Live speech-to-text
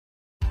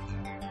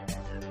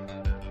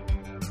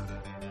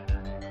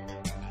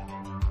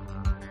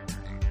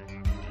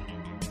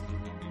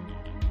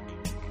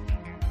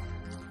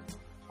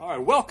All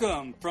right,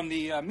 welcome from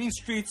the mean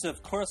streets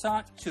of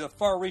Coruscant to the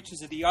far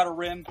reaches of the Outer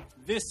Rim.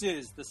 This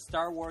is the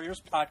Star Warriors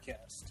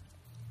podcast.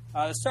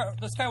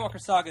 The Skywalker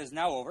saga is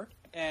now over,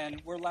 and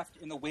we're left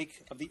in the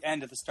wake of the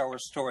end of the Star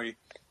Wars story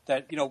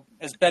that,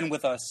 has been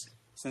with us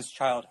since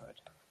childhood.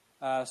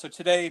 So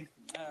today,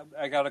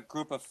 I got a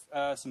group of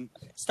some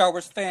Star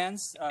Wars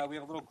fans. We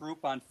have a little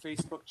group on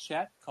Facebook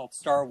chat called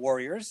Star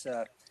Warriors,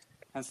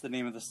 hence the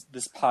name of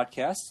this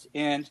podcast.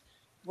 And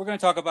we're going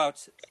to talk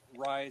about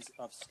Rise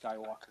of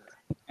Skywalker.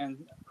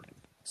 And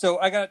so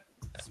I got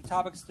some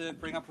topics to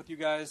bring up with you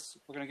guys.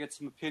 We're going to get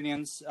some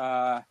opinions,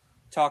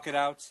 talk it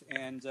out,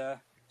 and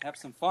have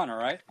some fun, all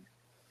right?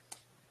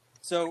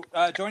 So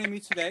joining me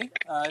today,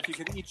 if you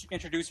could each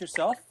introduce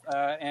yourself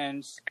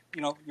and,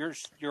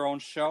 your own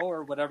show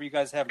or whatever you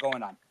guys have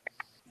going on.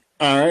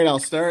 All right, I'll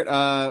start.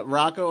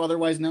 Rocco,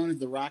 otherwise known as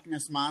the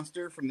Rockness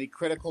Monster from the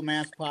Critical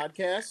Mass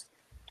podcast.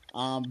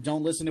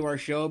 Don't listen to our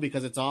show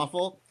because it's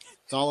awful.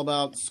 It's all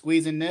about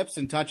squeezing nips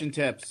and touching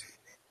tips.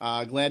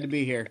 Glad to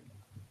be here.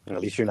 At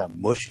least you're not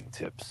mushing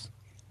tips.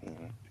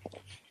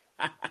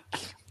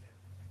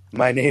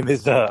 My name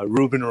is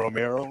Ruben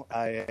Romero.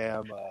 I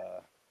am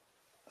a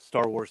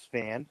Star Wars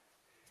fan,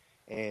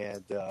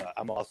 and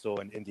I'm also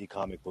an indie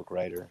comic book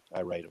writer.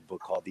 I write a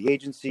book called The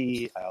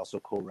Agency. I also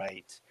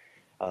co-write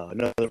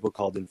another book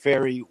called In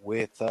Fairy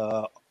with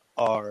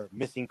our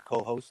missing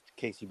co-host,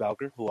 Casey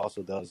Bowker, who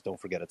also does Don't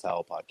Forget a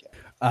Towel podcast.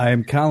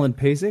 I'm Colin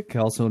Pasick,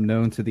 also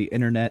known to the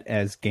internet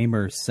as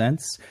Gamer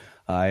Sense.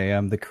 I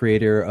am the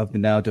creator of the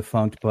now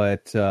defunct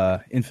but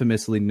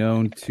infamously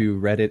known to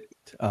Reddit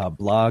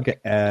blog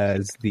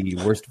as the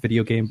worst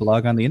video game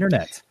blog on the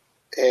internet.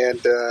 And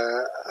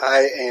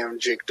I am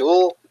Jake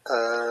Duell,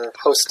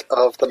 host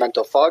of the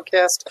Mental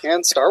Fogcast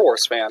and Star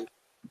Wars fan.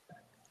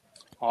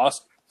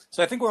 Awesome.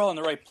 So I think we're all in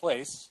the right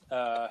place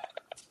to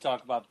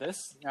talk about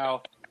this.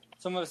 Now,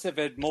 some of us have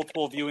had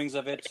multiple viewings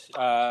of it.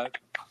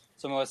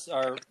 Some of us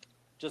are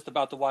just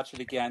about to watch it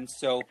again.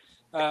 So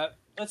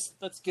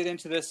let's get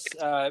into this.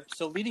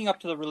 So leading up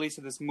to the release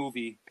of this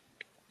movie,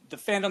 the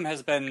fandom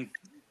has been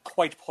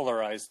quite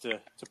polarized,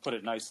 to put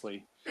it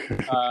nicely.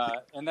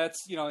 And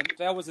that's,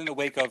 that was in the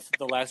wake of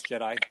The Last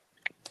Jedi.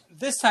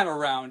 This time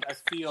around, I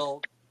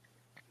feel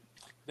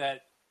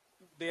that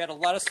they had a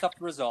lot of stuff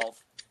to resolve,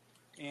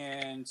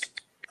 and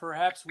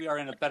perhaps we are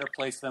in a better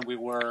place than we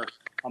were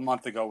a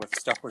month ago with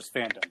Star Wars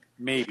fandom,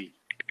 maybe.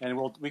 And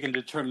we can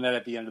determine that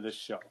at the end of this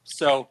show.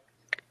 So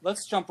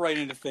let's jump right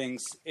into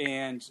things.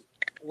 And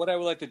what I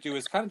would like to do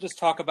is kind of just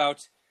talk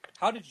about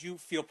how did you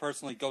feel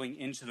personally going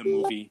into the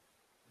movie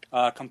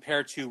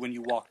compared to when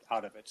you walked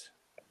out of it?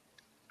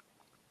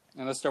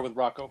 And let's start with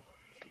Rocco.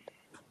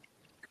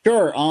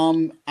 Sure.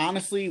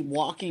 Honestly,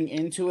 walking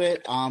into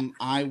it,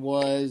 I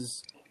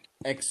was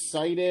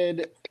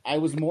excited. I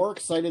was more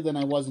excited than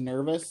I was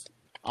nervous.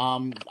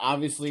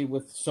 Obviously,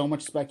 with so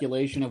much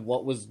speculation of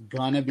what was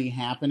going to be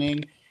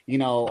happening,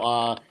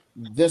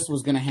 this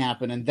was going to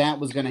happen and that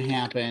was going to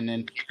happen.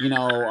 And,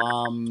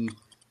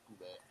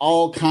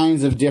 all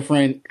kinds of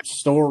different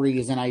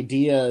stories and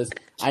ideas.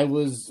 I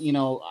was,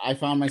 I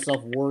found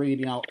myself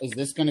worried, is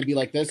this going to be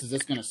like this? Is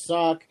this going to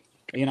suck?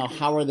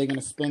 How are they going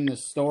to spin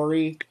this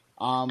story?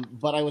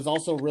 But I was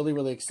also really,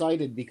 really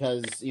excited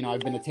because, I've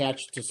been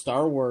attached to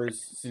Star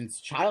Wars since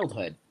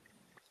childhood.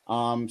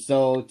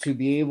 So to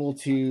be able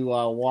to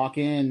walk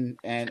in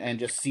and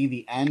just see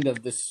the end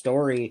of this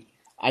story,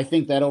 I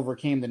think that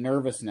overcame the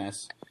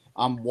nervousness.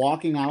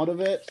 Walking out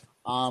of it,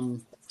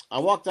 I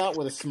walked out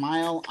with a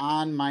smile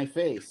on my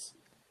face.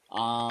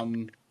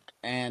 And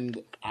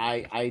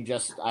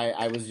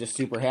I was just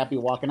super happy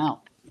walking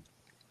out.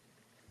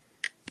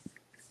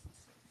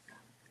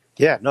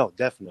 Yeah, no,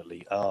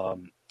 definitely.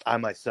 I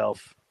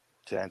myself,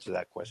 to answer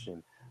that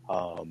question,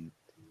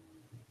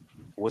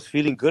 was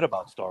feeling good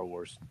about Star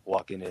Wars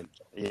walking in.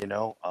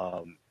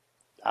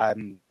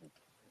 I'm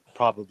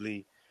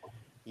probably,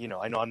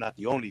 I know I'm not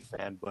the only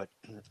fan, but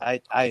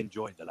I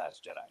enjoyed The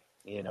Last Jedi.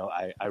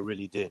 I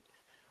really did.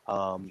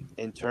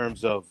 In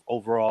terms of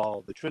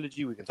overall the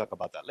trilogy, we can talk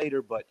about that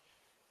later, but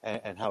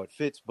and how it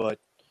fits. But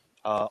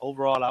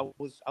overall,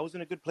 I was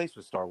in a good place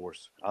with Star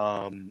Wars.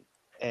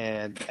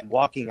 And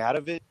walking out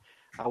of it,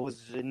 I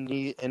was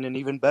in an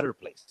even better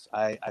place.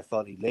 I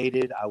felt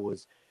elated. I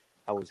was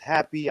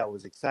happy. I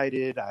was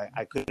excited.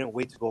 I couldn't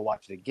wait to go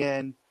watch it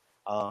again.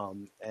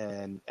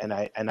 And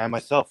I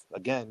myself,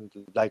 again,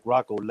 like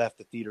Rocco, left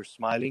the theater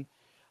smiling.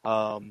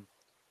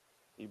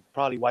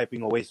 Probably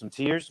wiping away some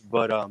tears,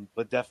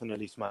 but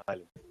definitely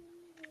smiling.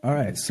 All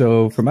right.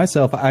 So for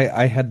myself,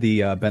 I had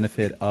the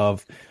benefit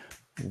of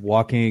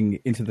walking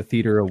into the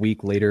theater a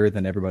week later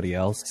than everybody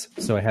else.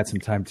 So I had some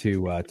time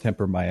to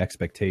temper my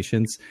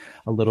expectations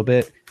a little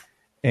bit.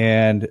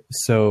 And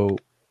so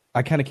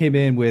I kind of came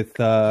in with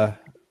a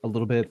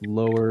little bit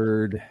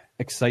lowered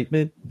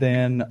excitement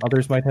than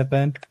others might have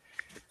been.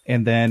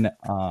 And then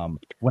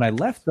when I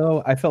left,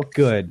 though, I felt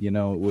good.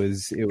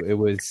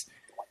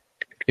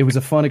 It was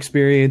a fun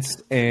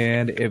experience,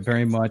 and it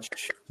very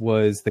much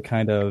was the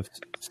kind of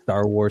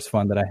Star Wars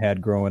fun that I had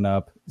growing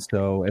up.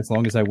 So as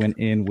long as I went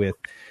in with,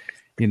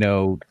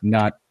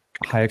 not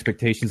high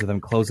expectations of them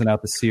closing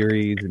out the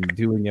series and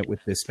doing it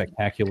with this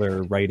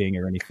spectacular writing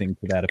or anything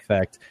to that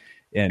effect,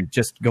 and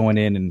just going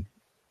in and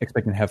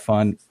expecting to have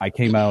fun. I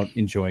came out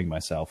enjoying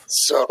myself.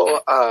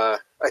 So I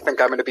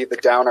think I'm going to be the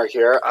downer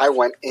here. I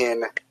went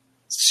in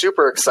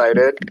super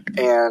excited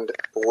and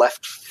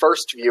left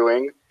first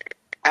viewing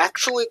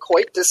actually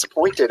quite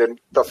disappointed in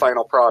the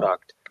final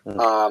product.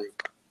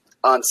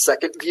 On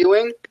second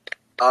viewing,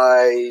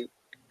 I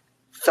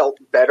felt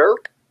better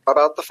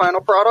about the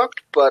final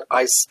product, but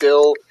I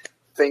still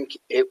think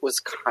it was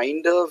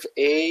kind of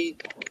a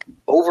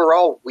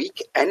overall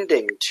weak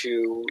ending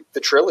to the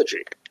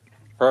trilogy.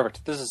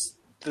 Perfect. This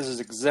is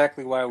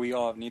exactly why we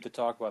all need to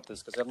talk about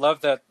this, because I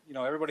love that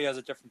everybody has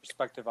a different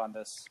perspective on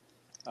this,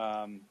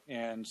 and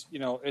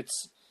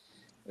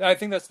I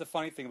think that's the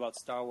funny thing about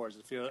Star Wars.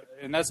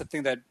 And that's the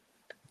thing that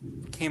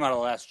came out of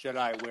The Last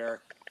Jedi,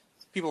 where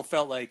people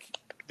felt like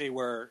they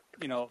were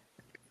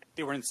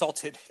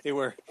insulted. They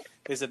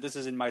said, this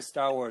isn't my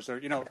Star Wars, or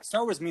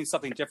Star Wars means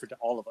something different to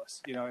all of us,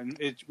 and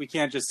we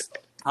can't just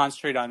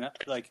concentrate on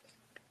like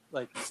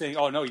saying,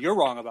 oh no, you're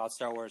wrong about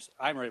Star Wars,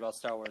 I'm right about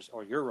Star Wars,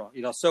 or you're wrong,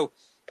 So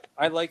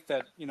I like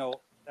that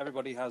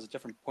everybody has a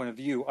different point of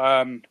view.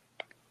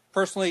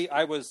 Personally,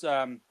 I was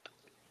a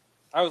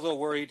little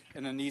worried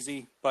and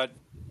uneasy, but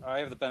I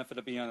have the benefit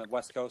of being on the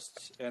West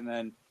Coast, and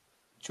then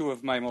two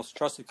of my most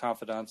trusted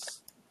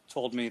confidants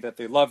told me that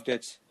they loved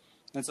it,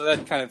 and so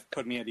that kind of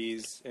put me at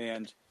ease.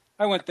 And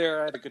I went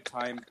there, I had a good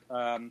time.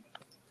 And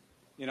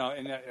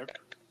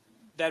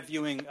that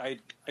viewing, I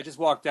just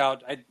walked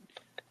out.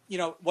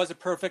 Was it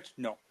perfect?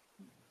 No.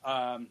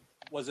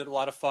 Was it a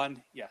lot of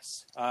fun?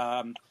 Yes.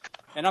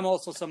 And I'm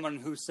also someone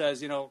who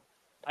says, I'm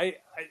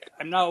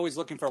not always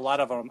looking for a lot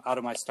of them out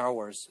of my Star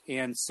Wars,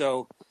 and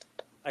so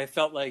I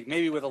felt like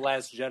maybe with The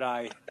Last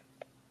Jedi,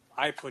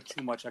 I put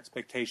too much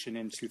expectation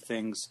into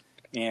things,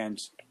 and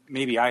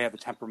maybe I had to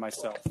temper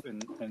myself.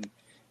 And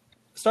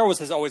Star Wars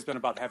has always been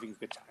about having a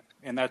good time,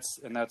 and that's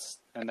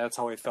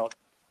how I felt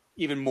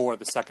even more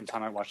the second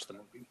time I watched the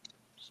movie.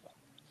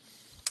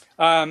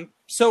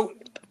 So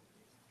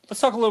let's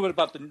talk a little bit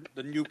about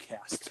the new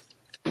cast.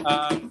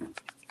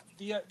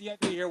 The idea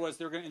here was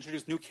they were going to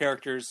introduce new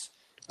characters,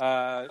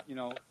 to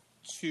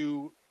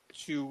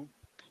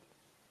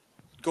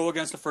go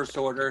against the First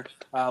Order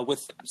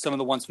with some of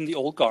the ones from the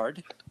old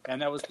guard,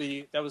 and that was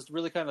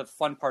really kind of the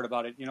fun part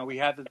about it. We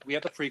had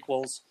the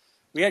prequels,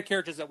 we had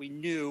characters that we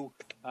knew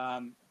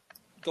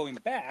going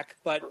back,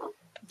 but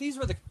these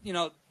were the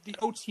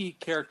OT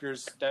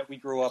characters that we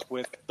grew up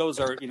with. Those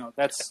are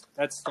that's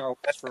Star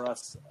Wars for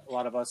us, a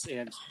lot of us,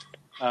 and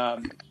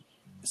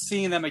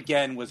seeing them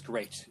again was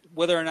great.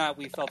 Whether or not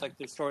we felt like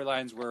the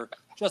storylines were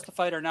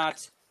justified or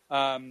not,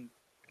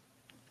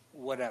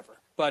 whatever.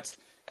 But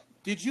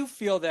did you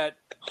feel that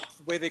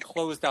the way they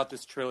closed out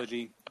this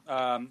trilogy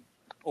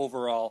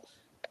overall,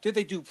 did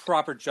they do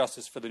proper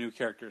justice for the new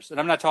characters? And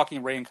I'm not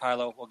talking Rey and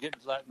Kylo. We'll get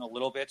into that in a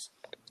little bit.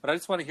 But I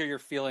just want to hear your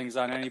feelings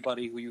on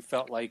anybody who you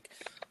felt like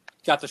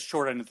got the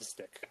short end of the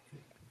stick.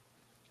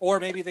 Or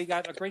maybe they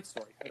got a great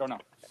story. I don't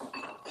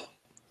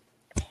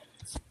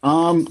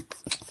know.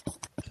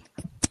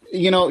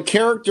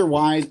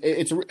 Character-wise,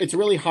 it's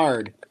really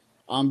hard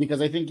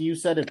because I think you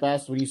said it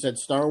best when you said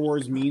Star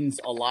Wars means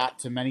a lot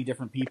to many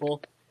different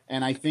people.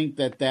 And I think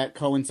that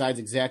coincides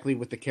exactly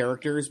with the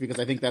characters, because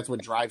I think that's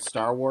what drives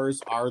Star Wars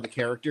are the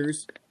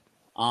characters.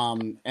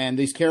 And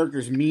these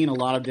characters mean a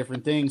lot of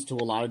different things to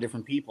a lot of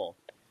different people.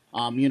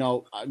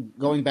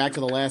 Going back to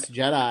The Last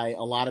Jedi,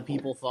 a lot of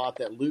people thought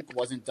that Luke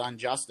wasn't done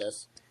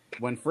justice,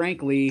 when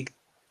frankly,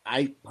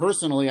 I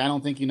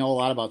don't think you know a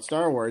lot about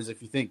Star Wars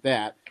if you think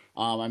that.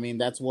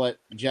 That's what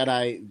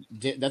Jedi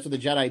did. That's what the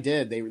Jedi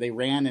did. They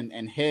ran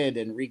and hid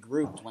and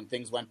regrouped when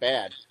things went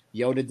bad.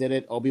 Yoda did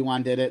it,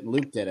 Obi-Wan did it, and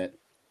Luke did it.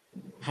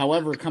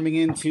 However, coming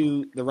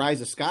into The Rise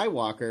of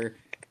Skywalker,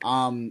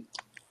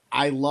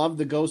 I love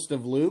the ghost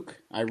of Luke.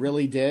 I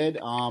really did.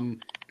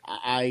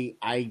 I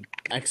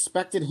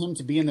expected him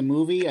to be in the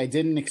movie. I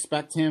didn't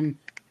expect him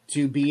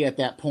to be at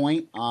that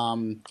point,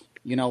 when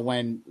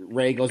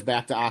Rey goes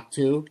back to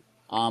Ahch-To.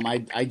 I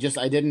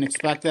didn't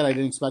expect that. I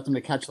didn't expect him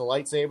to catch the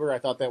lightsaber. I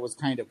thought that was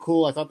kind of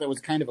cool. I thought that was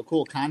kind of a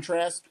cool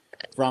contrast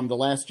from The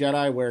Last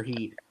Jedi where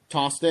he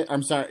tossed it.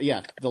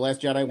 The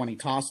Last Jedi when he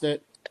tossed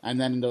it. And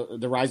then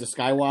the Rise of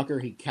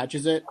Skywalker, he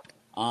catches it.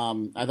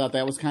 I thought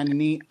that was kind of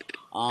neat.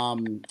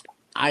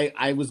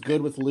 I was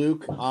good with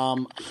Luke.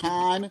 Han,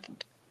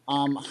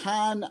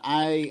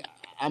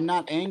 I'm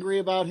not angry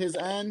about his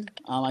end.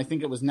 I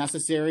think it was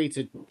necessary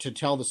to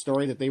tell the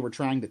story that they were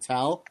trying to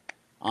tell.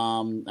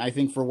 I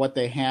think for what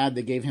they had,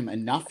 they gave him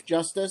enough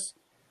justice.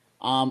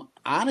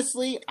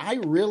 Honestly, I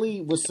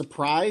really was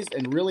surprised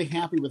and really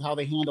happy with how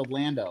they handled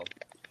Lando.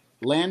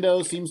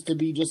 Lando seems to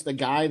be just a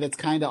guy that's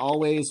kind of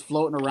always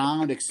floating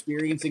around,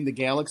 experiencing the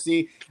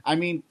galaxy. I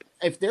mean,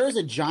 if there's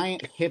a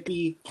giant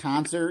hippie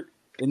concert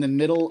in the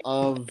middle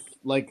of,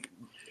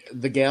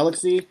 the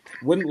galaxy,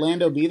 wouldn't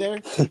Lando be there?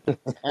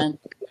 and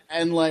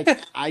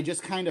I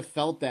just kind of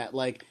felt that,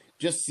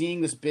 just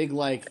seeing this big,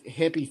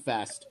 hippie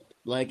fest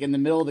like in the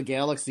middle of the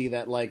galaxy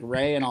that like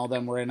Rey and all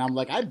them were in. I'm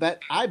like, I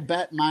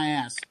bet my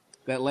ass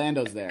that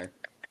Lando's there.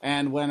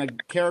 And when a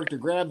character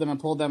grabbed them and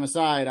pulled them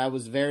aside, I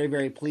was very,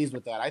 very pleased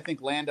with that. I think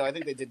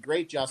they did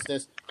great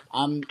justice.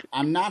 I'm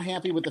not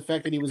happy with the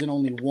fact that he was in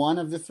only one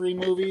of the 3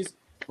 movies,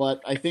 but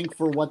I think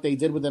for what they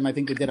did with him, I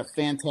think they did a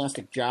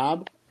fantastic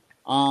job.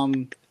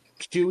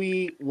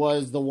 Chewie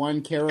was the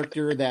one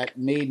character that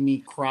made me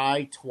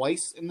cry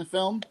twice in the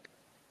film.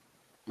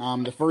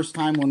 The first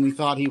time when we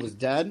thought he was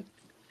dead,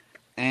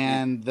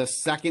 and the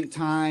second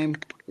time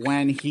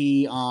when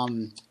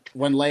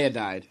when Leia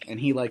died and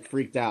he like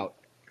freaked out.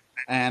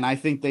 And I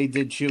think they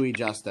did Chewie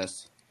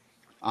justice.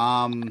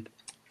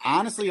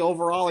 Honestly,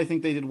 overall, I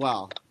think they did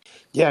well.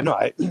 Yeah, no,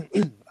 I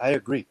I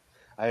agree.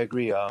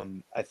 I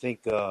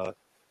think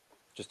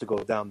just to go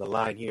down the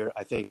line here,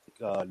 I think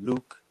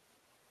Luke.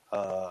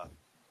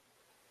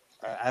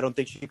 I don't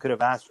think she could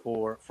have asked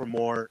for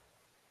more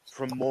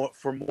from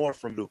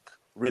Luke,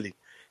 really.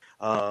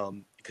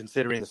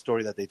 Considering the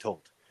story that they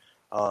told,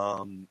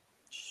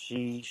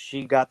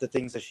 she got the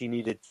things that she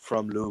needed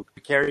from Luke.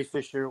 Carrie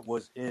Fisher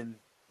was in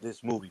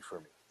this movie for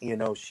me. You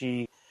know,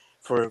 she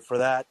for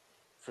that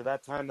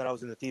time that I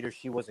was in the theater,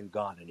 she wasn't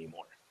gone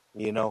anymore.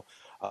 You know,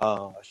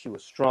 she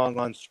was strong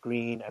on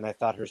screen, and I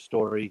thought her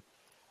story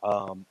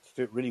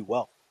fit really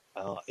well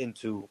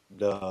into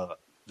the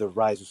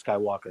Rise of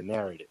Skywalker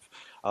narrative.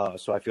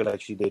 So I feel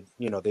like she did.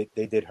 You know, they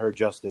did her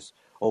justice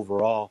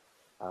overall.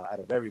 Out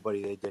of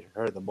everybody, they did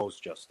her the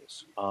most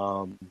justice.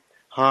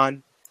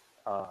 Han,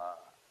 I'm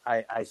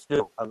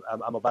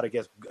about to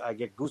guess. I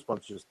get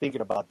goosebumps just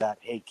thinking about that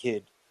 "Hey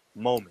kid"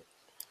 moment.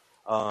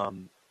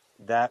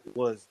 That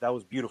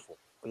was beautiful.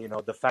 You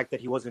know, the fact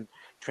that he wasn't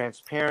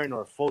transparent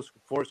or a force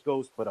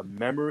ghost, but a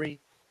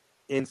memory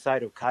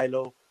inside of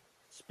Kylo,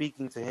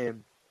 speaking to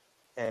him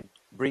and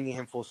bringing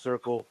him full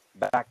circle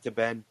back to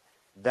Ben.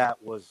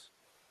 That was,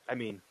 I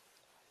mean,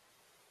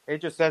 it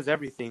just says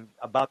everything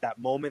about that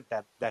moment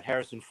that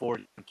Harrison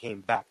Ford came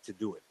back to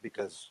do it,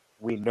 because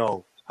we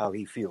know how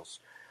he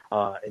feels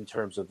in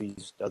terms of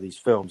these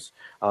films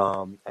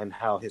and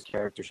how his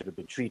character should have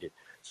been treated.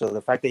 So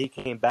the fact that he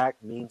came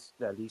back means,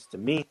 at least to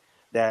me,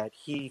 that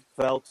he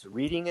felt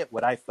reading it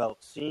what I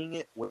felt seeing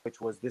it, which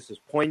was, this is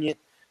poignant,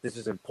 this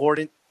is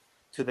important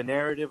to the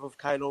narrative of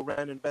Kylo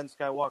Ren and Ben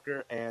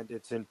Skywalker, and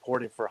it's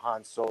important for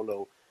Han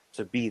Solo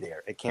to be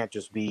there. It can't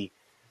just be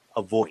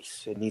a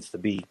voice. It needs to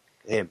be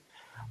him.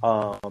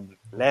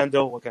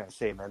 Lando, what can I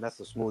say, man? That's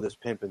the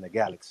smoothest pimp in the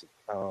galaxy.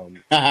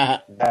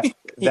 That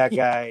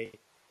guy,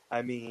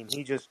 I mean,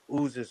 he just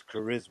oozes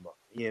charisma,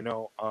 you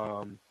know.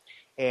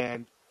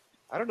 And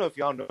I don't know if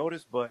y'all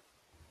noticed, but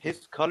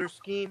his color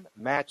scheme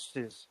matched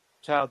his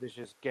Childish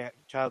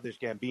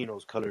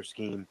Gambino's color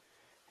scheme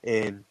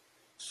in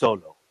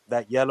Solo.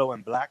 That yellow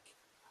and black,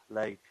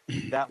 like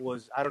that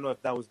was, I don't know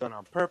if that was done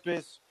on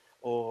purpose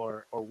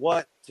or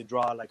what, to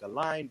draw like a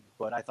line,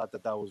 but I thought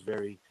that was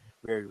very,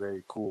 very,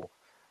 very cool.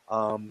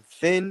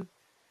 Finn,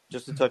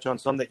 just to touch on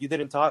some that you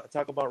didn't talk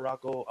about,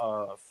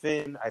 Rocco.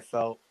 Finn,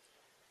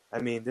 I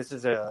mean, this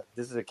is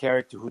a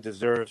character who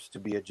deserves to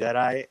be a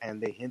Jedi,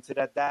 and they hinted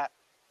at that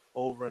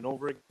over and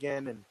over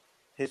again, and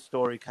his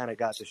story kind of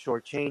got the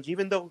short change,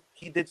 even though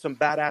he did some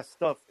badass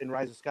stuff in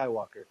Rise of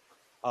Skywalker.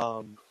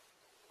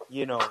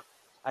 You know,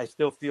 I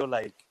still feel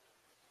like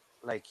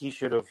he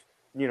should have,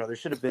 you know, there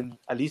should have been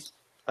at least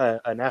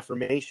an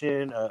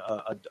affirmation,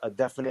 a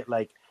definite,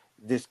 like,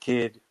 this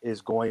kid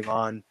is going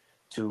on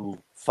to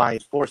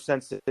find Force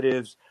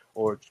sensitives,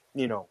 or,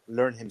 you know,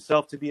 learn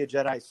himself to be a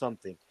Jedi,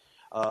 something.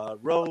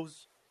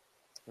 Rose,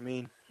 I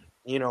mean,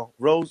 you know,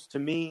 Rose, to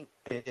me,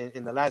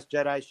 in The Last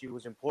Jedi, she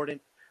was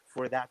important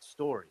for that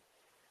story.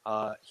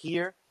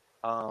 Here,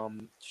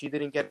 she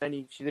didn't get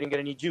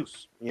any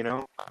juice, you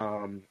know.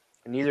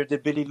 Neither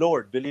did Billy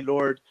Lord. Billy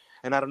Lord,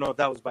 and I don't know if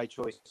that was by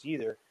choice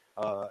either.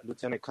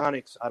 Lieutenant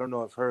Connix, I don't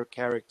know if her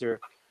character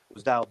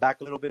was dialed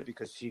back a little bit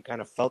because she kind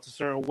of felt a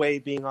certain way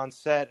being on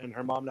set and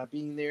her mom not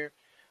being there.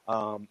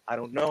 I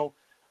don't know,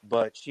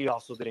 but she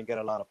also didn't get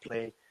a lot of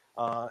play.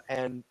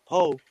 And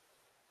Poe,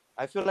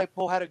 I feel like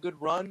Poe had a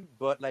good run,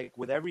 but like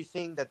with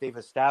everything that they've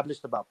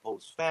established about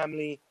Poe's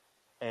family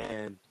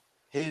and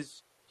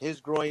his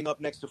growing up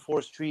next to a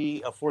Force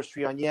tree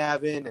on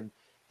Yavin, and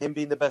him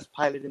being the best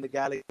pilot in the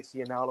galaxy,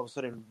 and now all of a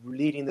sudden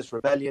leading this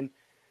rebellion,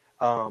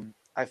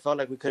 I felt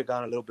like we could have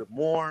gone a little bit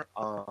more.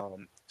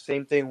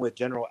 Same thing with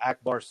General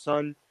Akbar's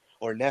son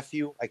or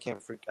nephew. I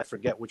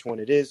forget which one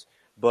it is,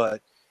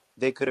 but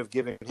they could have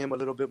given him a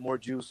little bit more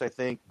juice, I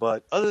think.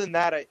 But other than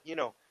that,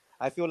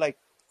 I feel like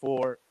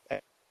for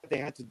what they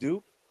had to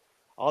do,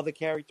 all the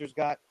characters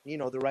got, you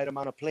know, the right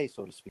amount of play,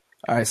 so to speak.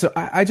 All right, so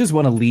I just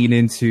want to lean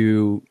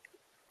into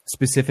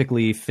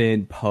specifically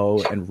Finn,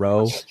 Poe, and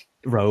Rose.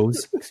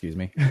 Excuse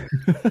me.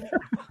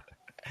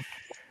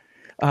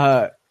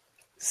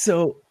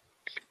 So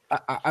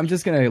I'm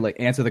just gonna like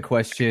answer the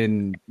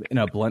question in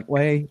a blunt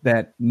way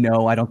that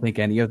no, I don't think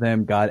any of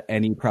them got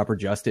any proper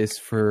justice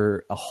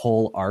for a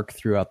whole arc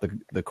throughout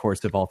the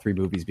course of all 3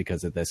 movies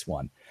because of this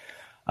one.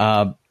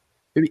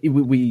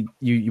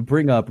 You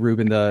bring up,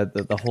 Ruben,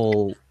 the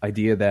whole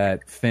idea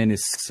that Finn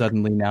is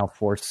suddenly now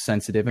force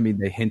sensitive. I mean,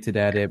 they hinted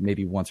at it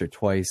maybe once or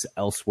twice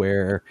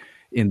elsewhere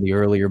in the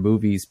earlier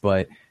movies,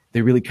 but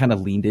they really kind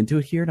of leaned into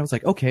it here. And I was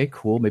like, okay,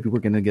 cool. Maybe we're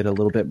going to get a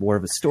little bit more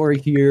of a story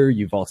here.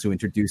 You've also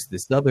introduced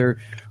this other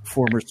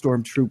former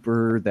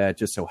stormtrooper that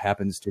just so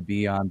happens to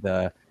be on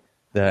the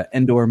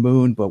Endor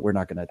moon, but we're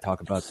not going to talk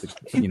about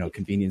the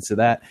convenience of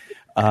that.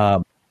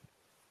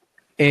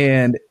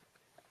 And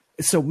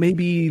so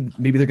maybe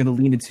they're going to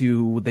lean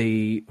into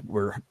they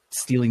were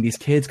stealing these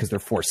kids because they're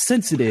force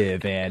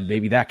sensitive, and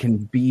maybe that can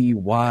be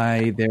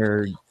why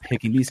they're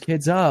picking these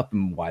kids up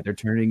and why they're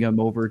turning them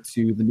over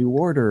to the New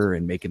Order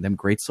and making them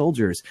great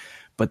soldiers.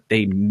 But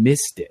they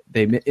missed it.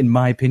 In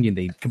my opinion,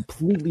 they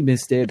completely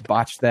missed it,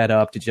 botched that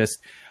up to just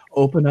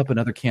open up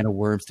another can of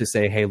worms to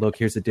say, hey, look,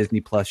 here's a Disney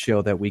Plus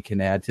show that we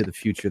can add to the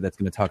future that's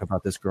going to talk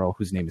about this girl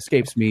whose name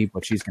escapes me,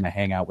 but she's going to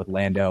hang out with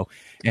Lando.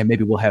 And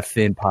maybe we'll have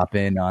Finn pop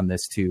in on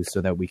this too so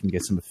that we can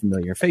get some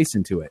familiar face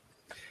into it.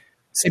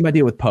 Same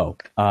idea with Poe.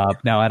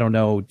 Now, I don't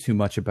know too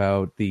much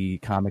about the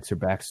comics or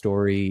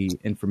backstory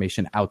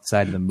information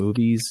outside of the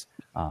movies.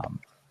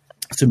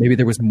 So maybe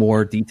there was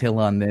more detail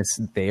on this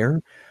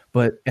there.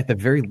 But at the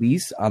very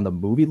least, on the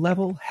movie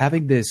level,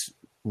 having this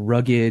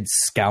rugged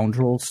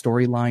scoundrel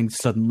storyline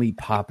suddenly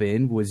pop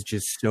in was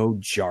just so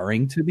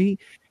jarring to me.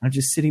 I'm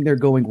just sitting there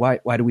going, why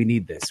do we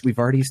need this? We've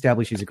already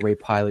established he's a great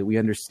pilot. We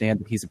understand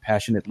that he's a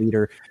passionate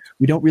leader.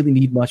 We don't really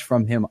need much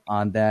from him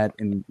on that.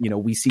 And,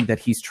 we see that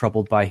he's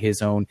troubled by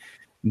his own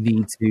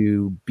need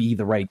to be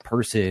the right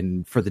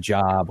person for the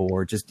job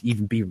or just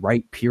even be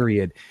right,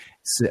 period.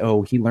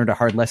 So he learned a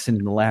hard lesson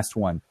in the last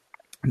one.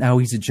 Now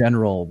he's a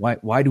general.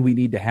 Why do we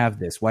need to have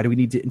this? Why do we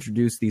need to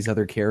introduce these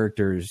other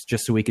characters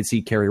just so we can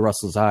see Kerry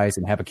Russell's eyes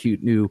and have a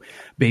cute new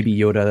baby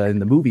Yoda in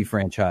the movie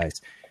franchise?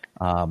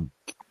 I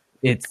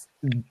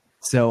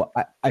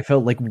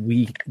felt like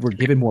we were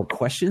given more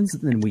questions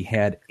than we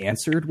had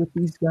answered with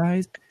these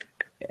guys.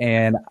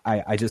 And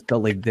I just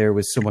felt like there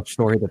was so much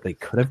story that they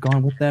could have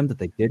gone with them that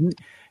they didn't.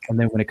 And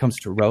then when it comes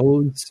to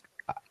Rose,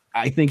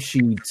 I think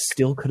she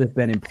still could have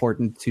been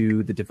important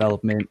to the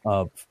development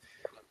of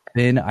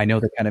Finn. I know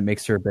that kind of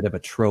makes her a bit of a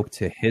trope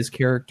to his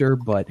character,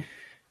 but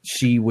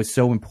she was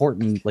so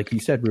important, like you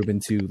said, Ruben,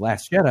 to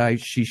Last Jedi.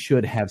 She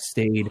should have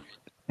stayed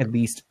at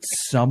least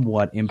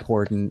somewhat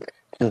important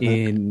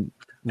in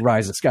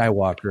Rise of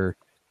Skywalker,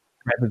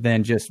 rather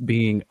than just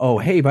being, oh,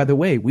 hey, by the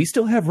way, we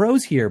still have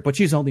Rose here, but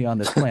she's only on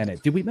this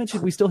planet. Did we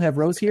mention we still have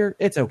Rose here?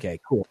 It's okay,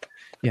 cool.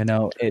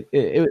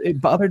 It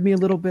bothered me a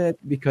little bit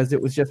because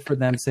it was just for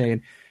them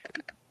saying,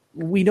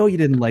 we know you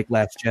didn't like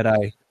Last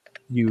Jedi,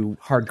 you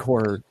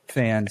hardcore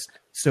fans,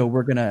 so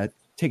we're gonna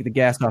take the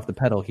gas off the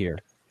pedal here.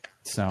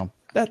 So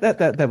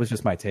that was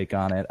just my take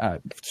on it.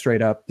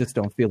 Straight up, just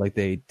don't feel like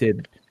they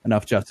did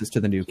enough justice to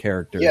the new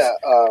characters. Yeah,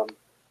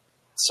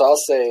 so I'll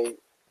say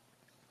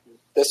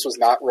this was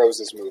not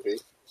Rose's movie.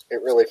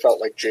 It really felt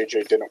like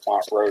JJ didn't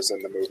want Rose in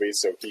the movie,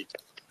 so he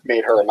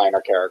made her a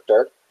minor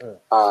character.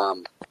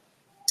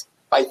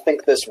 I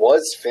think this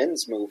was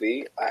Finn's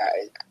movie.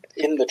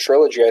 In the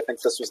trilogy, I think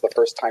this was the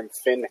first time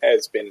Finn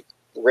has been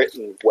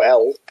written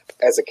well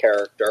as a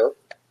character.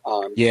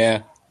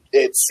 Yeah.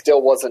 It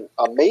still wasn't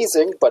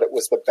amazing, but it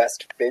was the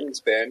best Finn's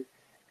been,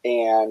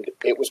 and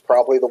it was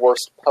probably the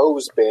worst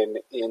Poe's been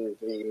in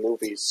the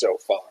movies so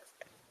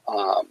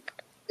far.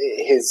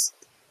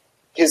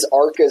 His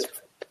arc as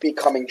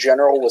becoming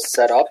general was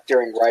set up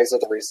during Rise of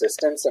the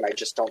Resistance, and I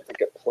just don't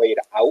think it played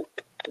out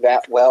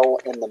that well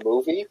in the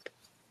movie.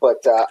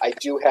 But I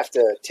do have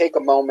to take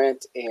a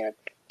moment and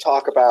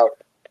talk about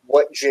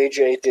what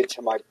JJ did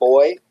to my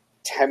boy,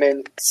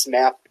 Temmin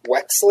Snap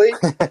Wexley,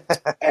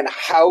 and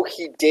how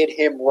he did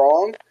him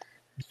wrong.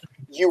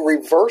 You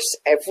reverse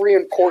every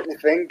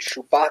important thing.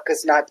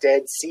 Chewbacca's not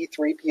dead.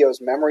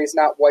 C-3PO's memory's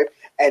not wiped.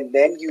 And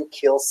then you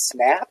kill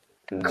Snap?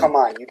 Come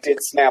on, you did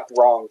Snap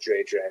wrong,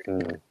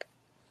 JJ.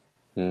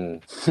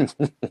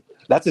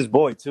 That's his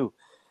boy, too.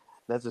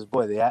 That's his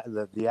boy.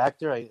 The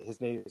actor,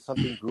 his name is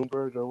something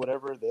Grunberg or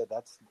whatever.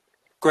 That's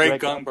Greg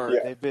Grunberg.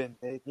 Yeah.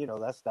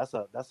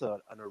 That's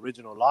an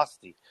original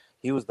Losty.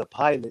 He was the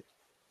pilot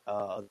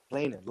of the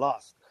plane and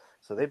Lost.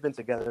 So they've been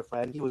together,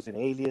 and he was in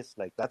Alias.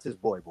 Like, that's his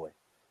boy.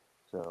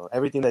 So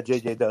everything that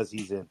JJ does,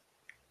 he's in.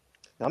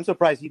 I'm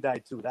surprised he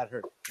died too. That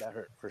hurt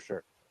for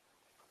sure.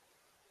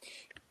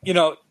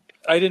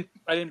 I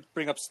didn't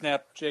bring up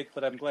Snap, Jake,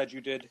 but I'm glad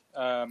you did.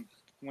 I'm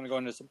going to go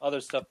into some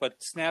other stuff, but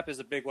Snap is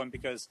a big one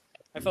because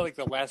I felt like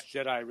The Last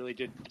Jedi really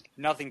did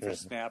nothing for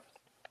Snap,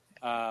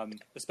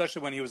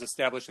 especially when he was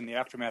established in the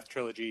Aftermath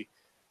trilogy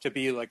to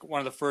be like one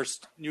of the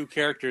first new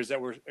characters that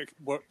was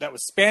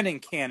spanning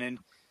canon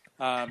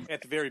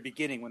at the very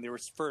beginning when they were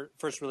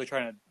first really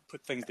trying to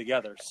put things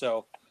together.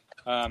 So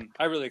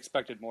I really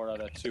expected more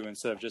out of that too,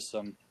 instead of just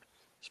some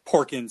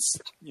Porkins,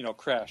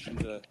 crash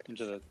into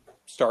the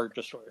Star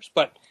Destroyers.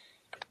 But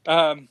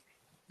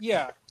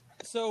yeah,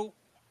 so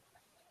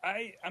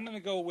I'm going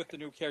to go with the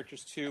new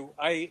characters too.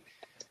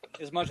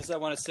 As much as I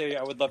want to say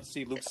I would love to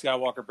see Luke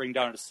Skywalker bring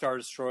down a Star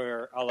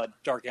Destroyer a la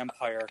Dark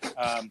Empire,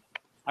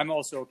 I'm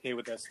also okay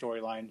with that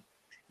storyline.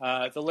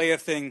 The Leia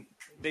thing,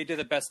 they did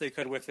the best they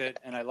could with it,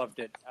 and I loved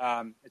it.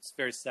 It's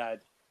very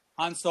sad.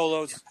 Han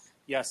Solo's,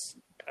 yes,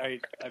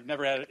 I've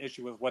never had an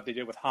issue with what they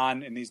did with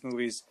Han in these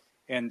movies,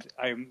 and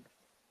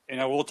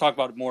I will talk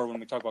about it more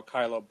when we talk about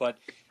Kylo. But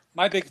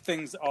my big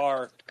things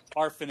are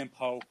Finn and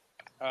Poe.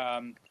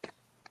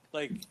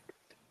 Like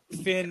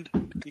Finn,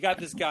 you got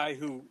this guy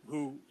who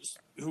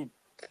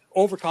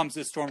overcomes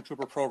this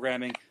stormtrooper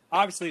programming.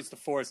 Obviously, it's the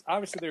Force.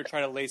 Obviously, they were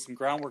trying to lay some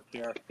groundwork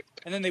there,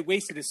 and then they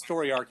wasted his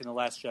story arc in The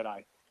Last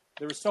Jedi.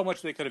 There was so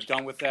much they could have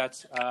done with that,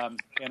 and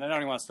I don't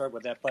even want to start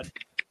with that.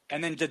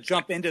 And then to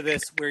jump into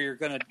this, where you're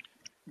going to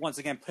once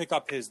again pick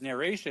up his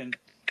narration,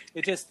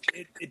 it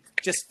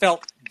just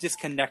felt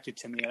disconnected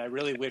to me, and I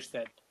really wish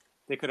that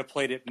they could have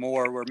played it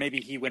more, where maybe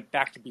he went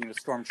back to being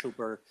a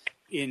stormtrooper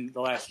in The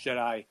Last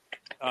Jedi.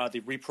 They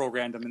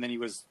reprogrammed him, and then he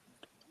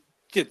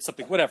did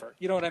something, whatever.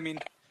 You know what I mean?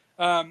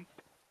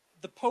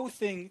 The Poe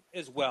thing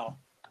as well.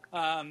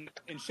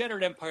 In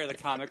Shattered Empire, the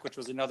comic, which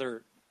was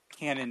another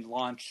canon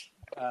launch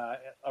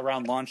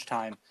around launch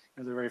time,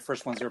 one of the very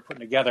first ones they were putting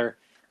together,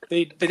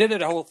 they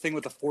did a whole thing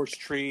with the Force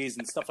trees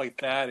and stuff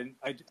like that, and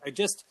I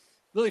just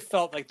really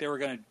felt like they were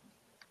going to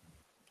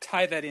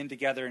tie that in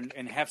together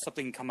and have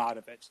something come out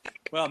of it.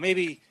 Well,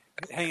 maybe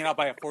hanging out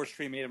by a Force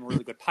tree made him a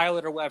really good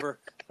pilot or whatever,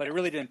 but it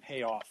really didn't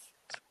pay off.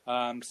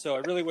 So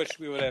I really wish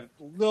we would have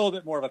a little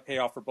bit more of a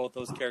payoff for both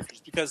those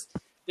characters, because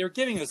they were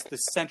giving us the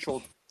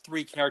central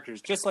three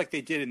characters, just like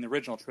they did in the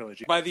original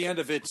trilogy. By the end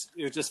of it,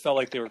 it just felt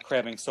like they were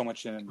cramming so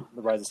much in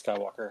The Rise of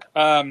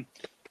Skywalker.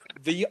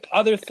 The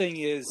other thing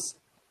is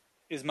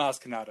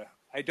Maz Kanata.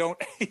 I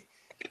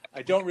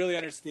don't really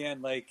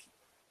understand. Like,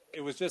 it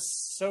was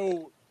just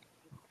so,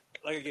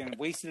 like, again,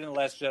 wasted in The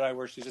Last Jedi,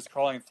 where she's just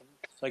crawling through,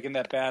 like, in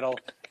that battle,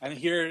 and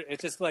here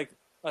it's just like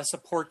a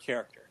support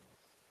character.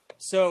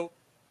 So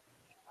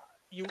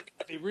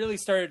they really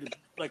started to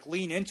like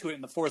lean into it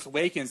in The Force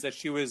Awakens, that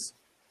she was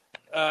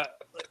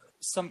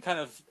some kind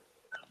of,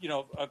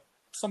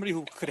 somebody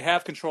who could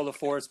have control of the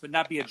Force but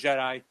not be a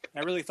Jedi. And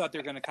I really thought they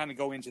were going to kind of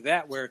go into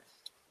that, where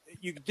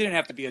you didn't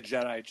have to be a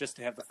Jedi just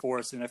to have the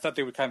Force, and I thought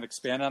they would kind of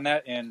expand on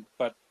that.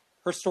 But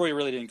her story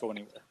really didn't go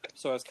anywhere,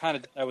 so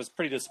I was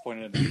pretty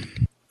disappointed in it.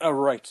 All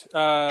right.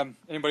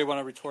 Anybody want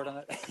to retort on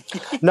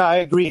that? No, I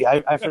agree.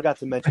 I forgot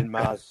to mention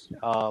Maz.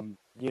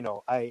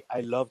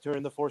 I loved her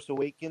in The Force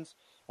Awakens,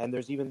 and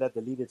there's even that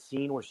deleted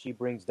scene where she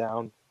brings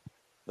down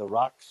the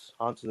rocks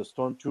onto the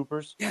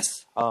stormtroopers.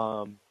 Yes.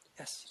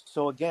 Yes.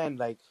 So again,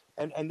 like,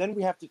 and then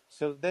we have to.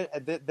 So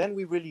then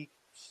we really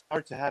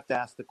start to have to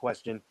ask the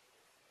question: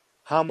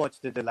 how much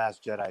did The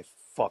Last Jedi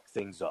fuck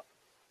things up?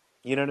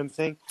 You know what I'm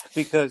saying?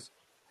 Because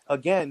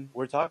again,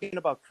 we're talking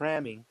about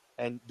cramming,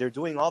 and they're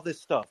doing all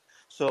this stuff.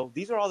 So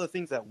these are all the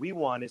things that we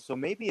wanted. So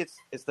maybe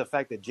it's the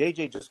fact that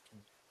JJ just,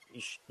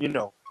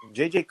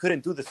 JJ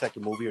couldn't do the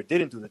second movie, or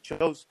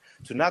chose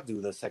to not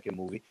do the second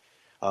movie,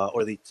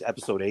 or the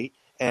episode 8,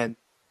 and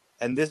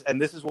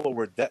this is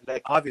what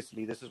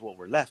obviously this is what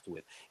we're left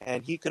with.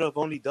 And he could have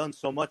only done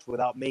so much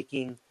without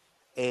making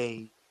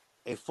a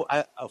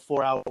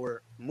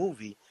 4-hour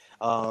movie.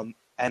 And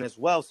as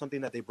well,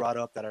 something that they brought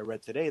up that I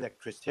read today that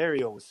Chris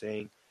Terrio was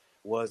saying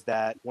was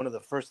that one of the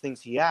first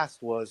things he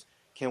asked was,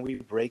 can we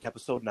break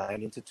episode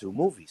 9 into 2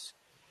 movies?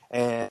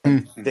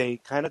 And they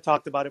kind of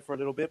talked about it for a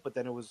little bit, but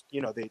then it was,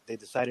 they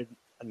decided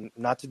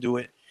not to do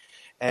it,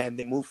 and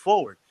they moved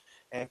forward.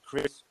 And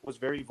Chris was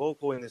very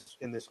vocal in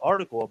this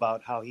article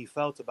about how he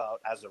felt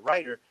about, as a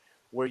writer,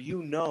 where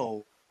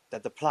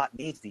that the plot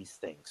needs these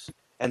things.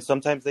 And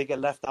sometimes they get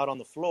left out on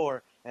the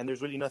floor, and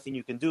there's really nothing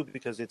you can do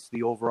because it's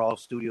the overall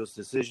studio's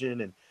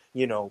decision, and,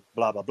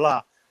 blah, blah,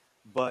 blah.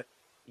 But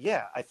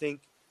yeah, I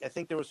think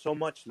there was so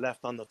much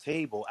left on the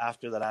table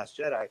after The Last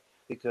Jedi,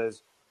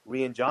 because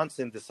Rian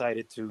Johnson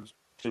decided to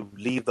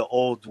leave the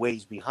old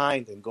ways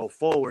behind and go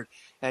forward.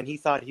 And he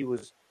thought he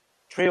was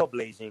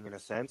trailblazing, in a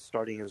sense,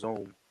 starting his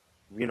own,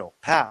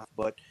 path.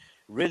 But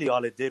really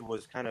all it did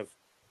was kind of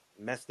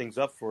mess things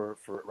up for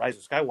Rise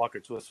of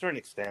Skywalker to a certain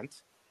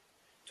extent,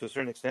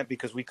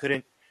 because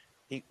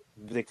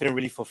they couldn't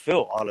really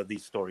fulfill all of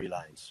these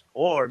storylines.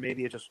 Or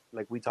maybe it just,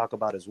 like we talk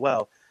about as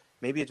well,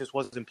 maybe it just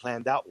wasn't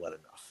planned out well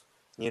enough.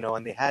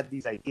 And they had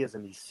these ideas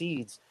and these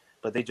seeds,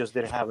 but they just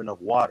didn't have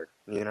enough water,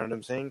 you know what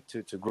I'm saying,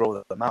 to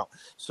grow them out.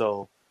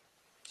 So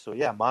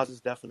yeah, Maz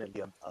is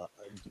definitely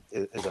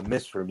a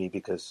miss for me,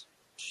 because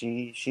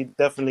she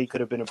definitely could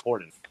have been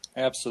important.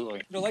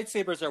 Absolutely. The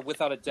lightsabers are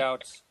without a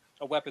doubt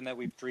a weapon that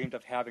we've dreamed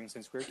of having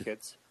since we were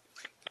kids.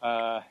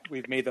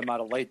 We've made them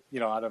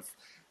out of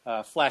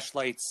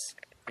flashlights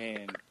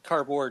and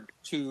cardboard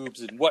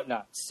tubes and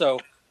whatnot. So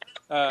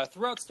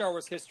throughout Star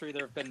Wars history,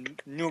 there have been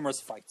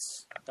numerous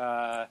fights.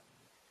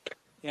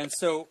 And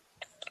so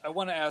I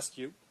want to ask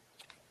you,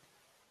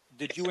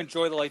 did you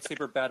enjoy the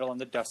lightsaber battle on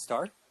the Death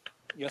Star?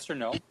 Yes or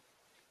no?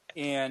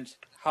 And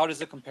how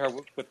does it compare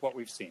with what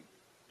we've seen?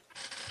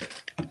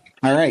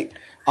 All right.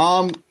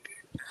 I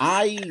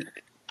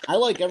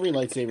like every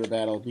lightsaber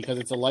battle because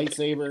it's a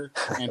lightsaber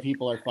and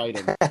people are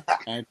fighting.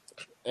 And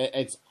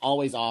it's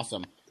always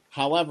awesome.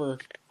 However,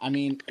 I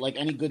mean, like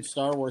any good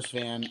Star Wars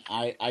fan,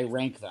 I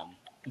rank them.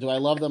 Do I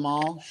love them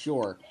all?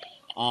 Sure.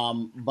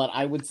 But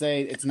I would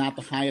say it's not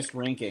the highest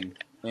ranking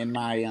in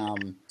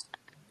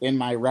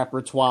my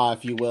repertoire,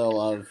 if you will,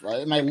 of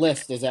my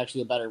list is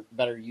actually a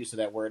better use of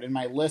that word. In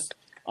my list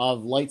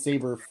of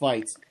lightsaber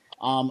fights,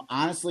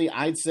 honestly,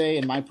 I'd say,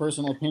 in my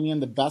personal opinion,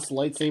 the best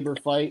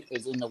lightsaber fight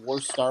is in the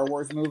worst Star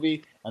Wars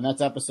movie, and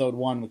that's Episode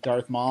 1 with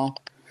Darth Maul,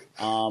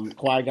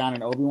 Qui-Gon,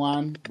 and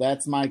Obi-Wan.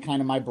 That's my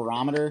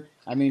barometer.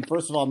 I mean,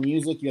 first of all,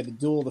 music. You had the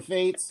Duel of the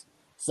Fates.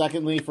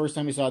 Secondly, first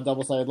time we saw a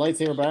double-sided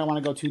lightsaber, but I don't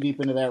want to go too deep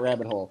into that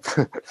rabbit hole.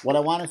 What I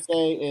want to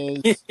say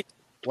is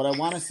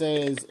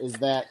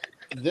that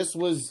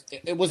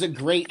it was a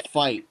great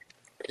fight.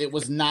 It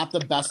was not the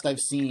best I've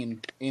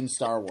seen in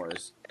Star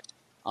Wars.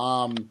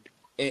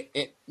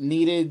 It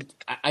needed.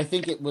 I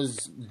think it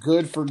was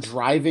good for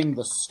driving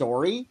the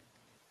story,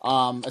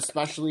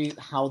 especially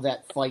how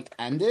that fight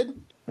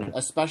ended,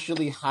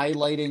 especially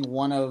highlighting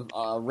one of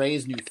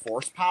Rey's new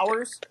Force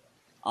powers.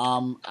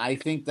 I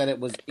think that it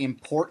was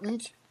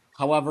important.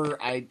 However,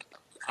 I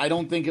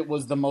don't think it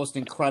was the most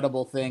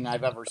incredible thing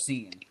I've ever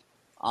seen.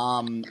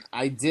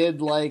 I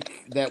did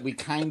like that we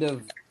kind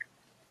of,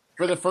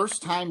 for the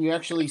first time, you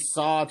actually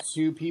saw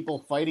two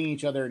people fighting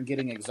each other and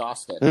getting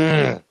exhausted.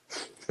 And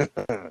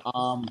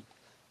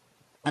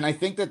I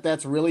think that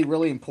that's really,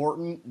 really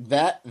important.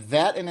 That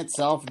in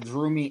itself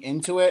drew me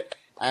into it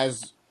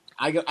as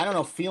I don't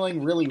know,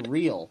 feeling really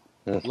real.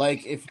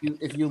 Like if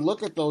you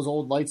look at those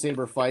old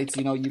lightsaber fights,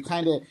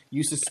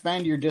 you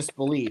suspend your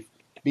disbelief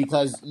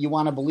because you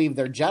want to believe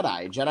they're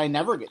Jedi. Jedi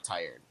never get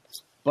tired.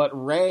 But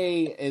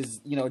Rey is,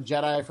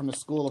 Jedi from the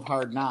School of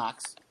Hard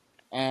Knocks,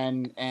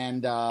 and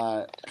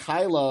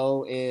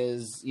Kylo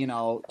is,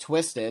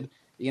 twisted.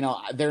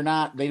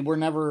 They were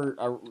never,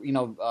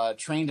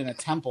 trained in a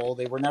temple.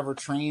 They were never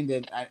trained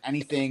in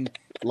anything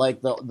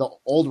like the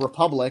Old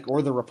Republic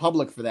or the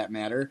Republic for that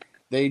matter.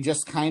 They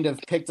just kind of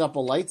picked up a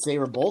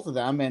lightsaber, both of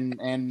them,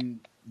 and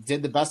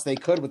did the best they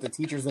could with the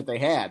teachers that they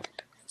had.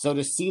 So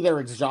to see their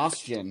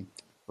exhaustion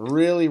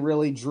really,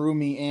 really drew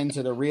me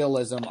into the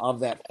realism of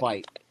that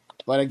fight.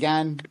 But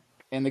again,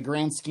 in the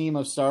grand scheme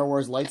of Star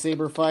Wars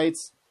lightsaber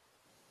fights,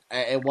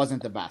 it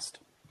wasn't the best.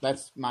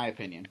 That's my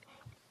opinion.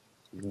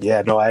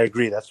 Yeah, no, I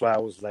agree. That's why I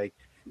was like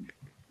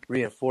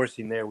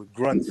reinforcing there with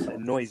grunts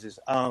and noises.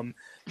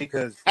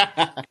 Because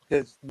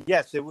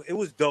yes, it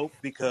was dope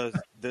because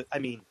the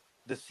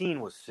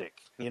scene was sick.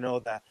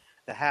 The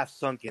half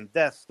sunken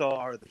Death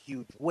Star, the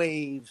huge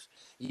waves,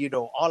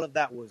 all of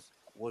that was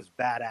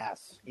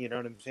badass. You know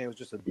what I'm saying? It was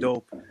just a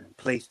dope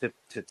place to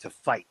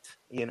fight.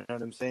 You know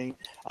what I'm saying?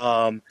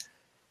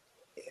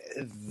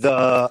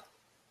 The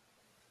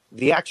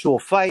actual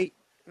fight,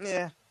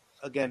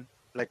 again,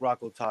 like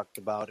Rocco talked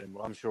about, and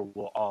I'm sure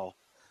we'll all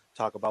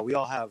talk about, we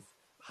all have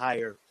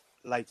higher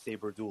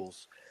lightsaber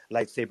duels,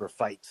 lightsaber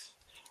fights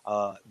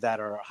that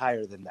are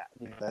higher than that.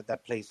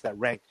 That place, that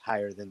rank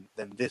higher than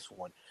this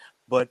one.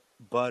 But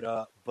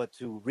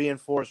to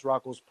reinforce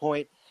Rocco's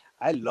point,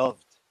 I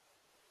loved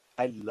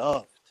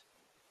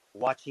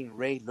watching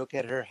Rey look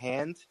at her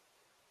hand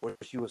where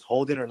she was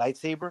holding her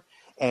lightsaber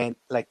and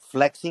like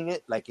flexing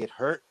it like it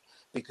hurt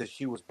because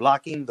she was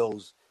blocking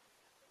those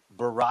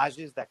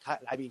barrages that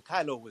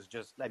Kylo was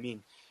just,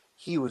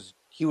 he was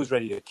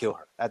ready to kill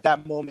her. At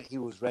that moment, he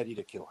was ready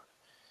to kill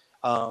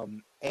her.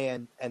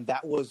 And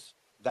that was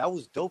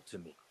dope to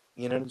me.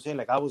 You know what I'm saying?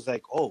 Like I was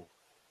like, oh,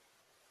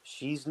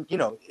 she's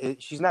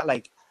not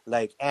like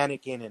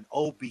Anakin and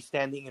Obi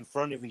standing in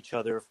front of each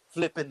other,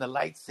 flipping the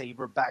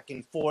lightsaber back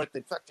and forth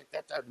and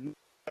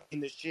in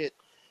the shit,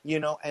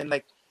 and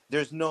like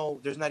there's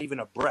not even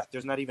a breath,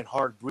 there's not even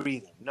hard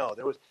breathing. No,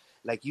 there was,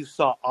 like, you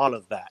saw all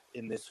of that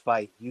in this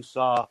fight. You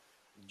saw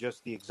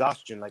just the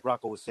exhaustion, like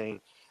Rocco was saying,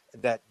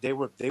 that they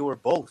were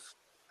both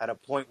at a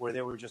point where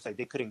they were just like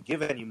they couldn't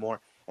give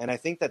anymore. And I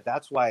think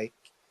that's why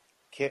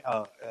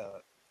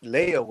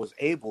Leia was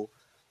able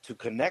to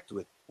connect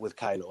with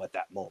Kylo at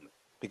that moment,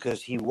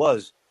 because he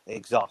was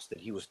exhausted,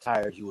 he was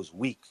tired, he was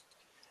weak,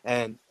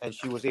 and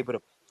she was able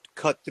to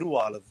cut through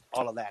all of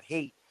that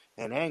hate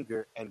and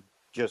anger and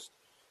just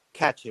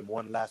catch him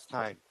one last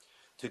time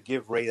to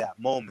give Rey that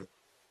moment.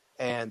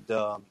 And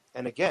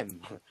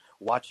again,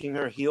 watching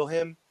her heal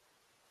him,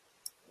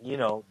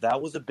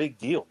 that was a big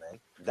deal, man.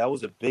 That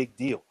was a big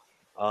deal.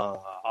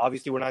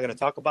 Obviously, we're not going to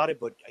talk about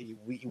it, but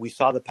we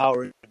saw the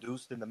power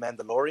introduced in The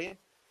Mandalorian,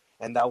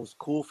 and that was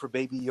cool for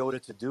Baby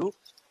Yoda to do.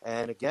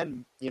 And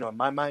again, in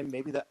my mind,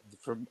 maybe that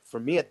for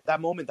me at that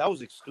moment, that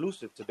was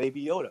exclusive to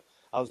Baby Yoda.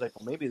 I was like,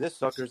 well, maybe this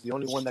sucker is the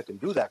only one that can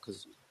do that,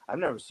 because I've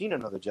never seen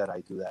another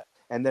Jedi do that.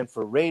 And then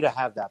for Rey to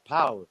have that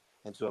power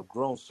and to have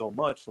grown so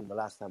much from the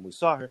last time we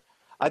saw her,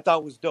 I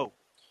thought was dope.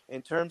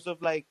 In terms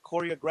of like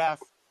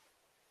choreographed,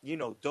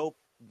 dope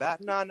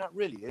nah, not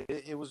really.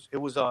 It was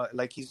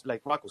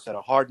like Rocco said,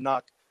 a hard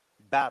knock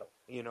battle.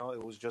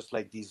 It was just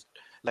like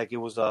it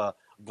was a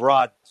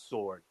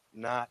broadsword,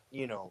 not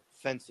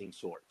fencing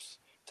swords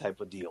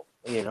type of deal.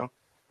 It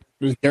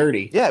was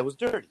dirty. Yeah, it was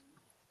dirty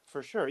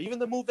for sure. Even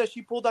the move that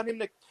she pulled on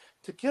him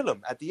to kill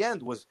him at the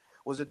end was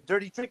was a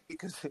dirty trick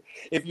because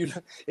if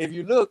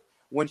you look,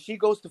 when she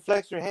goes to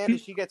flex her hand and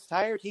she gets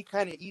tired, he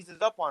kind of eases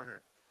up on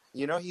her.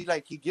 You know, he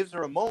gives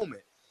her a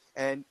moment.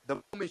 And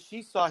the moment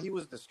she saw he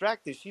was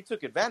distracted, she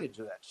took advantage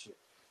of that shit.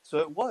 So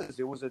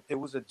it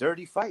was a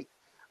dirty fight.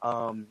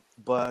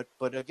 But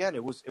again,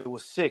 it was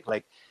sick.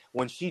 Like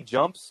when she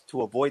jumps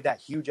to avoid that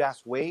huge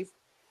ass wave,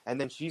 and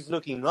then she's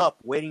looking up,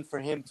 waiting for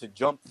him to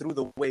jump through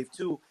the wave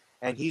too,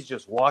 and he's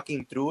just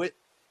walking through it.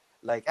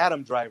 Like,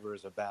 Adam Driver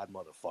is a bad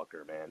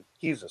motherfucker, man.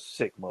 He's a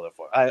sick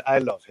motherfucker. I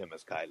love him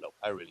as Kylo.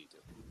 I really do.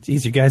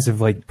 Jeez, you guys have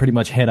like pretty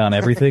much hit on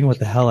everything. What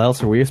the hell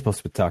else are we supposed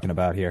to be talking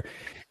about here?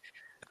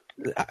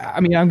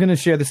 I mean, I'm going to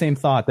share the same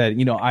thought that,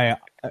 you know, I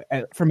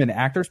from an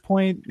actor's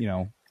point, you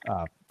know,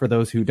 for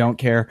those who don't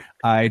care,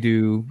 I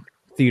do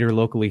theater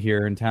locally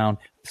here in town.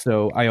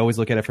 So I always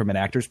look at it from an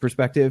actor's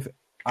perspective.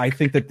 I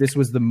think that this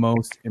was the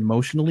most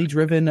emotionally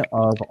driven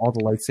of all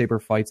the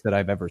lightsaber fights that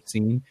I've ever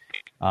seen.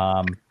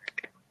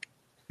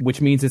 Which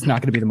means it's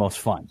not going to be the most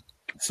fun.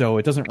 So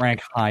it doesn't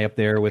rank high up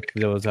there with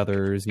those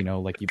others, you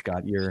know, like you've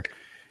got your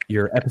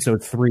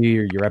episode 3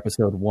 or your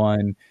episode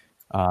 1.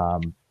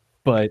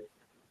 But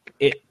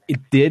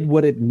it did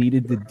what it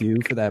needed to do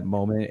for that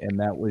moment, and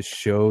that was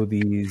show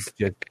these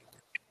just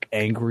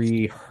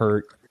angry,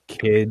 hurt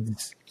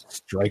kids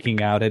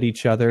striking out at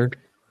each other,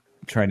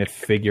 trying to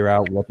figure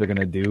out what they're going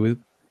to do,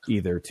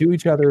 either to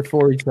each other,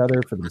 for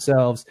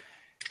themselves.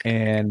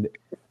 And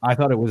I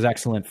thought it was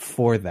excellent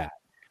for that.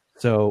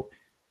 So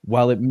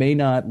while it may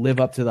not live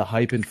up to the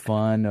hype and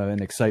fun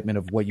and excitement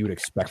of what you would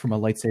expect from a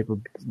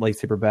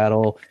lightsaber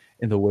battle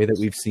in the way that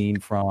we've seen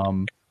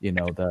from, you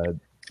know, the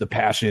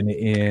passion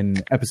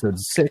in episode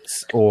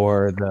 6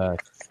 or the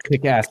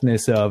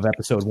kick-assness of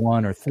episode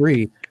 1 or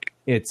 3,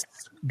 it's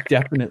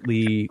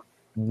definitely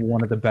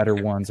one of the better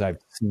ones I've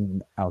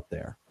seen out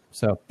there.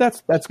 So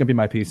that's going to be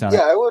my piece on it.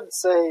 Yeah, I would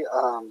say,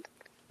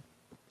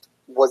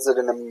 was it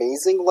an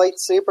amazing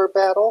lightsaber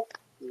battle?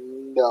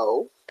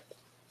 No.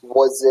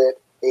 Was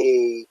it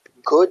a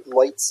good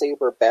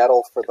lightsaber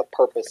battle for the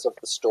purpose of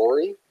the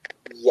story?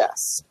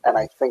 Yes. And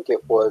I think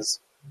it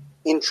was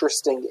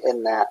interesting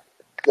in that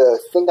the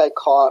thing I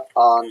caught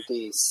on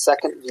the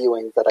second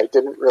viewing that I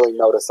didn't really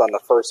notice on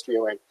the first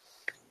viewing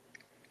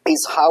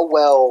is how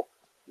well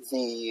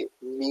the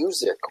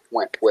music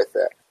went with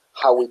it.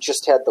 How we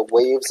just had the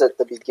waves at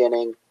the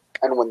beginning,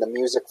 and when the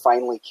music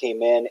finally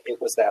came in,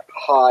 it was that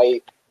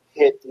high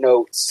hit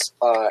notes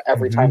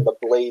every time the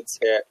blades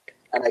hit.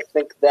 And I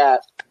think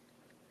that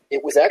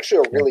it was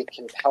actually a really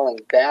compelling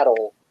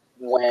battle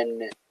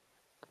when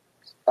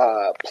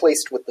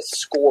placed with the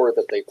score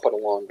that they put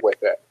along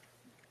with it.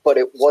 But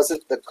it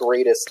wasn't the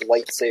greatest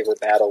lightsaber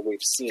battle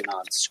we've seen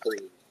on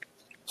screen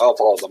of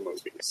all the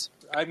movies.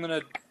 I'm going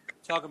to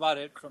talk about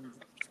it from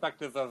the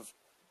perspective of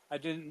I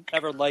didn't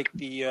ever like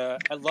I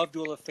love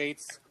Duel of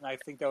Fates, and I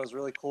think that was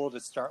really cool to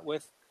start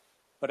with.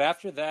 But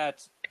after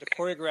that, the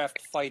choreographed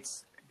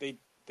fights, they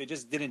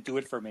just didn't do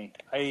it for me.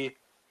 I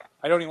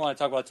don't even want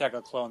to talk about Attack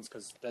of the Clones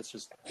because that's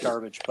just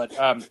garbage. But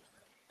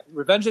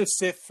Revenge of the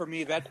Sith, for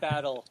me, that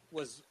battle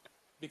was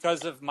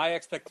because of my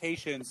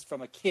expectations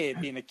from a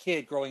kid, being a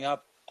kid growing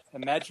up,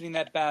 imagining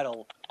that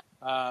battle.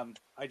 I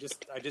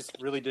just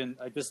really didn't.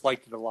 I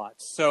disliked it a lot.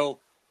 So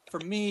for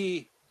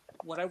me,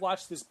 when I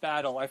watched this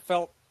battle, I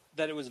felt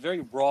that it was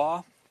very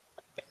raw,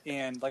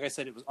 and like I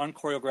said, it was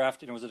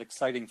unchoreographed, and it was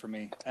exciting for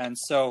me. And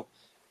so,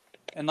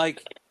 and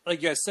like you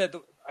guys said,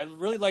 I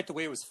really liked the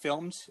way it was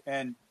filmed.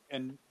 And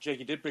Jake,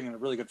 you did bring in a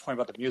really good point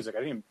about the music. I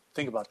didn't even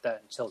think about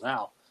that until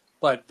now.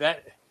 But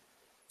that,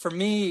 for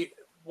me,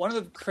 one of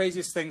the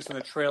craziest things from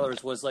the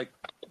trailers was like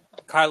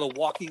Kylo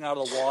walking out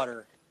of the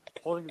water,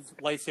 holding his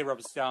lightsaber up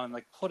and down,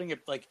 like putting it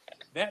like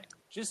that.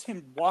 Just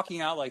him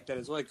walking out like that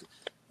is like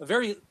a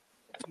very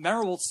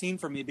memorable scene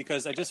for me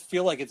because I just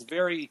feel like it's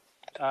very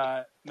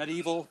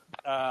medieval.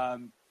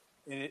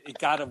 It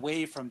got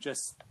away from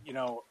just, you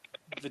know,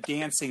 the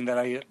dancing that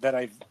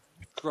I've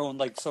grown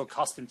like so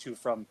accustomed to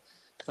from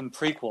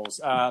prequels.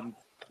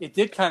 It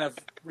did kind of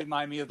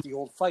remind me of the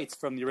old fights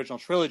from the original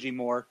trilogy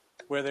more,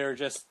 where they were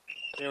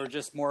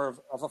just more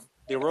of a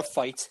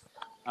fight,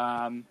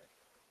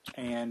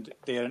 and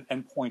they had an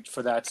endpoint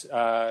for that,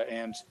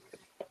 and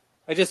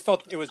I just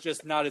felt it was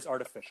just not as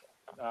artificial.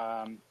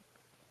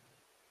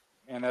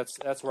 And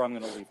that's where I'm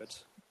going to leave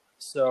it.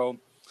 So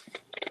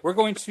we're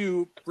going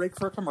to break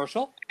for a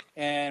commercial,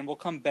 and we'll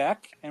come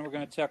back, and we're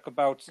going to talk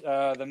about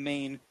the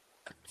main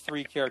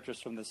 3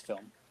 characters from this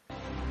film.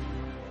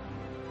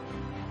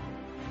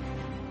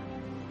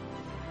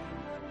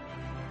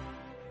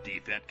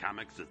 DFAT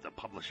Comics is the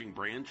publishing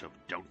branch of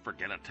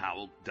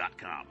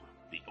Don'tForgetATowel.com,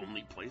 the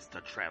only place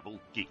to travel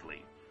geekly.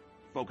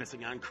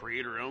 Focusing on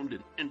creator-owned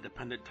and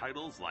independent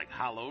titles like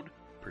Hollowed,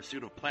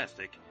 Pursuit of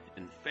Plastic,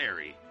 and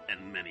Fairy,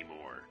 and many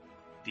more.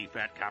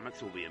 DFAT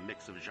Comics will be a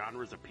mix of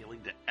genres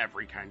appealing to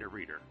every kind of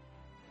reader.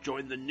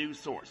 Join the new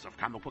source of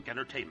comic book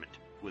entertainment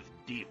with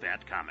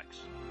DFAT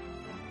Comics.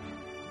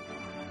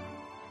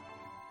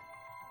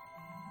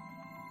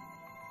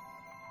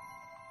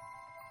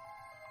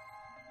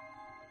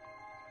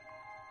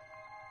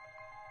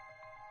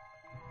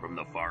 From from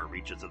the far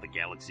reaches of the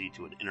galaxy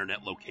to an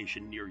internet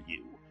location near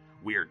you.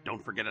 We're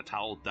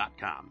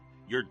Don'tForgetATowel.com,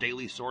 your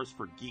daily source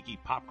for geeky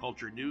pop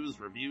culture news,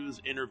 reviews,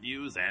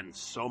 interviews, and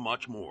so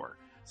much more.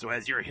 So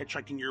as you're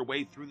hitchhiking your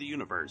way through the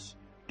universe,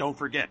 don't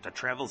forget to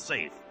travel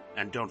safe,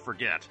 and don't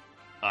forget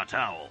a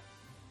towel.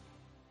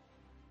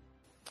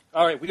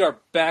 All right, we are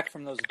back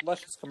from those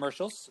luscious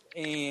commercials,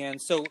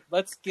 and so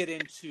let's get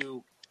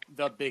into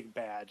the big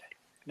bad.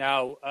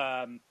 Now,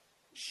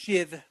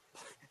 Shiv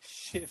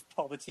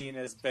Palpatine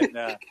has been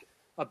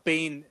a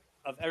bane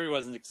of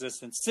everyone's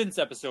existence since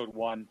episode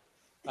 1.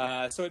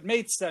 So it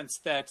made sense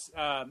that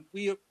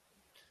we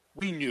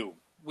knew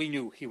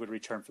he would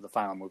return for the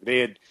final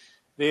movie.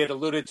 They had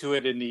alluded to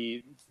it in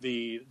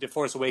the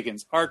Force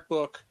Awakens art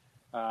book.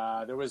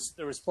 There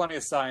was plenty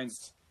of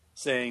signs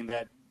saying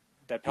that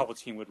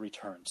Palpatine would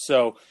return.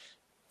 So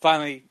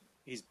finally,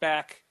 he's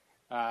back.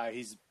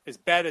 He's as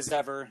bad as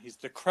ever. He's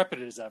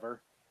decrepit as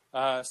ever.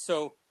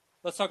 So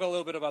let's talk a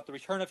little bit about the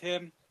return of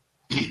him,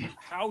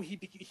 how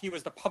he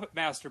was the puppet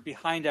master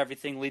behind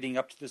everything leading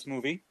up to this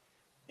movie,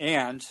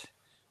 and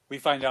we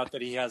find out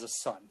that he has a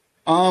son.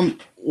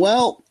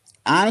 Well,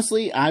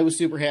 honestly, I was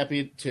super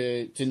happy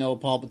to know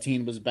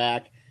Palpatine was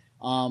back.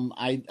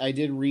 I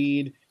did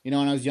read, when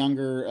I was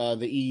younger,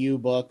 the EU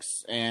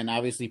books, and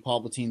obviously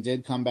Palpatine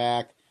did come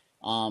back.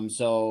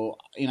 So,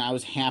 I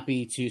was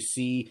happy to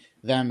see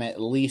them at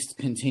least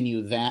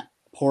continue that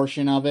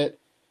portion of it.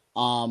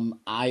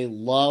 I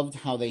loved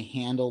how they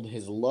handled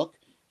his look.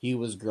 He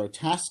was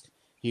grotesque.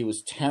 He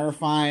was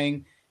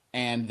terrifying,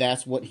 and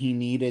that's what he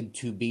needed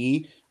to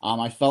be.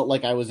 I felt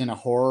like I was in a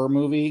horror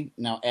movie.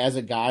 Now, as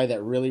a guy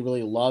that really,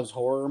 really loves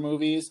horror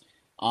movies,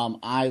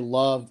 I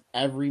loved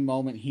every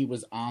moment he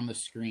was on the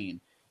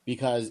screen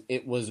because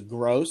it was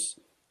gross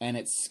and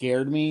it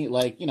scared me.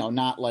 Like,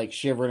 not like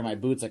shivering in my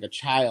boots like a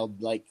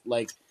child, like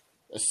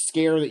a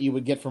scare that you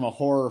would get from a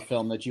horror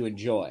film that you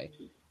enjoy.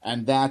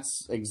 And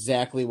that's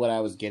exactly what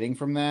I was getting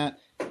from that.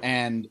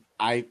 And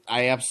I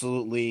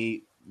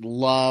absolutely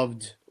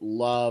loved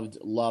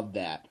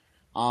that.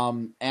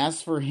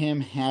 As for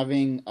him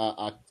having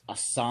a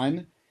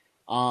son,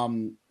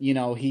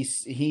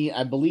 he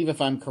I believe,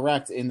 if I'm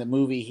correct, in the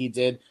movie he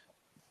did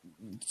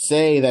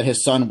say that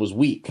his son was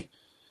weak.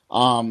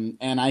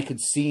 And I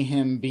could see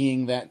him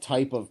being that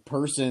type of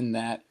person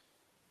that,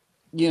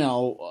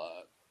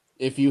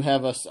 if you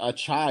have a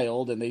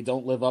child and they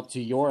don't live up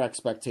to your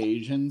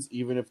expectations,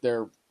 even if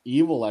they're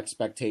evil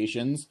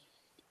expectations,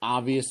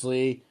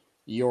 obviously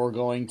you're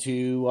going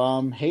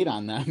to hate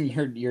on them.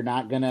 You're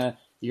not gonna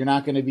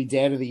be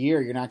dad of the year.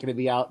 You're not gonna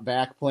be out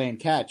back playing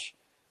catch.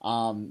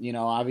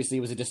 Obviously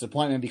it was a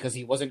disappointment because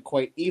he wasn't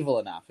quite evil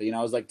enough. It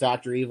was like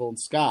Dr. Evil and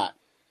Scott,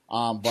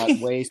 but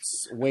way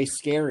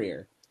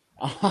scarier.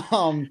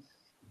 I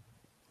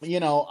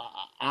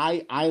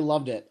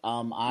loved it.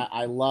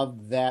 I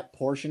loved that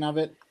portion of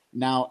it.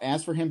 Now,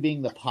 as for him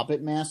being the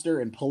puppet master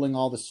and pulling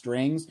all the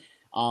strings,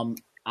 I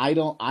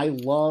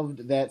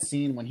loved that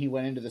scene when he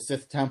went into the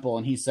Sith temple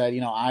and he said,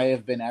 I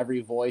have been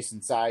every voice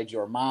inside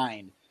your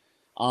mind.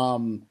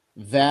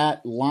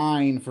 That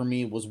line for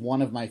me was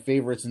one of my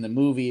favorites in the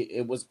movie.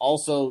 It was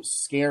also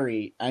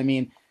scary. I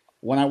mean,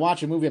 when I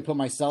watch a movie, I put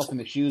myself in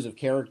the shoes of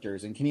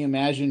characters. And can you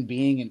imagine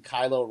being in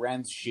Kylo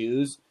Ren's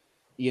shoes?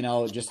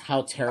 Just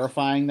how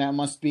terrifying that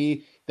must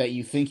be, that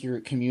you think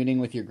you're communing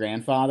with your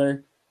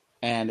grandfather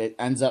and it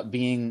ends up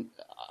being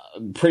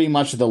pretty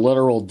much the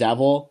literal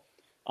devil.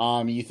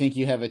 You think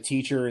you have a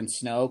teacher in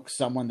Snoke,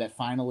 someone that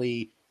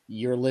finally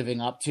you're living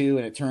up to,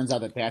 and it turns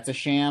out that that's a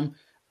sham.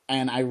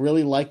 And I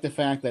really like the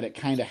fact that it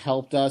kind of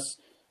helped us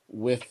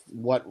with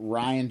what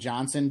Rian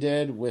Johnson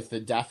did with the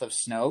death of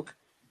Snoke.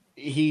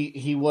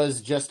 He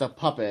was just a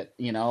puppet,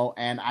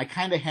 and I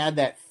kind of had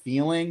that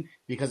feeling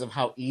because of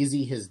how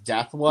easy his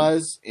death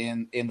was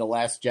in The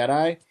Last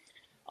Jedi.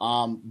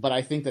 But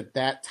I think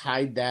that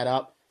tied that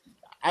up.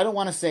 I don't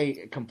want to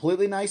say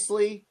completely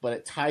nicely, but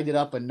it tied it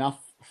up enough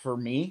for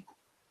me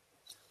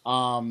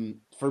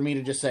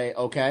to just say,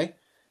 okay,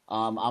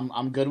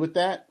 I'm good with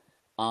that.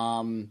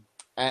 And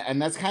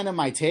that's kind of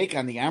my take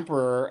on the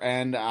Emperor.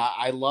 And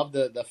I love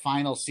the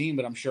final scene,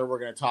 but I'm sure we're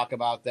going to talk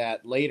about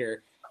that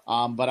later.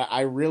 But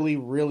I really,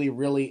 really,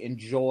 really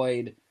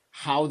enjoyed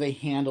how they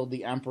handled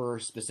the Emperor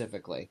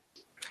specifically.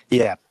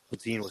 Yeah,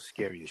 Palpatine was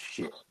scary as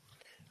shit.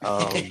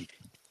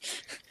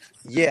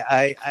 Yeah,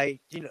 I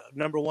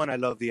number one, I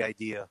love the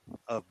idea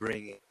of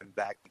bringing him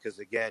back because,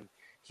 again,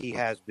 he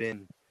has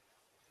been,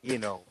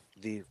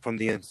 from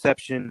the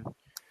inception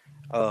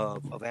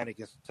of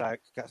Anakin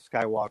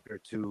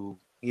Skywalker to,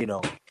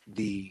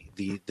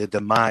 the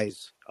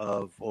demise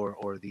of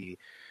or the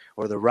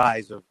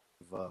rise of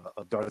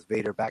Darth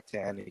Vader back to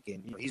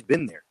Anakin. He's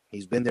been there.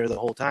 He's been there the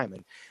whole time,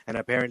 and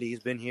apparently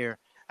he's been here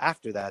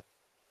after that.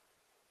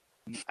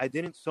 I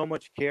didn't so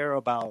much care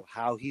about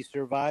how he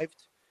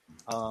survived.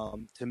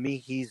 To me,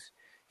 he's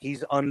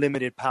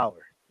unlimited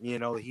power.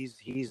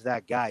 He's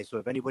that guy. So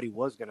if anybody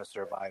was going to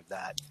survive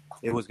that,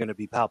 it was going to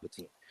be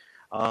Palpatine.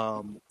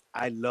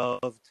 I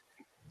loved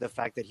the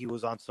fact that he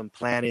was on some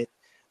planet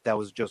that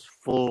was just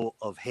full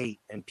of hate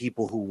and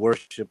people who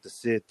worship the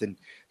Sith and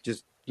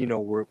just,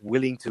 were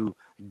willing to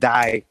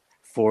die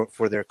for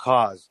their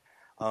cause.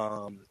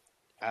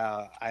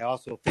 I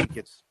also think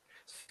it's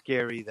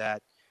scary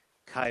that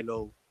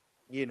Kylo,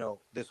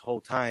 this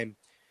whole time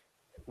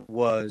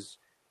was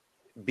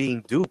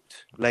being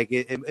duped. Like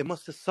it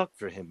must have sucked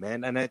for him,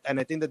 man. And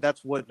I think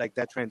that's what like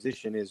that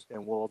transition is,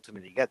 and we'll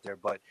ultimately get there.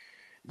 But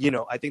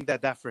I think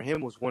that for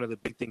him was one of the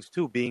big things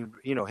too, being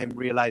him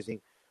realizing,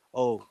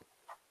 oh,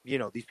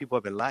 these people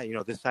have been lying.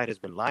 This side has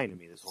been lying to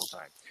me this whole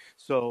time.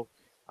 So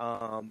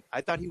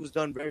I thought he was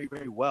done very,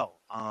 very well.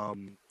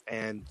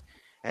 And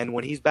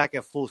when he's back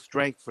at full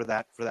strength for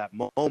that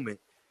moment,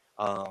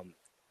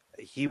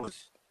 he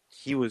was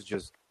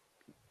just,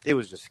 it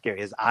was just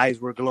scary. His eyes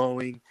were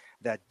glowing.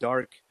 That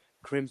dark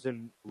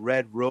crimson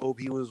red robe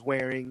he was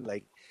wearing,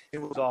 like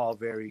it was all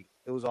very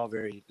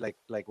like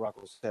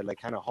Rocco said, like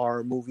kind of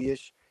horror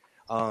movie-ish.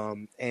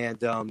 And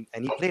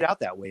he played out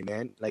that way,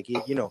 man. Like he,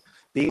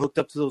 being hooked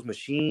up to those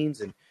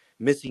machines and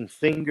missing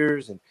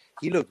fingers, and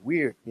he looked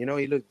weird. He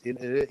looked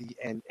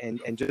and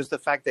just the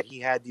fact that he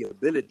had the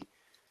ability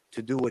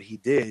to do what he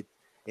did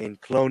in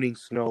cloning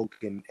Snoke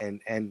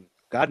and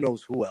God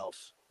knows who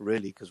else,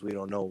 really, because we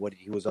don't know what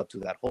he was up to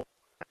that whole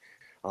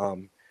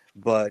time.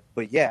 But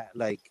yeah,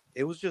 like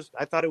it was just,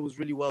 I thought it was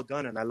really well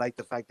done, and I like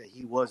the fact that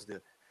he was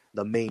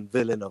the main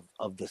villain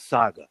of the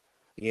saga.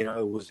 It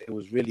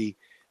was really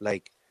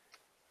like,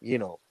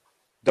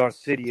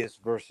 Darth Sidious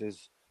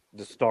versus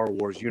the Star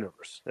Wars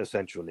universe,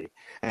 essentially.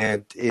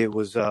 And it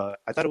was, I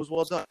thought it was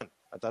well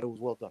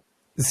done.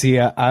 See,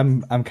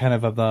 I'm kind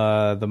of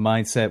the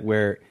mindset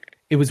where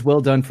it was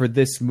well done for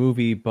this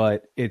movie,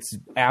 but it's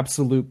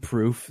absolute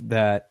proof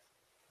that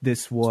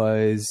this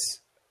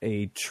was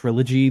a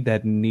trilogy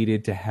that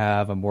needed to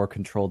have a more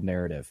controlled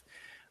narrative.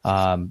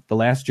 The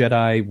Last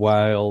Jedi,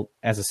 while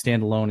as a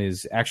standalone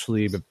is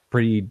actually a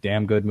pretty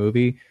damn good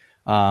movie,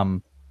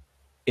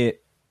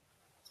 it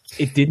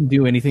didn't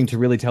do anything to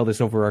really tell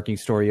this overarching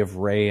story of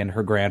Rey and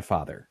her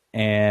grandfather.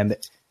 And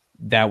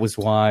that was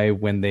why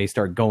when they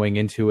start going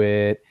into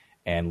it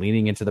and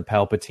leaning into the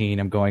Palpatine,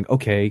 I'm going,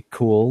 okay,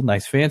 cool,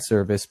 nice fan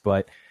service,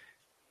 but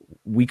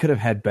we could have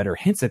had better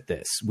hints at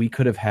this. We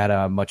could have had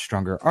a much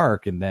stronger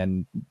arc. And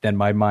then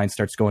my mind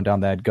starts going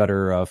down that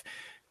gutter of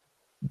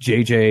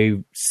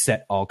JJ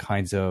set all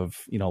kinds of,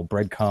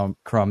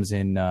 breadcrumbs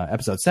in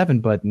episode 7,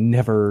 but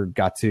never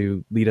got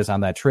to lead us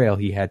on that trail.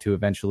 He had to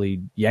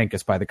eventually yank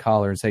us by the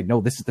collar and say, no,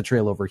 this is the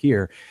trail over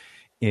here.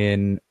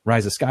 In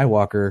Rise of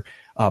Skywalker,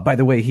 by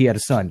the way, he had a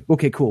son.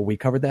 Okay, cool. We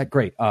covered that.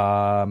 Great.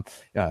 Her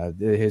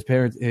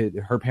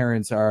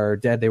parents are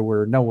dead. They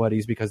were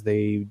nobodies because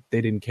they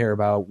didn't care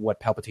about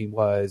what Palpatine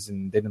was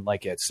and they didn't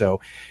like it.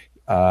 So,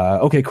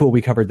 okay, cool.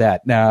 We covered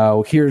that.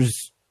 Now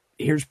here's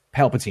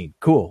Palpatine.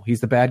 Cool.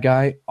 He's the bad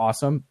guy.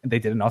 Awesome. They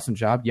did an awesome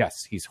job.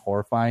 Yes, he's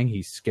horrifying.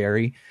 He's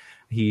scary.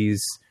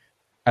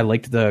 I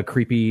liked the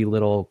creepy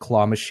little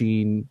claw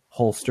machine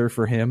holster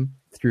for him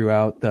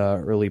throughout the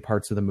early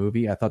parts of the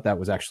movie. I thought that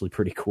was actually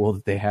pretty cool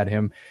that they had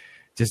him.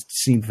 Just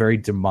seemed very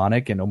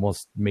demonic and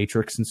almost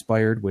Matrix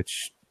inspired,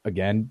 which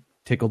again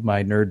tickled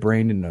my nerd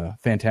brain in a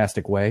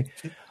fantastic way.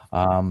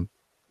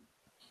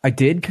 I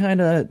did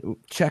kind of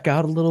check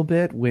out a little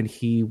bit when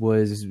he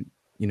was,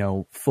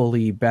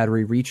 fully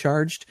battery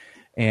recharged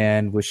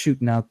and was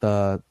shooting out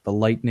the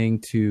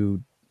lightning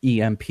to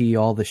EMP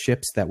all the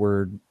ships that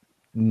were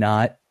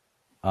not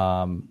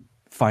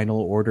Final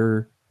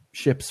Order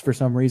ships for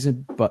some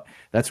reason, but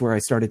that's where I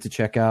started to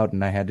check out,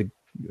 and I had to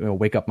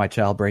wake up my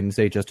child brain and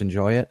say, just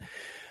enjoy it.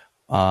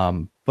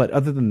 But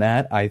other than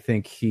that, I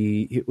think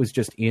it was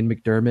just Ian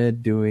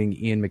McDiarmid doing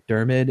Ian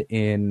McDiarmid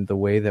in the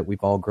way that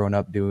we've all grown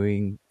up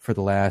doing for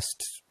the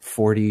last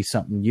 40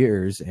 something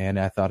years. And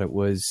I thought it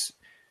was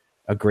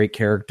a great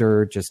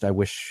character. Just, I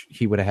wish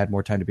he would have had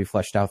more time to be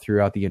fleshed out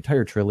throughout the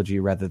entire trilogy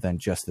rather than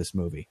just this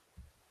movie.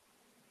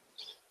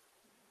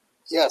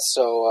 Yeah.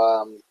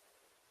 So,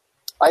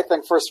 I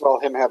think, first of all,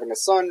 him having a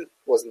son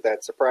wasn't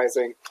that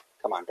surprising.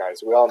 Come on,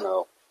 guys. We all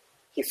know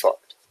he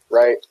fucked,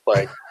 right?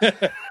 Like,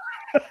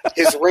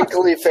 his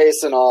wrinkly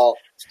face and all.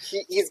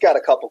 He's got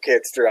a couple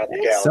kids throughout the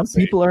galaxy. Some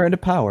people are into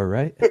power,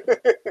 right?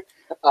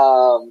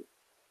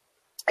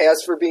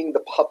 As for being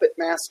the puppet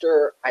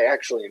master, I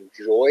actually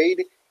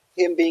enjoyed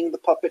him being the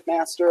puppet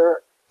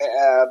master,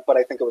 but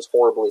I think it was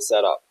horribly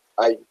set up.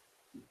 I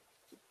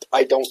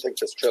don't think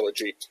this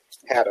trilogy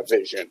had a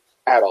vision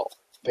at all.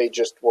 They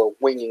just were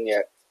winging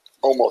it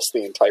almost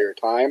the entire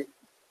time.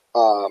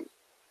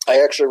 I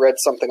actually read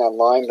something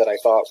online that I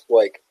thought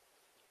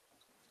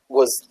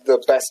was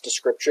the best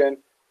description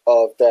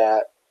of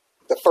that.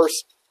 The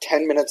first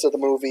 10 minutes of the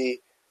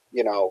movie,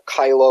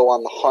 Kylo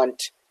on the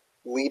hunt,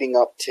 leading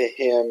up to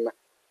him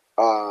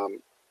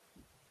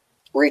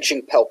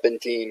reaching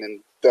Palpatine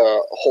and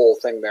the whole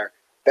thing there.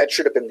 That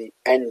should have been the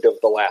end of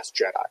The Last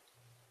Jedi.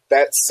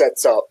 That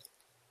sets up,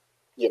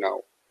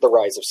 the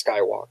rise of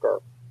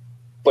Skywalker.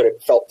 But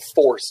it felt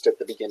forced at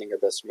the beginning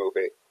of this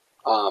movie.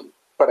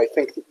 But I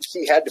think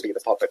he had to be the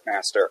puppet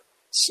master.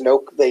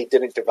 Snoke, they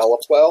didn't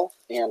develop well,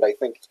 and I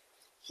think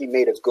he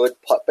made a good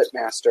puppet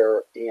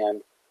master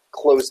and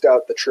closed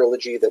out the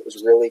trilogy that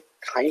was really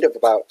kind of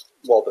about,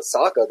 well, the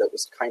saga that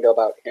was kind of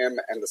about him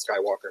and the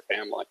Skywalker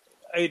family.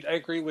 I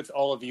agree with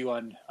all of you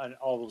on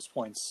all those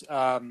points.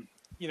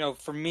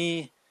 For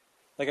me,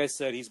 like I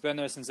said, he's been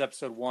there since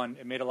episode 1.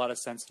 It made a lot of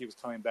sense he was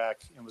coming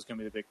back and was going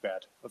to be the big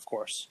bad, of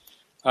course.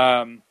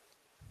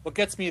 What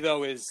gets me,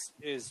 though, is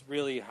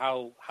really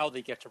how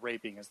they get to Rey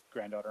being his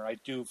granddaughter. I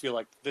do feel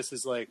like this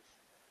is like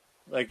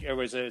it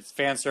was a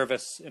fan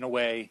service in a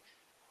way.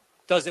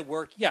 Does it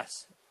work?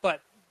 Yes.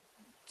 But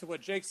to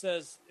what Jake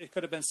says, it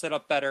could have been set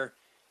up better.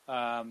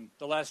 The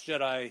Last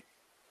Jedi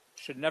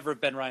should never have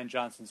been Rian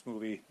Johnson's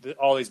movie.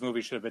 All these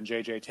movies should have been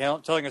J.J.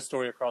 telling a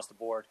story across the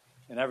board.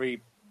 And I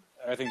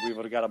think we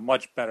would have got a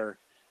much better,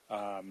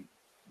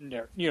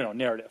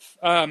 narrative.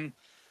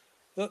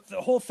 The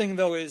whole thing,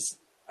 though, is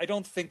I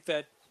don't think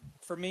that,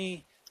 for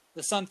me,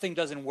 the son thing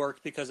doesn't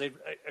work because,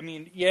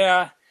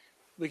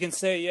 we can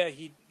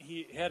say,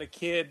 he had a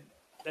kid.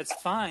 That's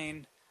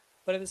fine.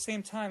 But at the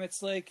same time,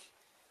 it's like,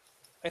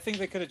 I think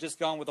they could have just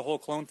gone with the whole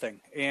clone thing,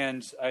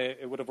 and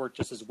it would have worked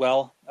just as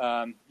well.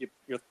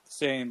 You're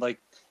saying, like,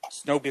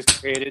 Snoke is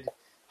created.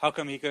 How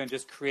come he couldn't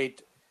just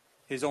create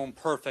his own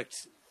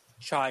perfect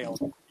child,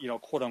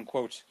 quote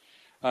unquote,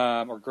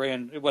 or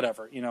grand,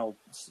 whatever,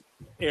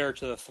 heir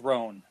to the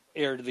throne,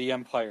 heir to the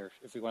Empire,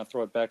 if we want to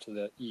throw it back to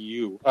the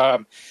EU.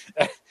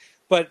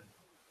 But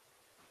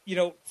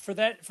for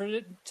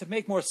it to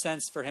make more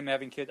sense for him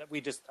having kids,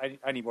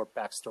 I need more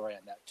backstory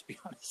on that, to be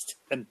honest.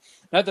 And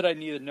not that I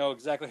need to know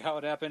exactly how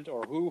it happened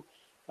or who,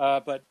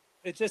 but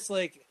it's just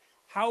like,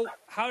 how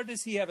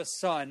does he have a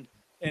son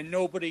and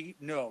nobody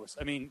knows?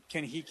 I mean,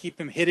 can he keep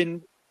him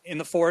hidden in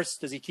the Force?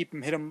 Does he keep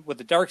him hidden with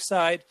the dark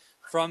side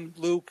from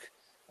Luke?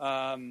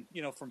 From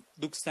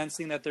Luke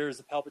sensing that there's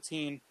a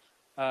Palpatine.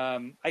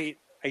 I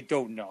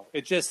don't know.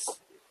 It just,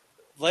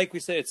 like we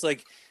said, it's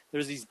like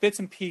there's these bits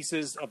and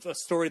pieces of a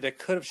story that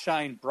could have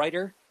shined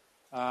brighter,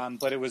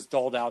 but it was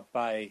dulled out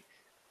by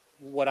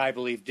what I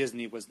believe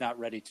Disney was not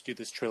ready to do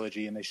this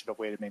trilogy, and they should have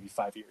waited maybe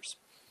 5 years.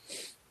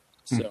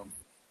 So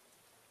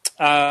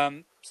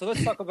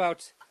let's talk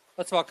about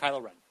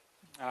Kylo Ren.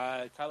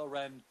 Kylo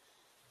Ren,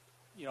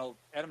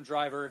 Adam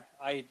Driver.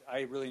 I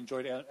really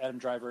enjoyed Adam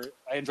Driver.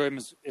 I enjoy him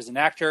as an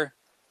actor.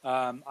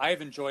 I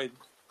have enjoyed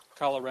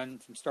Kylo Ren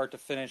from start to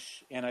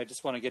finish, and I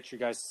just want to get your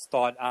guys'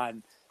 thought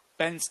on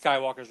Ben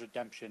Skywalker's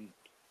redemption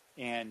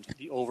and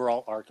the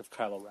overall arc of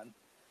Kylo Ren.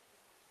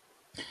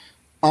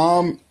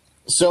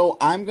 So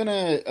I'm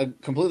gonna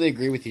completely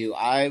agree with you.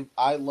 I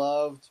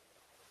love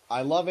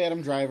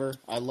Adam Driver.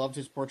 I loved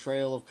his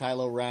portrayal of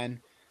Kylo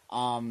Ren.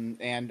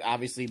 And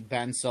obviously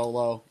Ben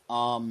Solo.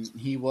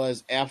 He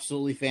was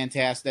absolutely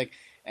fantastic,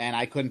 and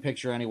I couldn't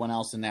picture anyone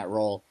else in that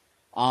role.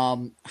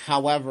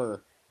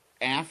 However,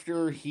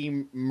 after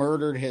he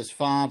murdered his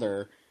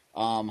father,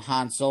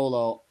 Han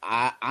Solo,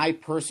 I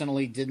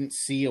personally didn't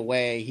see a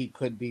way he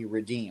could be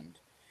redeemed.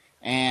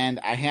 And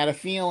I had a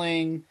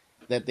feeling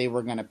that they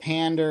were going to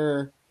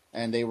pander,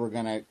 and they were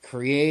going to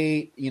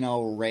create,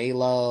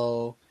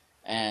 Reylo,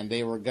 and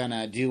they were going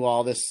to do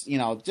all this,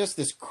 just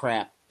this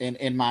crap,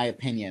 in my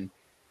opinion.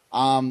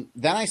 Then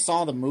I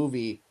saw the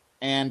movie,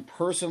 and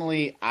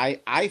personally,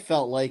 I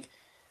felt like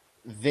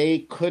they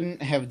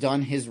couldn't have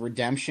done his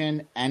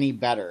redemption any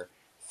better.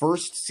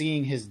 First,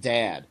 seeing his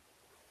dad,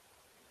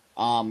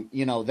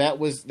 that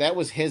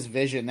was his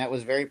vision. That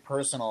was very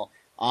personal.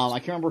 I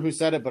can't remember who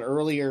said it, but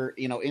earlier,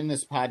 in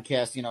this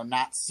podcast,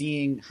 not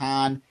seeing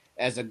Han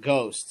as a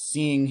ghost,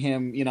 seeing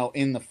him,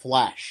 in the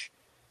flesh.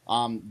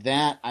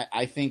 That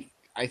I think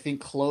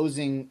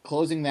closing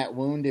that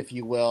wound, if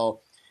you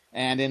will,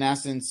 and in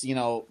essence,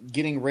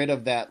 getting rid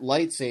of that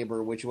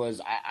lightsaber, which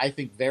was, I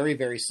think, very,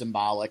 very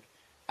symbolic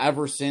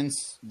ever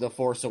since The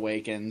Force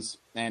Awakens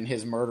and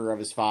his murder of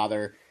his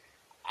father.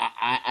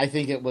 I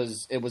think it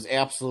was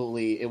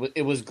absolutely,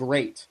 it was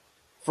great.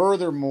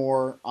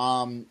 Furthermore,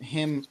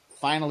 him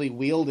finally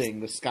wielding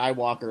the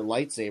Skywalker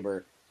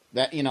lightsaber,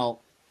 that,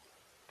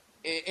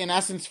 in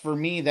essence, for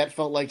me, that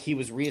felt like he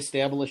was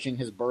reestablishing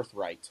his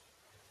birthright.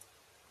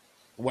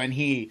 When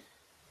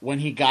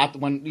we got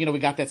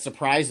that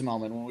surprise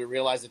moment when we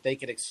realized that they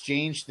could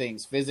exchange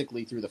things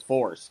physically through the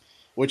Force,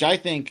 which I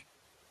think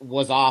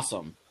was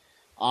awesome.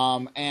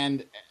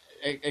 And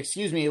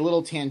excuse me, a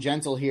little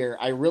tangential here.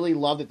 I really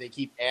love that they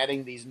keep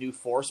adding these new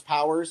Force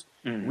powers.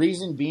 Mm.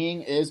 Reason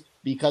being is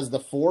because the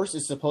Force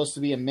is supposed to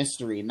be a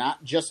mystery,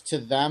 not just to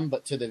them,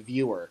 but to the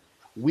viewer.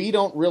 We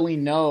don't really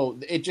know.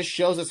 It just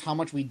shows us how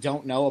much we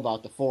don't know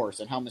about the Force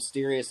and how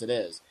mysterious it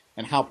is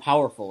and how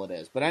powerful it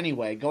is. But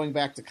anyway, going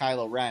back to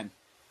Kylo Ren,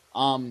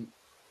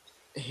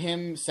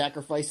 him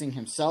sacrificing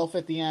himself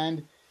at the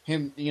end,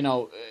 him,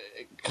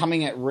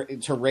 coming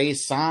to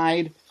Rey's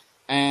side,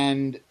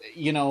 and,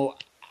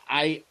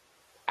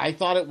 I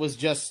thought it was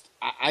just,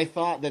 I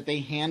thought that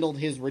they handled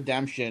his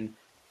redemption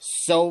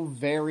so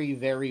very,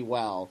 very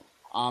well.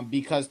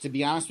 Because to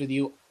be honest with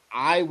you,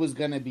 I was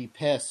going to be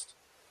pissed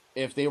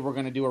if they were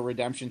going to do a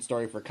redemption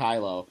story for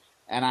Kylo.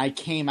 And I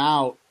came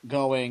out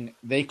going,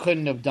 they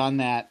couldn't have done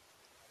that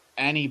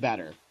any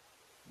better.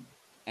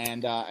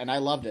 and I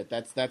loved it.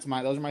 Those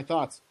are my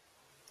thoughts.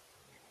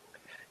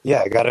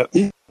 Yeah,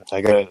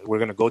 we're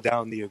gonna go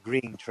down the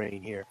agreeing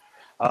train here.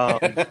 Um,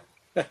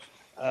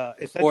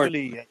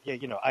 essentially, yeah,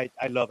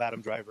 I love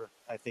Adam Driver.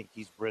 I think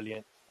he's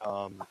brilliant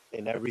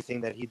in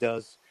everything that he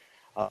does,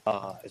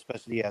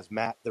 especially as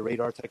Matt, the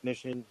radar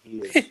technician. He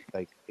is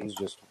like, he's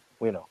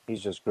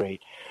just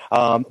great.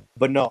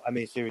 But no, I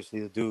mean, seriously,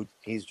 the dude,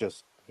 he's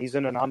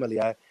an anomaly.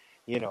 I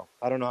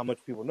don't know how much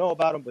people know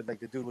about him, but like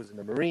the dude was in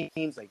the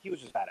Marines, like he was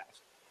just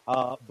badass.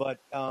 But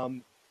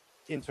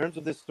in terms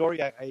of this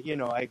story, I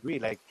agree.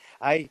 Like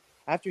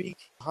after he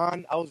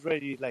Han, I was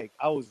ready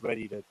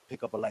to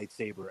pick up a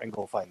lightsaber and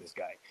go find this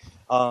guy.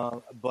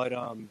 But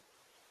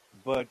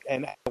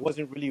and I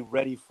wasn't really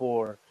ready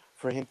for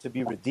him to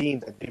be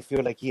redeemed. I didn't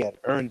feel like he had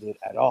earned it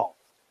at all.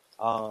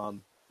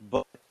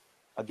 But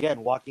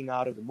again, walking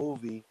out of the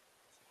movie,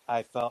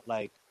 I felt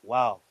like,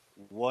 wow,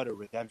 what a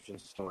redemption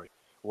story.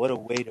 What a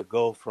way to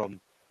go from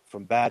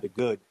bad to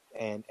good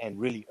and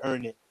really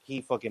earn it.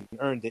 He fucking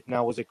earned it.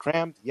 Now, was it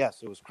cramped?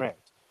 Yes, it was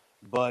cramped.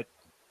 But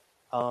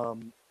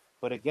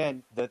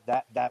again,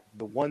 the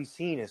one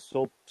scene is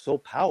so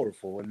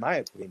powerful, in my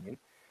opinion,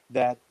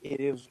 that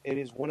it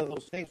is one of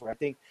those things where I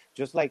think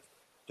just like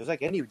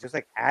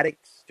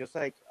addicts, just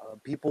like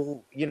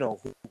people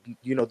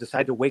who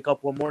decide to wake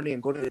up one morning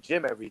and go to the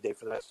gym every day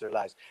for the rest of their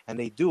lives, and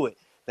they do it.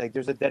 Like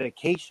there's a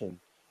dedication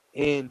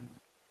in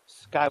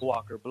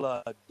Skywalker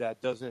blood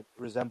that doesn't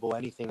resemble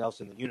anything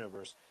else in the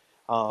universe.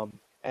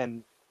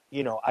 And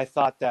I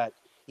thought that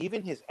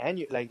even his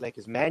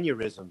his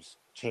mannerisms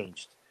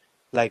changed.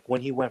 Like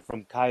when he went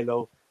from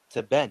Kylo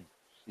to Ben,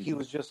 he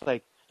was just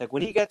like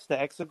when he gets to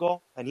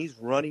Exegol and he's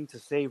running to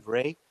save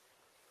Rey,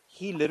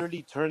 he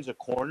literally turns a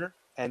corner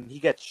and he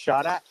gets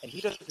shot at and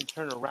he doesn't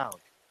turn around.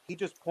 He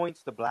just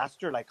points the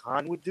blaster like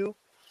Han would do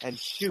and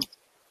shoot.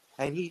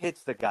 And he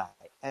hits the guy.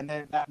 And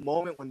then that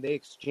moment when they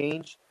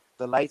exchange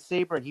the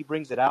lightsaber and he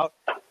brings it out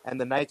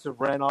and the Knights of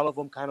Ren, all of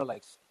them kind of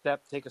like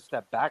take a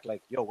step back,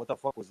 like, yo, what the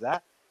fuck was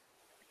that?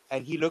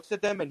 And he looks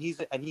at them and he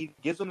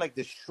gives them like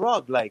this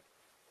shrug, like,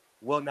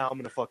 well, now I'm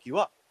going to fuck you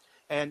up.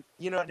 And,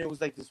 and it was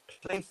like this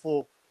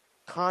playful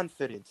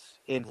confidence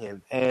in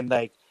him. And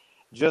like,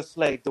 just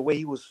like the way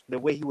he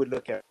would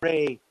look at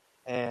Rey,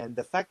 and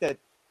the fact that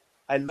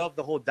I love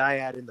the whole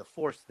dyad in the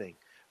Force thing,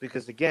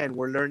 because again,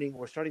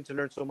 we're starting to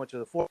learn so much of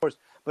the Force,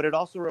 but it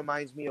also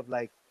reminds me of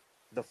like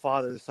the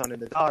father, the son,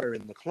 and the daughter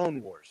in the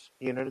Clone Wars.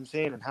 You know what I'm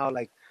saying? And how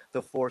like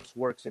the Force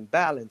works in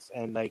balance,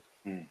 and like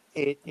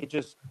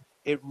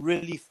it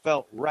really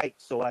felt right.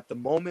 So at the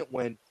moment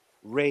when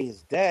Rey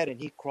is dead and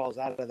he crawls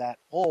out of that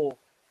hole,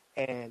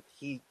 and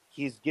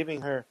he's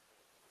giving her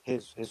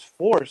his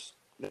Force,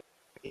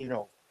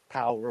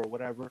 power or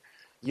whatever,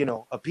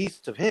 a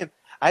piece of him.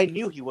 I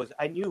knew he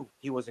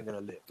wasn't gonna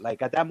live.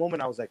 Like at that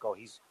moment, I was like, oh,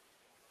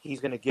 he's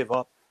gonna give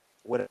up,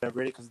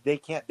 whatever it is, because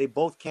they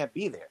both can't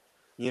be there.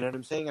 You know what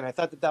I'm saying? And I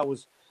thought that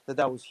was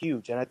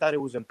huge, and I thought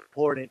it was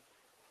important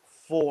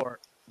for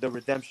the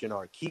redemption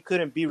arc. He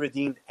couldn't be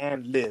redeemed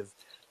and live,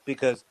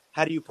 because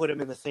how do you put him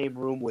in the same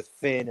room with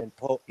Finn and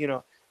Poe?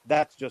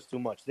 That's just too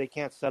much. They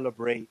can't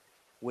celebrate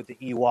with the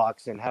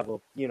Ewoks and have a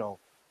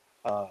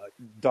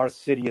Darth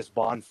Sidious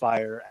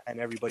bonfire and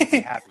everybody be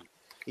happy.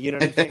 You know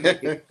what I'm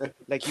saying?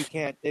 Like you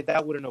can't.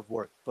 That wouldn't have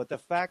worked. But the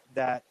fact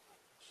that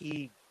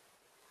he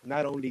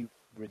not only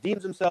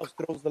redeems himself,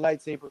 throws the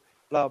lightsaber,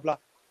 blah blah,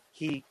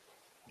 he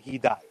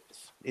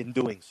dies in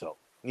doing so.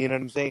 You know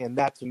what I'm saying? And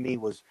that to me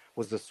was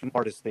the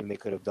smartest thing they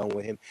could have done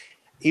with him.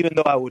 Even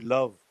though I would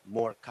love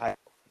more Kylo.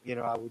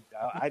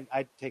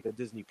 I'd take a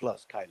Disney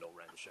Plus Kylo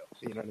Ren show.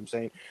 You know what I'm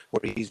saying?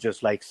 Where he's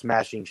just like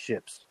smashing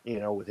ships,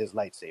 with his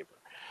lightsaber.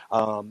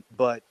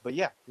 But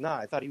yeah, no,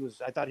 I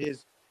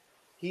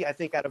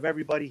think out of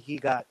everybody,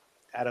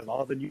 out of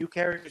all the new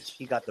characters,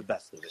 he got the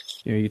best of it.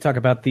 You talk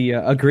about the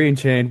agreeing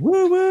chain.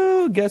 Woo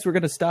woo! Guess we're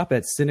gonna stop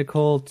at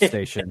Cynical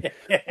Station.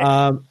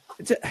 I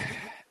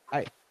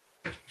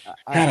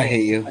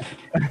hate you.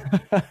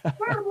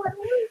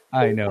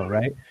 I know,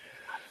 right?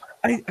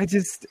 I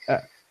just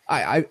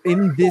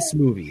in this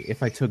movie,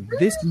 if I took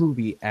this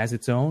movie as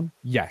its own,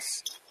 yes,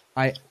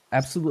 I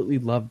absolutely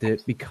loved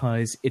it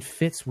because it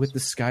fits with the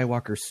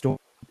Skywalker story,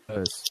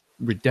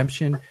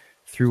 redemption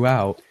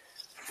throughout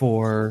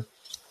for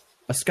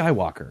a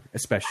Skywalker,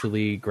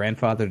 especially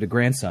grandfather to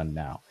grandson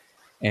now.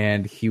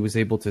 And he was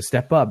able to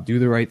step up, do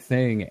the right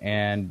thing,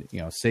 and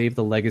save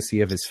the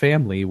legacy of his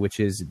family, which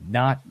is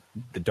not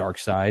the dark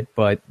side,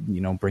 but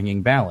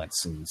bringing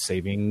balance and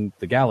saving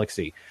the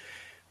galaxy.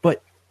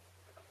 But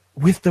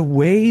with the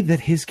way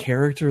that his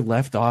character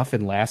left off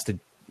in Last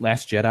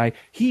Jedi,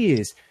 he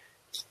is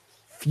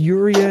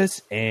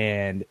furious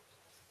and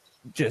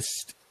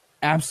just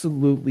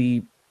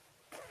absolutely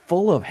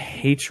full of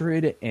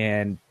hatred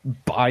and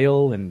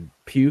bile and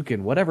puke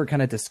and whatever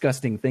kind of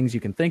disgusting things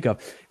you can think of.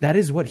 That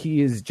is what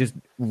he is just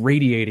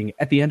radiating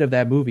at the end of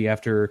that movie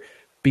after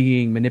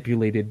being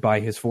manipulated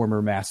by his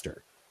former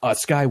master,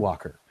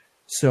 Skywalker.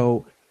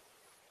 So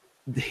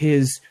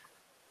his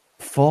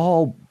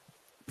fall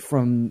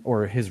from,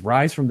 or his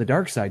rise from the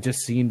dark side just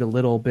seemed a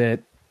little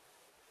bit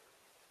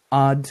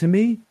odd to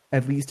me,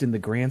 at least in the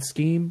grand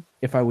scheme,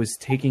 if I was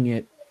taking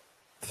it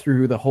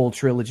through the whole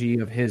trilogy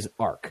of his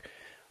arc.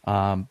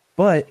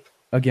 But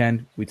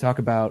again, we talk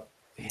about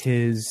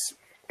his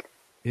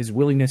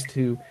willingness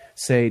to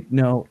say,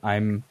 no,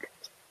 I'm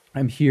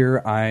here.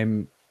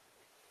 I'm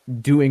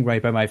doing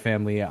right by my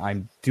family.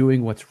 I'm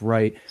doing what's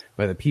right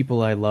by the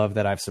people I love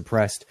that I've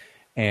suppressed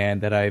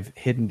and that I've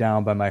hidden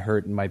down by my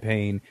hurt and my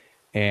pain.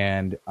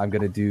 And I'm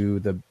going to do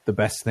the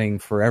best thing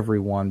for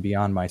everyone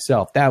beyond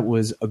myself. That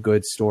was a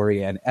good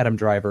story. And Adam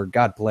Driver,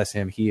 God bless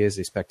him, he is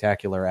a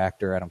spectacular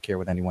actor. I don't care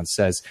what anyone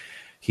says.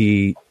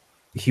 He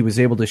was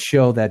able to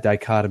show that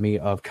dichotomy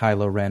of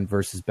Kylo Ren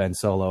versus Ben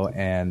Solo,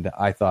 and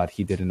I thought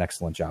he did an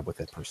excellent job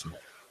with it personally.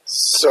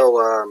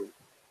 So,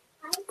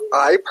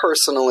 I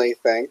personally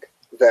think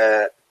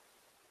that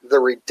the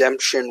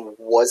redemption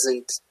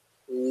wasn't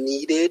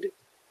needed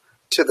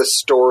to the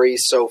story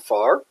so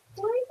far.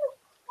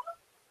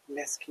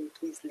 Ness, can you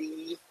please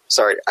leave?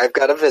 Sorry, I've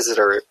got a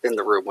visitor in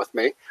the room with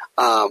me.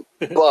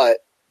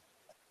 But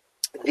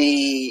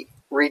the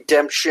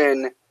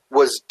redemption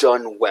was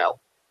done well.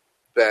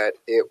 That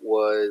it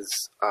was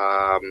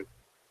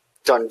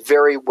done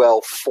very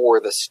well for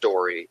the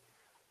story.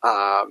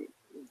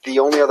 The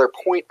only other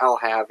point I'll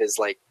have is,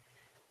 like,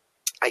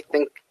 I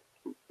think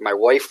my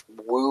wife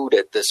wooed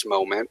at this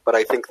moment, but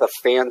I think the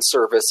fan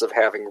service of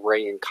having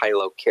Rey and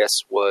Kylo kiss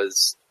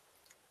was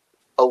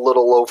a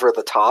little over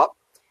the top.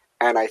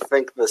 And I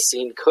think the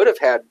scene could have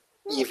had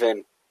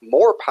even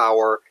more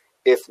power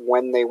if,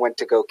 when they went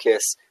to go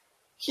kiss,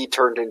 he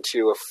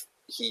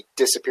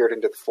disappeared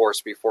into the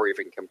Force before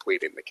even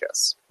completing the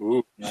kiss.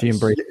 Ooh, nice. She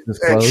embraced his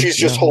clothes. And she's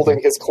just holding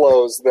his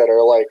clothes that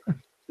are, like,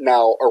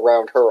 now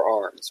around her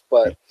arms.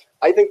 But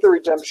I think the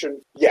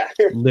redemption,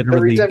 Literally the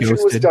redemption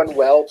was ghosted. done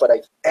well, but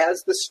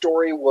as the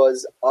story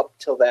was up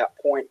till that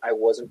point, I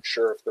wasn't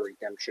sure if the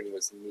redemption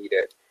was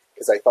needed,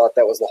 because I thought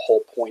that was the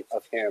whole point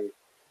of him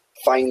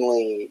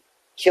finally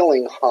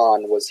killing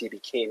Han, was he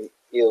became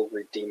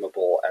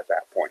irredeemable at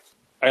that point.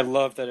 I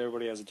love that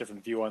everybody has a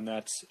different view on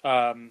that.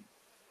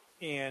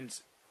 And,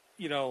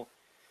 you know,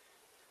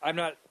 I'm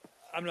not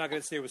going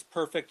to say it was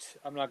perfect.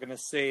 I'm not going to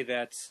say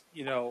that,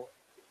 you know,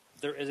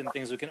 there isn't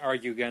things we can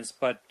argue against,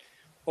 but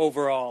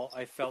overall,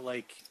 I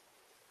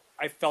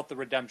felt the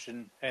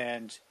redemption,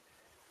 and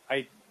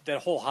that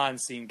whole Han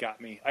scene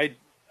got me. I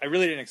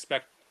really didn't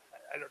expect.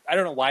 I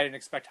don't know why I didn't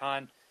expect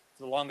Han.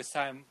 For the longest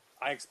time,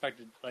 I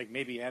expected, like,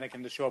 maybe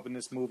Anakin to show up in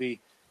this movie,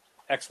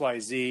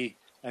 XYZ,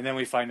 and then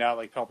we find out,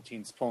 like,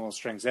 Palpatine's pulling those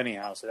strings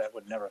anyhow, so that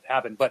would never have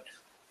happened. But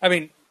I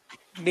mean,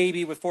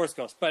 maybe with Force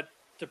Ghost, but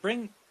to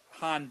bring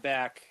Han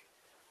back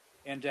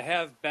and to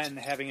have Ben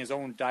having his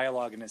own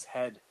dialogue in his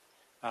head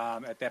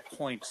at that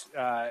point.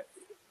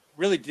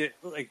 Really did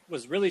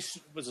was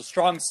a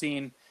strong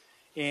scene,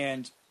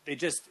 and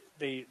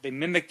they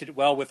mimicked it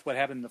well with what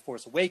happened in The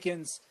Force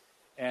Awakens,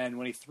 and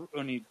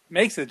when he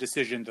makes the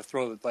decision to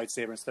throw the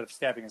lightsaber instead of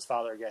stabbing his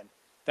father again.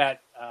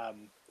 That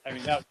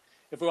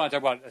if we want to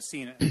talk about a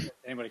scene,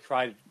 anybody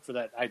cried for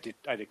that? I did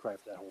cry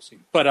for that whole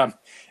scene. But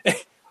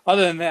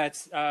other than that,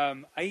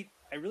 I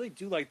really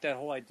do like that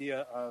whole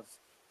idea of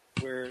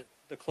where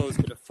the clothes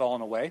could have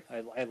fallen away.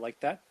 I like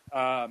that.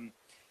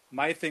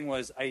 My thing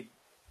was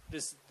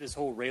this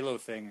whole Reylo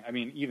thing. I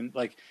mean, even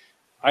like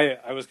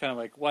I was kind of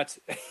like, what?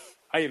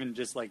 I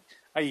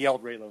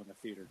yelled Reylo in the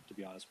theater, to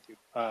be honest with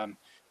you.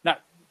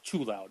 Not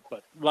too loud,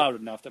 but loud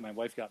enough that my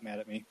wife got mad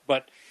at me.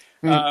 But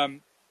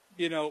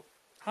you know,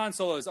 Han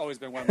Solo has always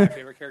been one of my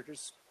favorite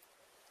characters,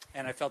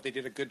 and I felt they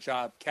did a good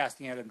job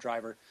casting Adam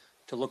Driver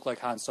to look like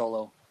Han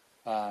Solo.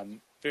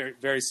 Very,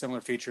 very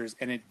similar features,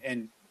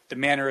 and the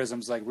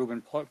mannerisms, like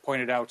Ruben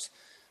pointed out,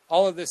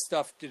 all of this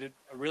stuff did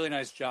a really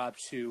nice job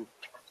to,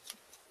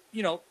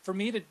 you know, for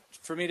me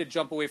to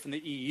jump away from the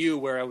EU,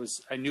 where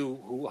I knew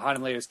who Han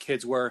and Leia's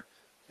kids were,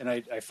 and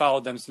I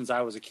followed them since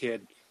I was a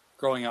kid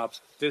growing up.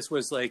 This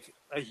was like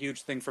a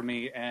huge thing for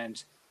me,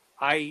 and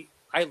I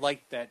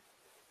liked that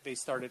they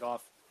started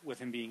off with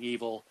him being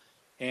evil,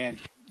 and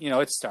you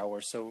know, it's Star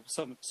Wars, so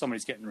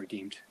somebody's getting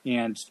redeemed,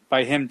 and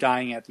by him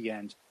dying at the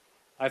end,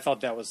 I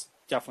felt that was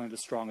definitely the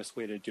strongest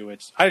way to do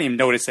it. I didn't even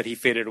notice that he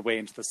faded away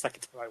until the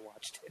second time I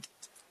watched it.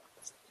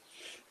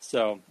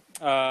 So,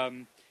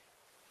 and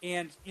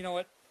you know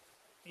what?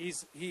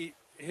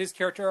 His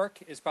character arc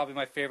is probably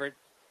my favorite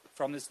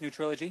from this new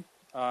trilogy,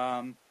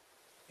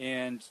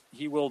 and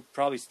he will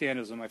probably stand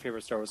as one of my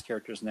favorite Star Wars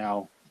characters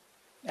now,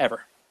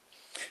 ever.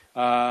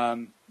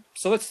 So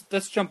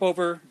let's jump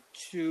over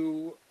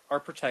to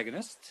our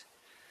protagonist,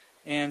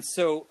 and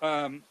so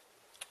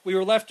we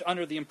were left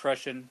under the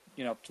impression,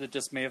 you know, to the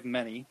dismay of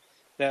many,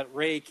 that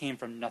Rey came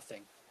from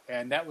nothing,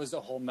 and that was the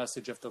whole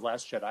message of The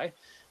Last Jedi.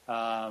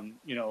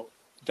 You know,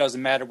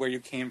 doesn't matter where you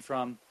came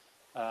from.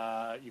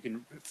 You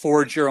can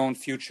forge your own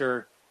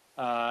future.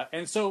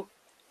 And so,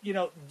 you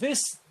know,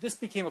 this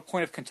became a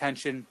point of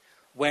contention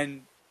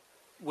when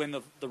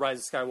the Rise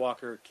of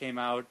Skywalker came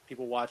out.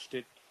 People watched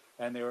it,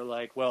 and they were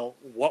like, well,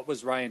 what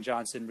was Rian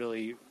Johnson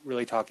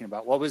really talking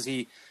about? What was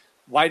he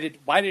why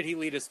did he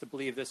lead us to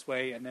believe this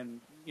way? And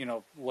then,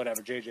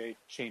 whatever, JJ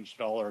changed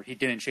it all, or he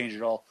didn't change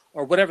it all,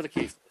 or whatever the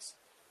case is.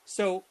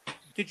 So,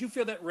 did you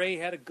feel that Rey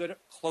had a good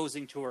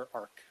closing to her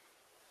arc?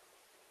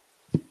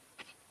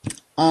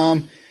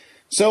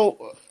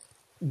 So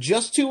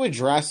just to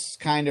address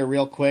kind of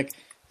real quick,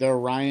 the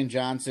Rian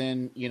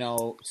Johnson,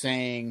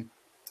 saying,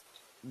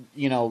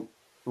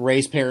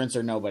 Rey's parents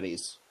are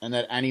nobodies and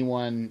that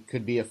anyone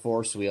could be a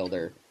Force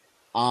wielder.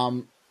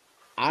 I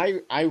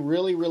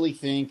really, really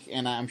think,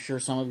 and I'm sure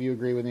some of you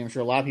agree with me, I'm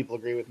sure a lot of people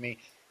agree with me,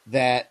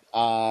 that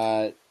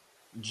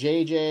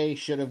JJ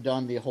should have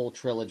done the whole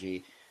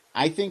trilogy.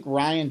 I think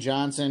Rian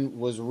Johnson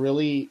was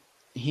really,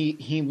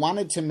 he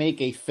wanted to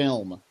make a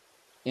film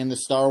in the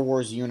Star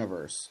Wars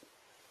universe.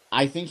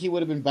 I think he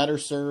would have been better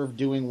served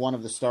doing one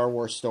of the Star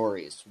Wars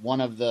stories,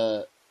 one of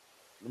the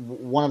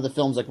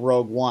films like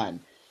Rogue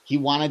One. He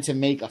wanted to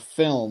make a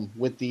film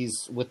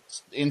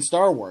in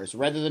Star Wars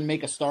rather than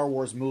make a Star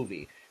Wars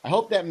movie. I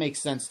hope that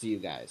makes sense to you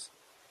guys.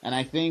 And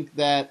I think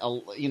that,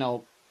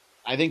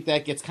 I think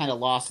that gets kind of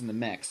lost in the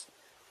mix.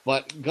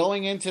 But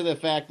going into the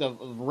fact of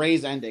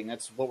Rey's ending,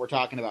 that's what we're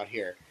talking about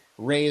here.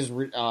 Rey's,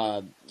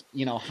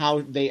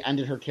 how they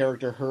ended her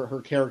character,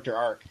 her character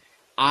arc.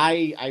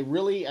 I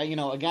really,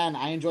 again,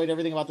 I enjoyed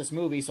everything about this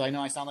movie, so I know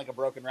I sound like a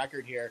broken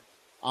record here.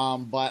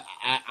 But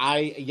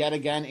I yet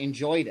again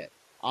enjoyed it.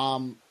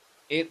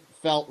 It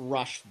felt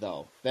rushed,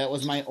 though. That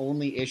was my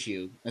only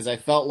issue, as I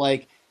felt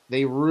like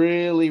they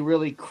really,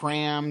 really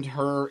crammed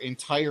her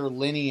entire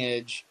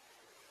lineage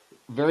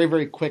very,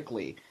 very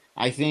quickly.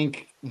 I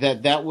think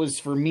that was,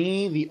 for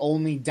me, the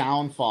only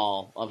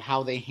downfall of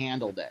how they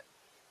handled it.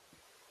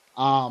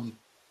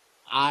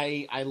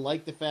 I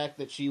like the fact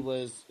that she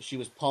was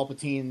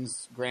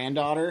Palpatine's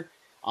granddaughter.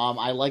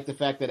 I like the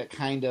fact that it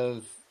kind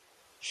of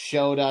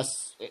showed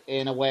us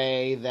in a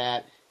way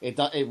that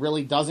it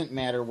really doesn't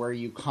matter where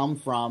you come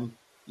from.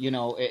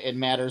 It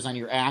matters on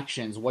your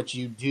actions, what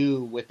you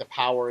do with the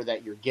power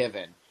that you're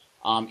given.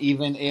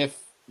 Even if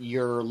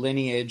your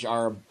lineage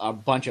are a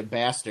bunch of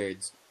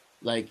bastards,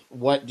 like,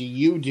 what do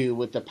you do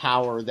with the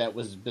power that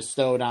was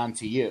bestowed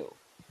onto you?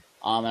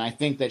 And I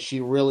think that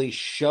she really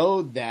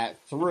showed that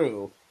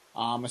through,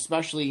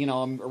 especially,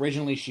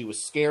 originally she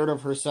was scared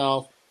of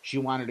herself. She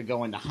wanted to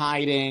go into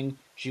hiding.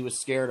 She was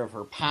scared of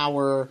her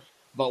power.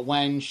 But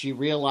when she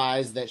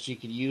realized that she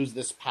could use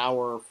this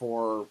power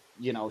for,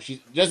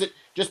 she doesn't,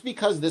 just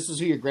because this is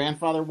who your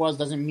grandfather was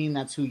doesn't mean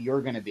that's who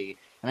you're going to be.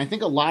 And I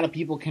think a lot of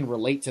people can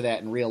relate to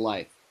that in real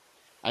life.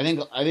 I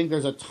think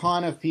there's a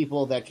ton of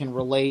people that can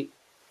relate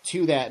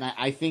to that. And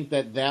I think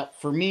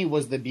that for me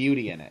was the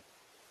beauty in it.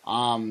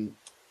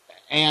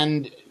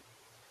 And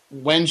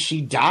when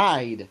she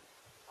died,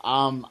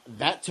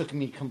 that took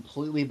me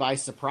completely by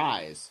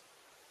surprise.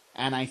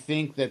 And I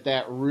think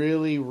that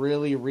really,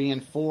 really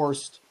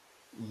reinforced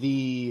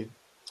the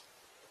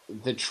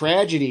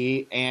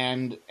tragedy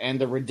and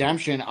the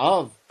redemption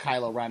of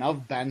Kylo Ren,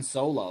 of Ben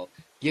Solo,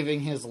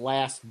 giving his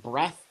last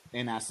breath,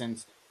 in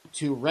essence,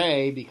 to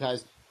Rey,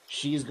 because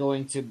she's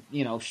going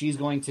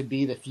to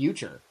be the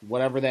future,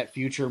 whatever that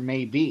future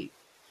may be.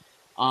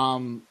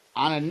 On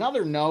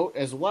another note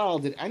as well,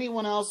 did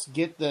anyone else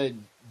get the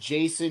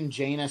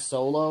Jaina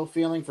Solo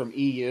feeling from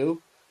EU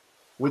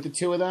with the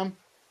two of them?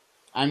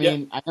 I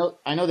mean, yeah.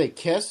 I know they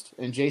kissed,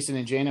 and Jason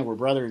and Jaina were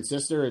brother and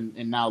sister,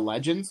 and now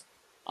legends.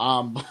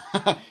 But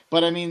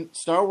I mean,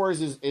 Star Wars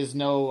is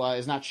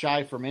not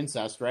shy from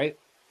incest, right?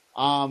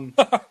 No.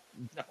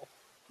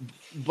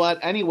 But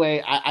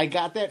anyway, I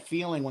got that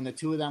feeling when the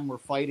two of them were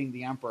fighting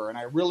the Emperor, and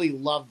I really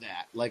loved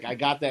that. Like, I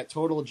got that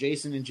total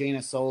Jason and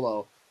Jaina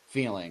Solo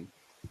feeling.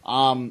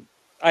 I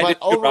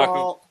did too,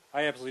 Rocco.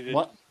 I absolutely did.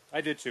 What?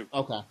 I did too.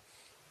 Okay.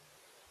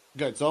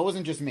 Good. So it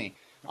wasn't just me.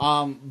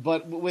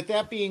 But with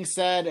that being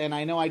said, and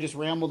I know I just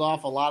rambled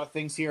off a lot of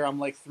things here. I'm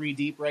like 3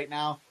 deep right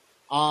now.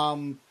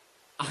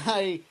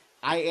 I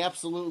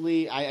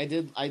absolutely,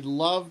 I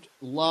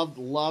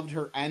loved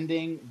her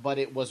ending, but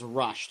it was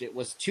rushed. It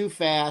was too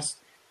fast,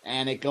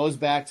 and it goes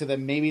back to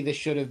maybe this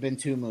should have been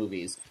 2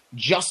 movies.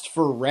 Just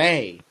for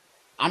Rey.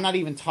 I'm not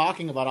even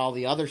talking about all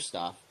the other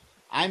stuff.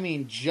 I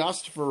mean,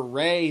 just for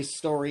Rey's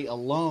story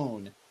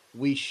alone,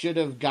 we should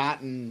have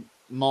gotten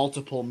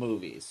multiple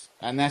movies.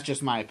 And that's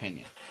just my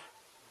opinion.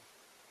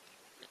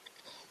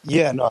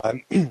 Yeah, no,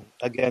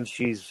 again,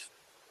 she's,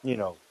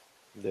 the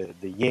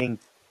yin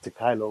to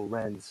Kylo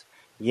Ren's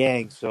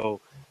yang,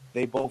 so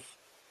they both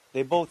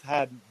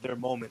had their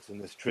moments in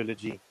this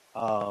trilogy.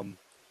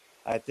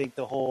 I think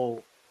the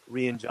whole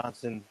Rian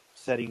Johnson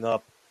setting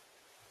up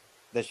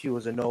that she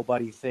was a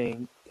nobody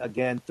thing,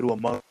 again, threw a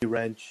monkey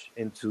wrench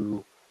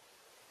into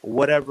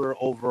whatever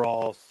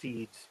overall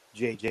seeds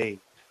JJ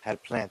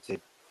had planted,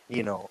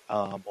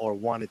 or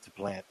wanted to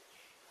plant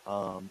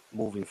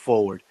moving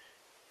forward.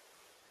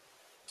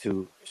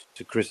 To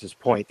Chris's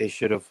point, they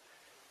should have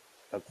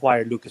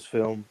acquired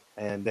Lucasfilm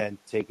and then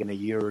taken a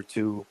year or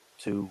two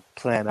to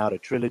plan out a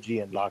trilogy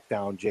and lock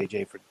down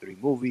JJ for 3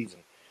 movies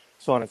and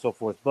so on and so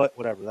forth. But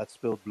whatever, that's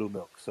spilled blue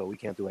milk, so we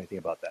can't do anything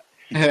about that.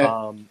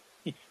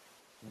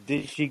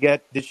 Did she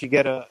get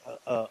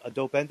a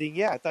dope ending?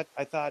 Yeah,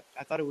 I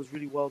thought it was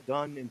really well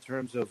done in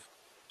terms of,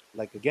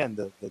 like, again,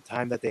 the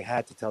time that they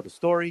had to tell the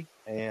story.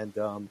 And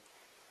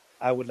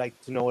I would like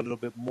to know a little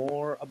bit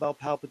more about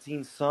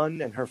Palpatine's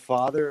son and her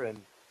father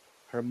and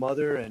her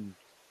mother and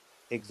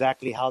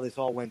exactly how this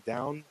all went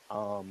down.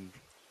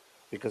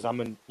 Because I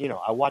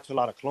watch a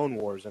lot of Clone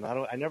Wars, and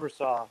I never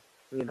saw,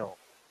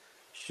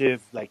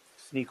 Shiv like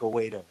sneak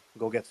away to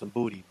go get some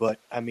booty. But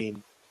I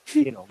mean,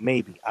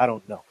 maybe, I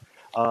don't know.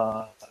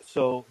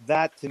 So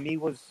that to me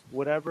was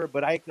whatever.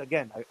 But I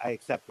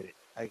accepted it.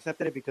 I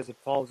accepted it because it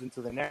falls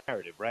into the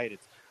narrative, right?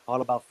 It's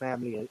all about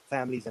families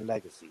and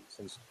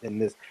legacies in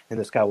the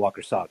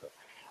Skywalker saga.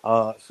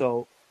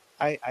 So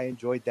I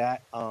enjoyed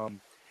that.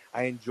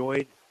 I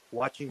enjoyed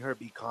watching her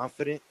be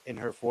confident in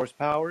her Force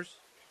powers,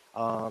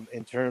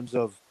 in terms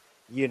of,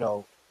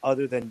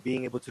 other than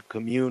being able to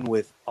commune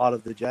with all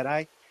of the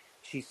Jedi,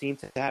 she seemed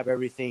to have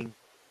everything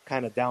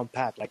kind of down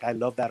pat. Like, I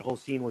love that whole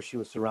scene where she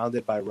was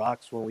surrounded by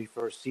rocks when we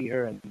first see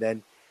her, and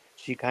then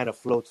she kind of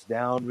floats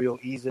down real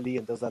easily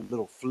and does that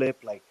little flip.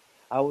 Like,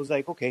 I was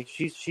like, okay,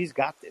 she's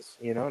got this,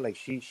 like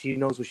she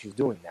knows what she's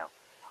doing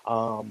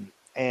now.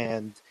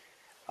 And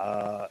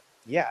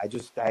yeah, I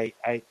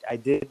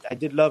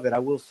did love it. I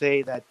will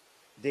say that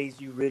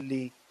Daisy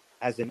Ridley,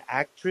 as an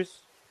actress,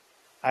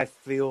 I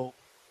feel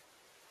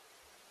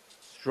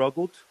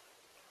struggled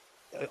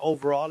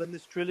overall in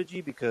this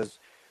trilogy because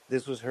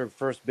this was her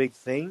first big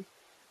thing.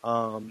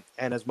 And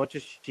as much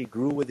as she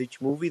grew with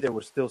each movie, there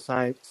were still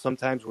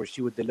sometimes where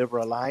she would deliver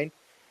a line,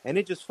 and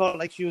it just felt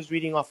like she was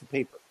reading off a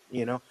paper,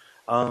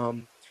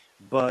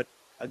 But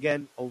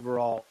again,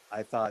 overall,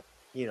 I thought,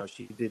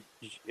 she did.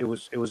 It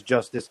was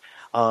justice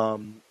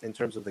in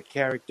terms of the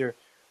character.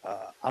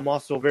 I'm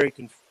also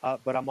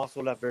but I'm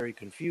also left very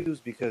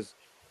confused because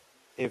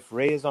if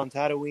Rey is on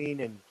Tatooine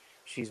and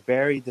she's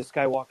buried the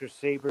Skywalker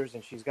sabers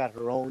and she's got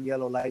her own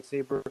yellow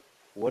lightsaber,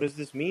 what does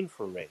this mean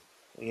for Rey?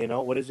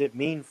 What does it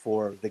mean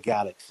for the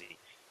galaxy?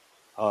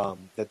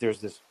 That there's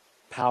this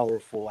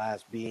powerful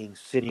ass being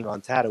sitting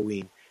on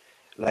Tatooine.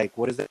 Like,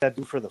 what does that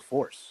do for the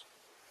Force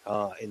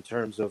in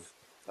terms of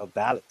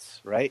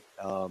balance, right?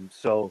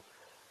 So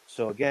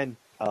again,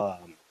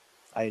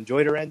 I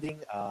enjoyed her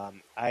ending.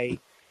 I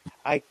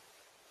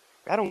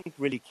don't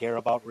really care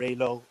about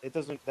Reylo. It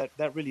doesn't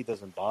that really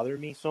doesn't bother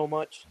me so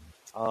much.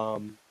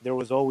 There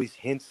was always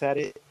hints at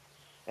it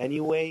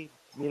anyway,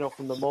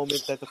 from the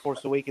moment that The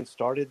Force Awakens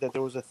started, that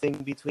there was a thing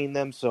between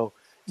them. So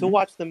to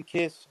watch them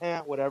kiss,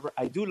 whatever.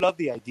 I do love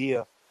the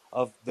idea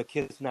of the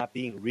kiss not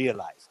being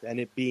realized and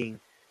it being,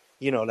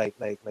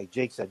 like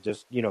Jake said,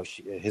 just,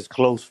 his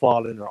clothes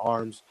fall in her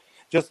arms.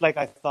 Just like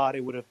I thought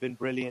it would have been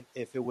brilliant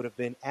if it would have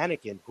been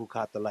Anakin who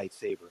caught the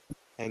lightsaber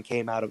and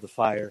came out of the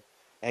fire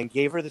and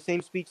gave her the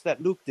same speech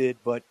that Luke did,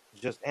 but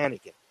just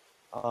Anakin.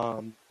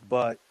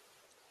 But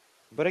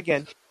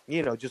again,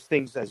 just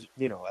things as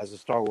a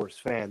Star Wars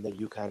fan that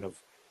you kind of,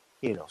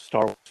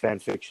 Star Wars fan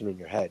fiction in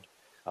your head.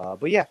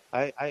 But yeah,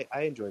 I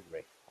enjoyed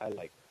Rey. I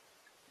like her.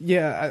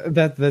 Yeah,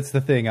 that's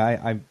the thing.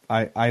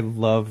 I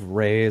love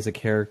Rey as a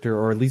character,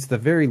 or at least the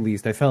very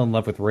least, I fell in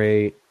love with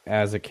Rey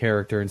as a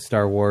character in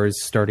Star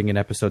Wars starting in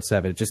Episode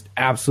 7. Just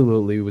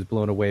absolutely was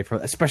blown away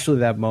from, especially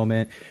that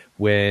moment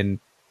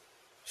when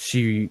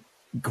she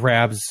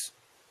grabs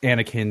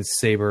Anakin's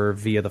saber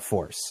via the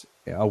Force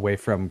away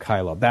from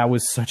Kylo. That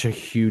was such a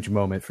huge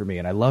moment for me,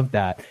 and I loved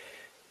that.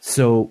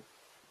 So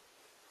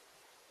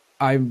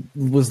I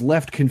was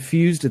left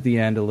confused at the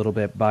end a little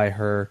bit by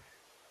her,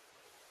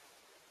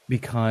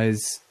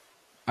 because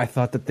I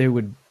thought that they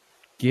would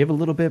give a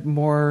little bit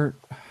more,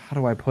 how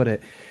do I put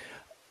it,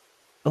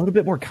 a little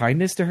bit more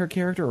kindness to her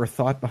character or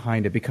thought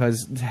behind it,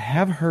 because to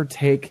have her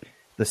take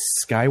the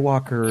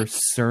Skywalker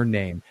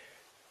surname,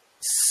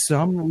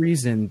 some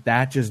reason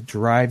that just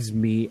drives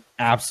me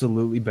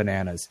absolutely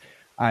bananas.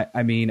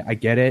 I mean, I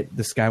get it.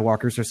 The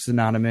Skywalkers are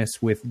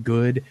synonymous with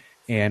good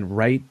and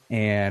right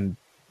and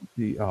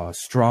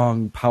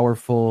strong,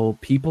 powerful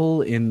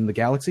people in the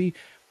galaxy,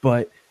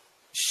 but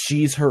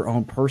she's her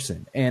own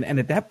person. And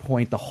at that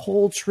point, the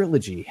whole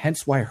trilogy,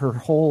 hence why her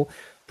whole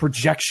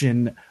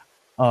projection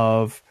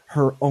of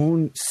her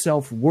own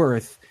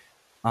self-worth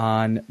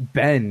on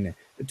Ben,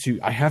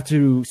 I have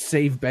to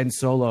save Ben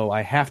Solo,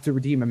 I have to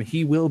redeem him,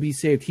 he will be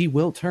saved, he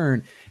will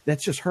turn.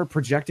 That's just her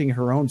projecting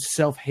her own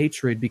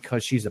self-hatred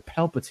because she's a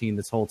Palpatine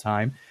this whole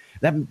time.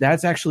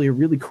 That's actually a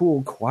really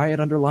cool, quiet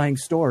underlying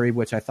story,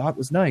 which I thought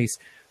was nice,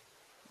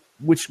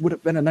 which would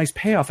have been a nice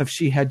payoff if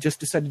she had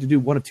just decided to do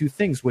one of two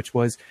things, which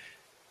was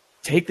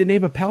take the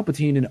name of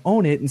Palpatine and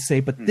own it and say,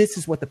 but this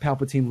is what the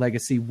Palpatine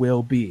legacy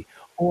will be,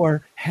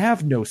 or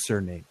have no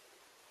surname.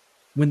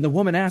 When the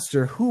woman asks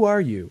her, who are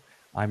you?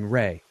 I'm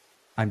Rey.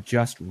 I'm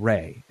just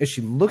Rey. As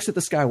she looks at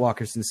the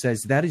Skywalkers and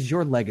says, that is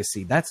your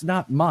legacy. That's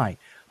not mine.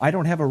 I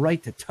don't have a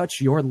right to touch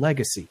your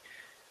legacy.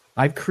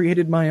 I've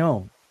created my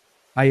own.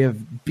 I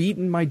have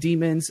beaten my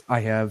demons. I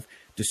have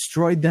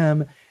destroyed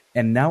them.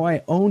 And now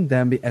I own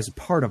them as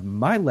part of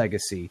my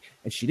legacy.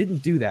 And she didn't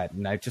do that.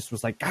 And I just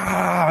was like,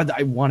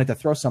 I wanted to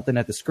throw something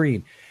at the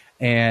screen.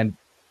 And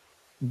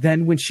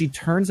then when she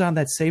turns on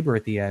that saber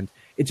at the end,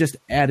 it just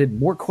added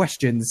more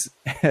questions,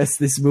 as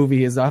this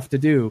movie is off to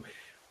do,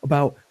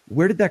 about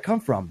where did that come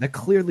from? That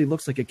clearly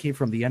looks like it came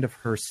from the end of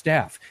her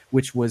staff,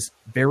 which was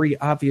very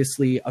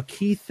obviously a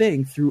key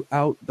thing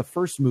throughout the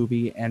first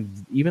movie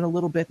and even a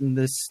little bit in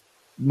this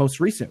most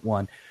recent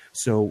one.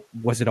 So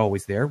was it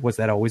always there? Was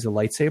that always a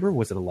lightsaber?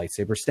 Was it a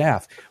lightsaber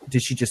staff?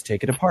 Did she just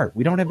take it apart?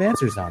 We don't have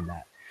answers on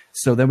that.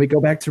 So then we go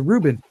back to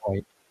Ruben's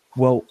point.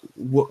 Well,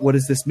 what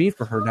does this mean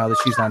for her now that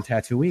she's on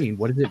Tatooine?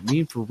 What does it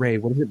mean for Rey?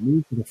 What does it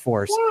mean for the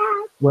Force?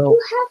 Well,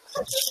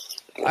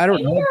 I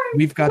don't know.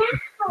 We've got this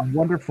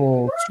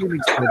wonderful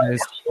streaming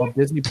service called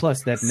Disney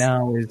Plus that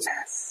now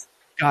is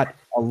got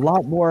a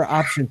lot more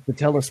options to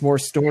tell us more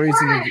stories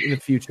in the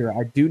future.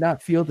 I do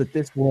not feel that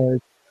this was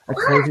a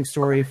closing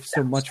story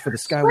so much for the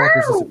Skywalkers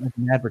as it was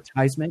an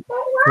advertisement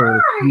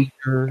for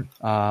future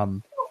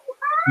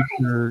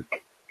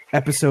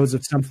episodes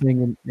of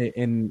something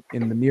in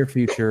the near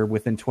future.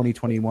 Within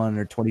 2021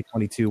 or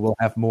 2022, we'll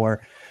have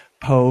more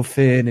Poe,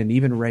 Finn, and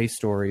even Rey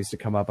stories to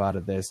come up out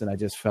of this, and I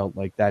just felt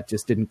like that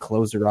just didn't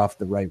close it off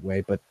the right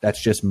way, but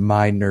that's just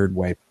my nerd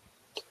way.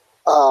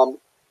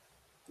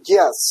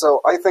 Yeah,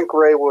 so I think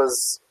Rey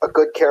was a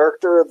good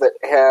character that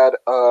had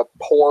a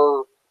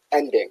poor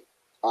ending.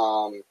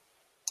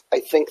 I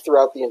think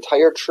throughout the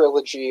entire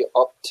trilogy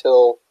up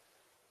till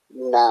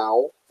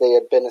now, they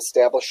had been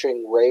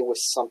establishing Rey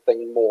was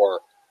something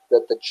more,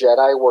 that the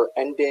Jedi were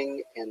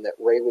ending and that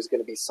Rey was going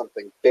to be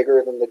something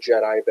bigger than the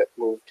Jedi that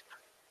moved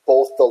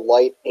both the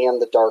light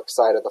and the dark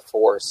side of the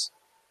Force.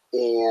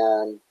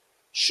 And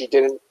she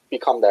didn't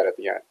become that at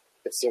the end.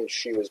 It seemed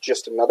she was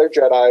just another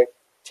Jedi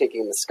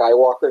taking the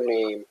Skywalker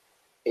name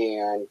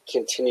and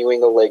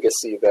continuing a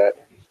legacy that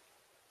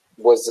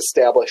was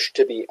established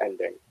to be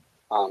ending.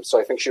 So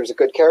I think she was a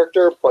good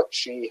character, but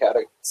she had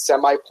a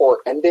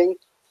semi-poor ending.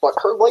 But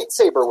her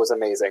lightsaber was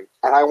amazing,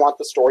 and I want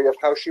the story of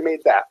how she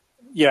made that.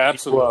 Yeah,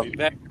 absolutely.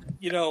 That,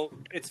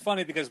 it's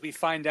funny because we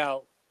find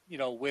out,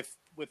 with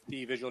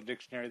the visual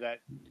dictionary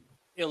that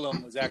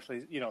Ilum was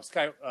actually,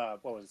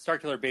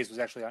 Starkiller Base was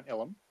actually on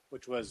Ilum,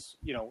 which was,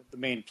 the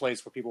main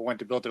place where people went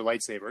to build their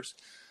lightsabers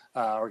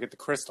or get the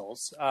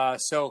crystals.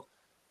 So,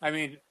 I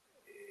mean,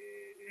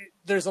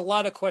 there's a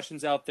lot of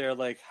questions out there,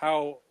 like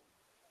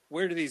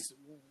where do these,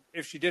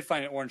 if she did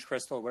find an orange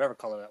crystal, or whatever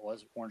color that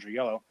was, orange or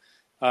yellow,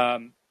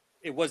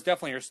 it was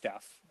definitely her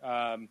staff.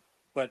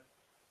 But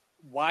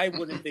why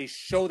wouldn't they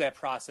show that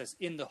process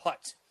in the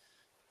hut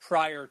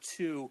prior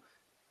to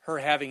her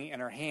having it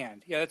in her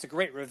hand? Yeah, that's a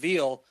great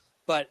reveal,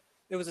 but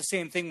it was the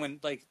same thing when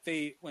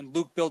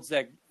Luke builds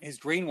his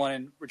green one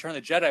in Return of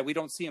the Jedi. We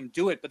don't see him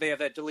do it, but they have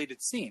that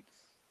deleted scene.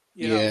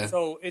 You know,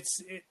 so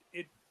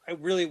I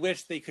really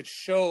wish they could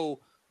show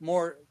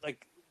more,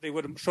 like they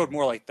would have showed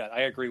more like that.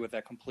 I agree with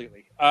that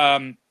completely.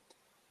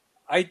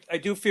 I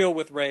do feel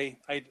with Rey,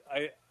 I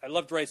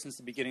loved Rey since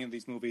the beginning of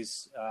these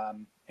movies,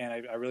 and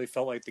I really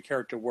felt like the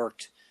character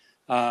worked.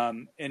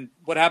 And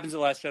what happens in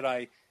The Last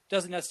Jedi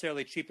doesn't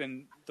necessarily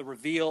cheapen the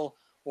reveal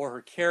or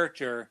her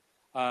character.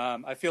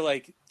 I feel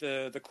like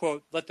the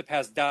quote, "Let the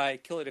past die,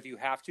 kill it if you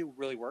have to,"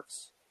 really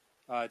works.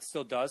 It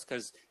still does,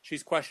 because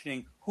she's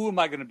questioning, who am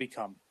I going to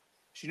become?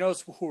 She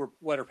knows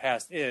what her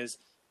past is,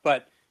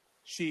 but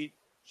she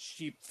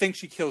thinks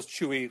she kills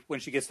Chewie when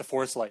she gets the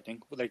Force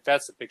lightning. Like,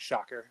 that's a big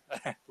shocker,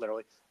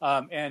 literally.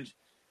 So,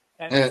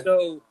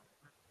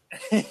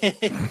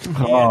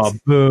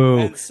 boo!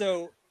 And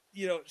so,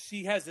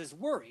 she has this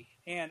worry,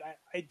 and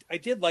I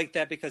did like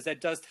that, because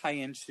that does tie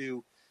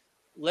into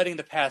letting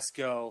the past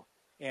go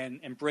and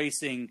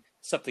embracing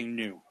something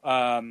new.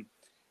 And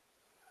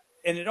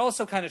it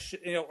also kind of,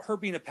 her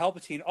being a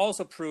Palpatine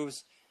also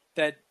proves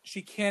that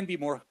she can be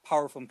more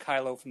powerful than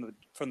Kylo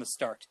from the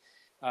start.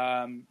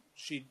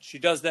 She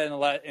does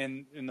that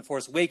in The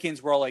Force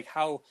Awakens. We're all like,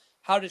 how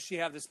does she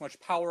have this much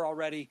power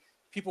already?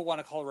 People want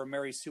to call her a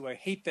Mary Sue. I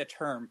hate that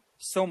term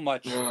so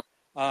much.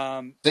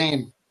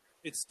 Same.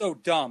 It's so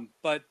dumb,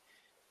 but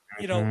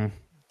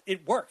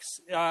it works.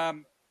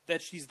 That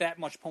she's that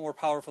much more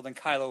powerful than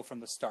Kylo from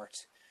the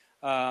start.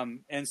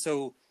 And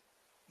so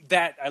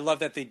that, I love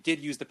that they did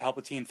use the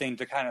Palpatine thing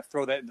to kind of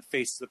throw that in the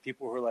faces of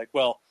people who are like,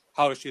 well,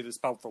 how is she this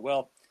powerful?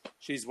 Well,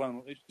 she's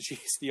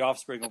the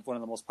offspring of one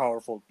of the most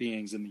powerful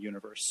beings in the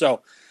universe.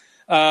 So,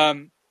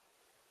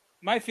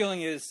 my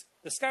feeling is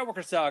the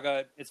Skywalker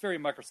saga, it's very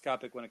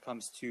microscopic when it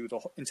comes to the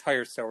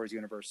entire Star Wars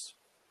universe.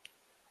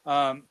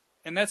 And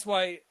that's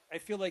why I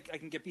feel like I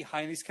can get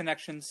behind these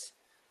connections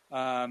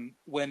when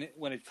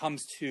it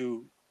comes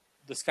to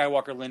the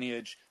Skywalker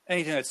lineage,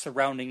 anything that's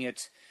surrounding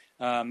it,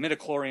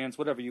 midichlorians,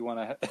 whatever you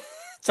want to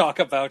talk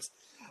about.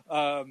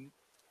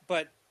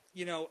 But,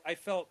 I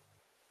felt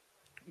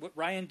what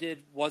Ryan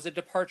did was a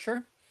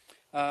departure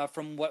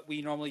from what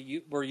we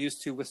normally were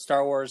used to with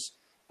Star Wars.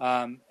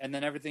 And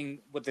then everything,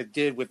 what they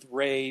did with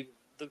Rey,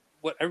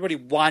 what everybody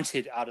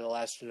wanted out of The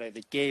Last Jedi,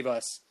 they gave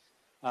us.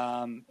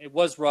 It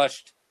was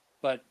rushed,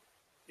 but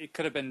it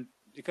could have been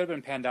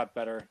panned out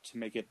better to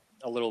make it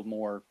a little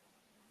more,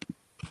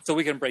 so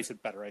we can embrace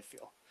it better, I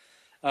feel.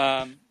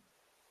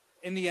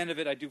 in the end of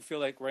it, I do feel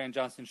like Rian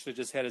Johnson should have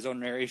just had his own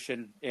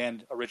narration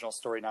and original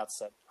story not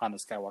set on the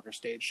Skywalker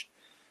stage.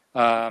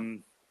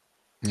 And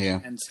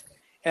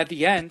at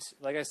the end,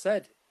 like I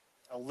said,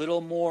 a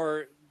little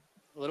more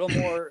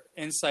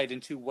insight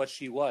into what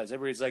she was.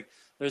 Everybody's like,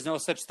 "There's no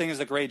such thing as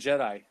a gray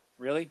Jedi."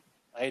 Really?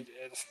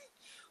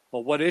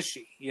 Well, what is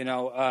she?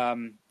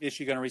 Is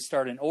she going to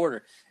restart an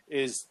order?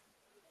 Is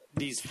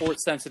these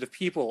Force-sensitive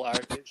people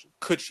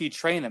could she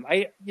train them?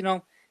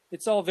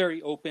 It's all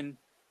very open.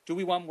 Do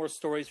we want more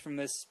stories from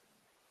this?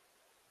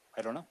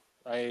 I don't know.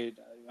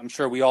 I'm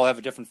sure we all have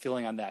a different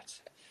feeling on that.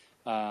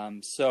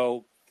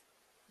 So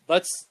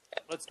let's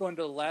go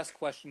into the last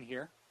question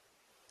here,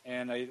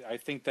 and I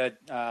think that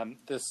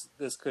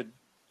this could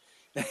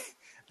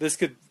this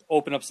could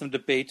open up some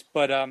debate.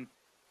 But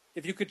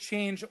if you could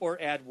change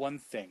or add one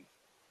thing,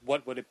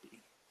 what would it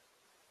be?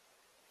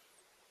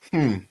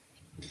 If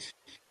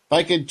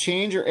I could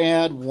change or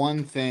add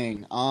one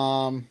thing,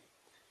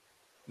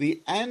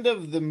 the end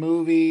of the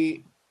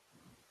movie,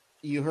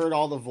 you heard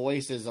all the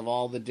voices of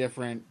all the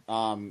different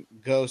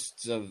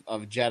ghosts of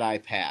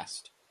Jedi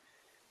past.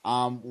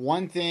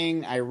 One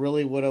thing I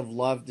really would have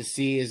loved to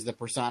see is the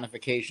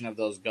personification of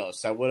those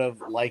ghosts. I would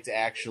have liked to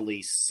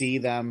actually see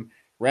them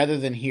rather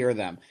than hear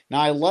them.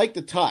 Now, I like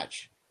the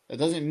touch. That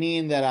doesn't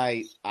mean that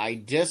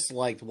I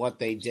disliked what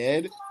they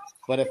did,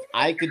 but if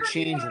I could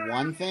change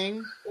one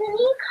thing,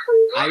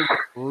 I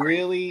would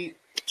really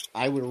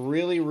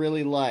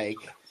like.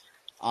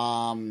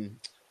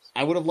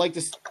 I would have liked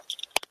to,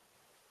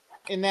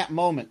 in that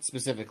moment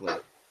specifically,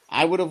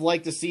 I would have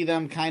liked to see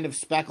them kind of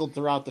speckled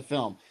throughout the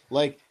film.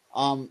 Like,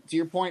 to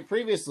your point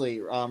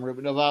previously,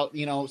 Ruben, about,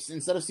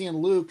 instead of seeing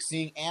Luke,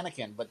 seeing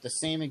Anakin, but the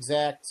same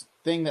exact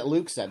thing that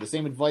Luke said, the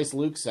same advice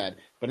Luke said,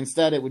 but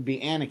instead it would be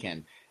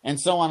Anakin, and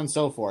so on and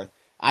so forth.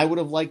 I would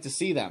have liked to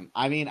see them.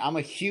 I mean, I'm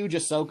a huge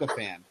Ahsoka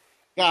fan.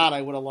 God,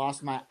 I would have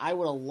lost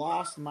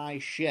my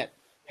shit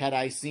had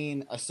I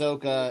seen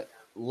Ahsoka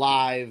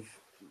live,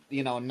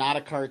 not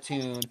a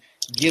cartoon,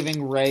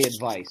 giving Rey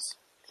advice.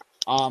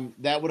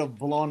 That would have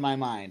blown my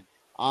mind.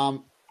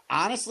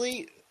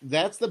 Honestly,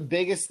 that's the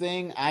biggest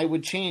thing I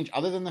would change,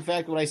 other than the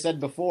fact what I said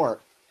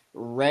before.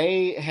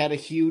 Rey had a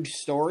huge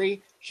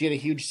story. She had a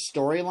huge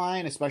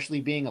storyline, especially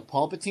being a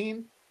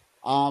Palpatine.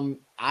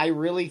 I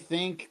really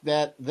think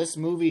that this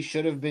movie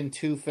should have been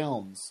 2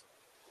 films.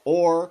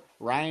 Or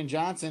Rian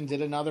Johnson did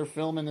another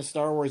film in the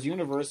Star Wars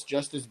universe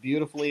just as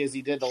beautifully as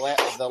he did the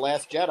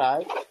Last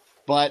Jedi,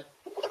 but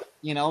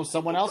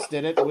someone else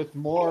did it with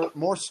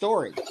more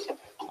story.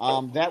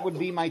 That would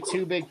be my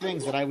 2 big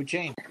things that I would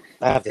change.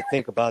 I have to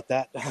think about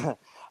that.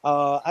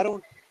 I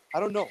don't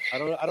know.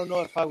 I don't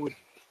know if I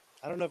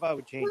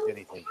would change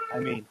anything. I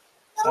mean,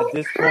 at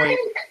this point,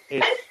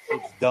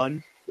 it's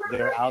done.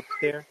 They're out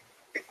there.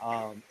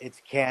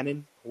 It's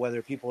canon,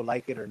 whether people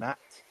like it or not.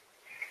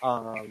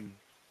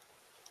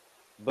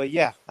 But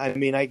yeah, I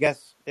mean, I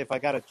guess if I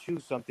got to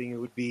choose something, it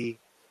would be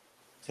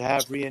to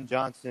have Rian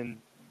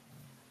Johnson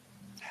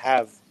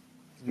have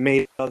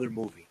made another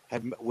movie,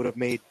 would have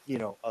made,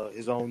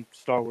 his own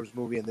Star Wars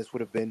movie. And this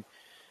would have been,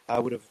 I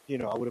would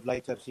have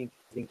liked to have seen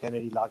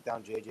Kennedy lock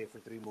down JJ for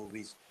 3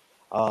 movies.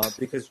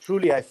 Because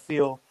truly I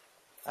feel,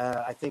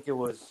 I think it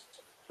was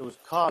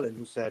Colin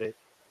who said it,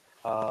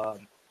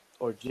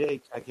 or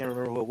Jake, I can't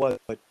remember who it was,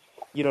 but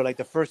like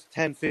the first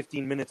 10,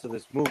 15 minutes of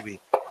this movie,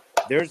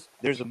 there's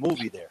a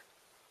movie there.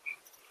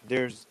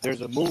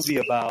 There's a movie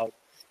about,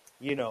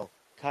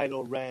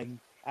 Kylo Ren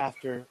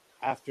after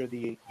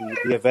the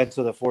events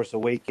of The Force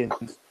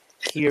Awakens,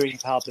 hearing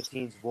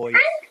Palpatine's voice,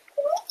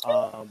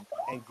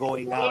 and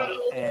going out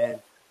and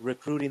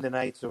recruiting the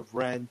Knights of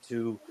Ren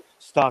to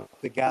stalk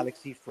the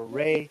galaxy for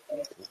Rey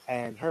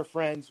and her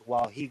friends,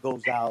 while he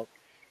goes out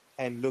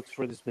and looks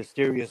for this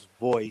mysterious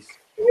voice.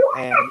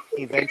 And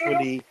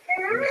eventually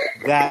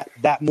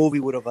that movie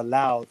would have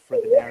allowed for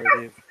the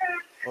narrative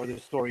or the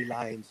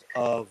storylines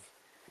of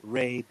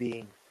Rey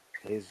being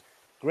his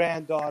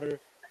granddaughter,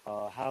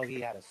 how he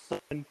had a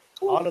son.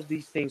 All of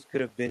these things could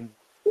have been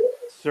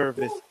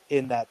serviced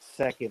in that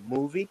second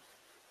movie.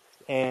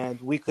 And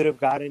we could have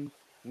gotten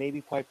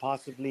maybe quite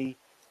possibly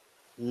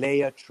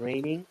Leia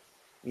training,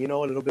 a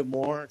little bit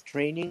more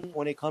training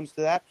when it comes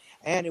to that.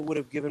 And it would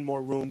have given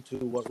more room to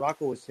what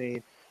Rocco was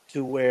saying,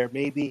 to where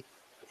maybe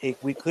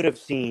we could have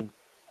seen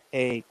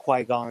a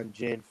Qui-Gon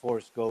Jinn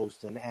Force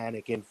Ghost, an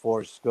Anakin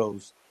Force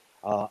Ghost.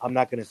 I'm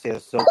not going to say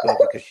Ahsoka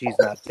because she's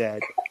not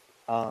dead.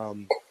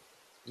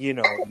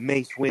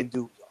 Mace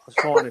Windu,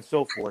 so on and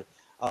so forth.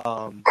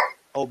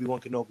 Obi-Wan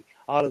Kenobi,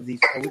 all of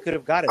these, and we could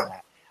have gotten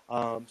that.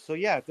 So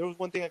yeah, if there was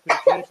one thing I could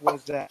have changed,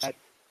 was that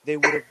they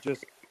would have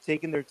just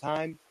taken their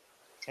time,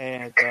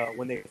 and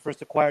when they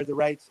first acquired the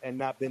rights, and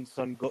not been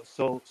so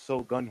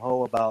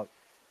gung-ho about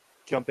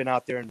jumping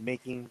out there and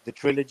making the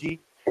trilogy,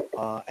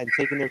 and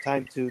taking their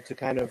time to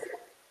kind of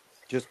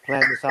just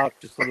plan this out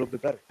just a little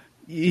bit better.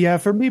 Yeah,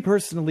 for me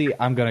personally,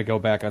 I'm going to go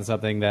back on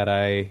something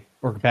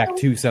back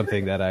to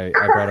something that I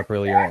brought up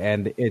earlier,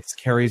 and it's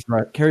Carrie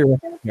Russell's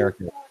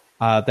character.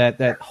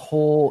 That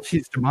whole,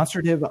 she's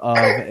demonstrative of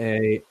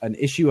an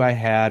issue I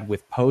had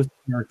with Poe's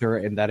character,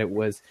 and that it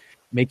was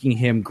making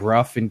him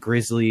gruff and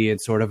grisly and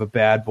sort of a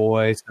bad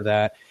boy so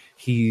that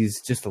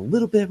he's just a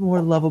little bit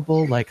more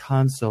lovable like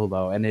Han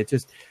Solo. And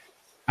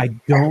I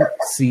don't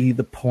see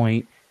the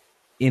point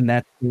in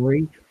that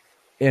story.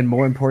 And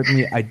more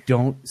importantly, I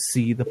don't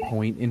see the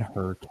point in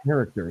her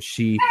character.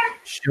 She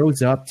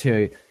shows up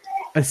to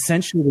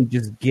essentially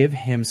just give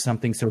him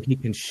something so he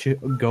can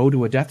go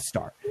to a Death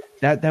Star.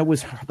 That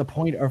was the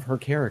point of her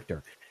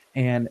character.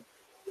 And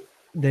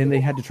then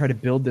they had to try to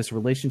build this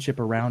relationship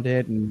around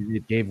it, and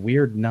it gave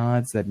weird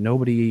nods that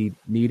nobody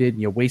needed.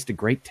 You waste a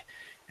great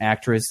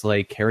actress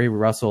like Kerry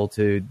Russell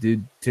to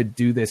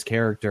do this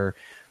character.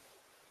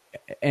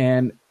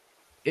 And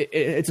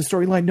it's a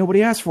storyline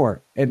nobody asked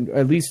for, and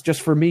at least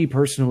just for me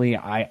personally,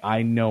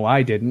 I know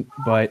I didn't,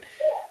 but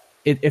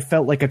it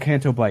felt like a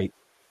Canto Bight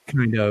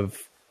kind of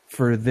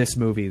for this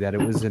movie, that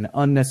it was an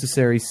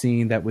unnecessary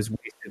scene that was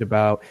wasted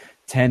about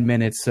 10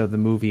 minutes of the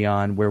movie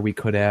on, where we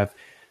could have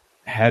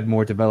had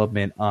more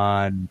development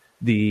on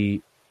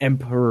the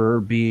Emperor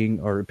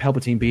being, or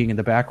Palpatine being in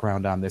the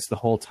background on this the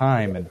whole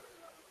time, and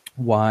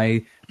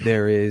why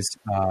there is,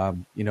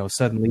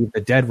 suddenly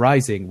the dead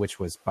rising, which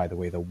was, by the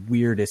way, the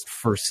weirdest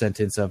first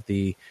sentence of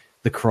the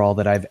crawl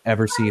that I've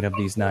ever seen of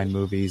these 9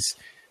 movies.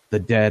 The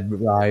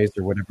dead rise,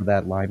 or whatever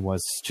that line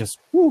was, just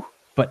whew.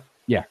 But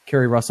yeah,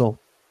 Kerry Russell,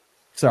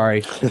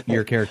 sorry,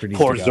 your character needs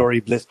Poor to go. Zori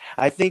Bliss.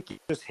 I think you're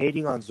just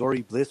hating on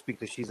Zori Bliss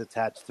because she's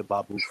attached to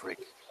Babu Frick.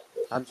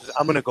 I'm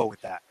gonna go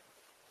with that.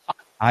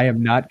 I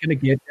am not gonna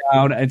get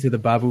down into the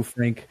Babu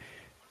Frank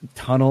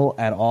tunnel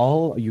at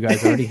all. You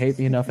guys already hate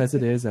me enough as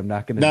it is. I'm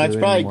not gonna. No, it's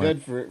probably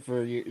good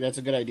for you. That's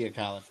a good idea,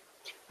 Colin.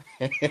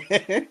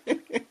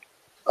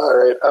 All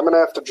right, I'm gonna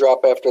have to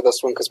drop after this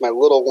one because my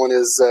little one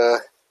is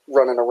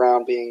running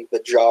around being the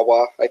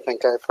Jawa. I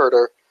think I've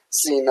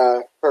seen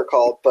her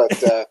called, but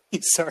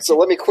so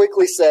let me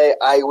quickly say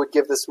I would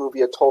give this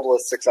movie a total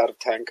of 6 out of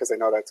 10 because I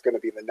know that's going to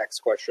be the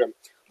next question.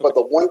 But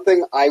the one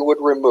thing I would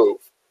remove,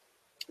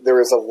 there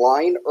is a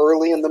line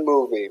early in the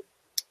movie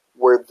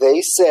where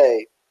they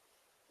say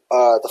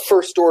the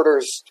First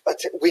Order's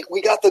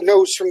we got the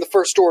nose from the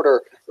First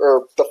Order,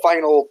 or the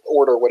Final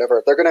Order,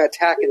 whatever. They're going to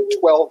attack in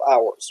 12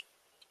 hours,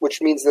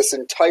 which means this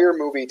entire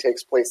movie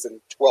takes place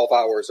in 12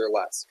 hours or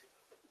less,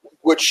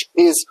 which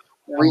is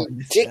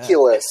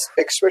ridiculous,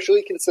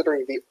 especially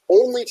considering the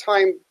only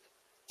time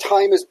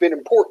has been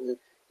important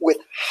with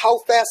how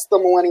fast the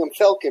Millennium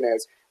Falcon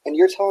is, and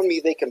you're telling me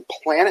they can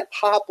planet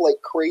hop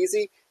like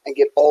crazy and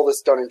get all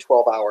this done in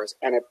 12 hours,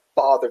 and it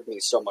bothered me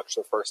so much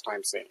the first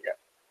time seeing it.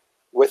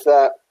 With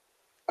that,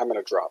 I'm going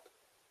to drop.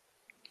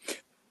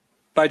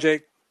 Bye,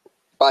 Jake.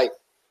 Bye.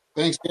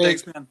 Thanks, Jake.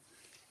 Thanks, man.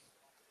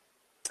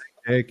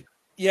 Jake.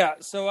 Yeah,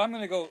 so I'm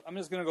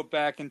just gonna go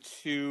back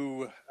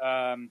into.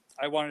 I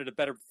wanted a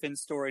better Finn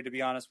story, to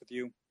be honest with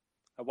you.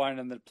 I wanted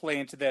them to play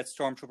into that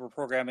Stormtrooper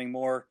programming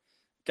more.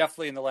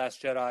 Definitely in The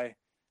Last Jedi.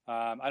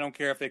 I don't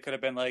care if they could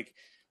have been like,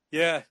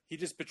 yeah, he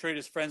just betrayed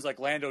his friends like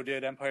Lando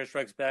did, Empire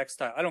Strikes Back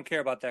style. I don't care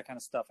about that kind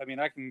of stuff. I mean,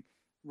 I can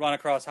run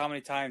across how many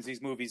times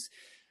these movies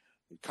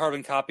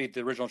carbon copied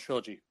the original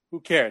trilogy. Who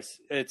cares?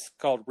 It's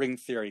called ring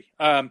theory.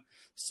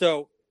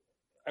 So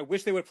I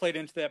wish they would have played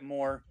into that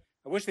more.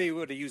 I wish they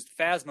would have used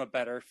Phasma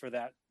better for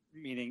that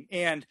meaning.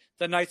 And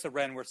the Knights of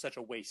Ren were such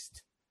a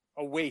waste.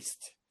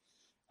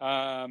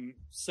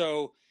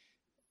 So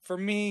for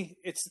me,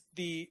 it's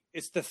the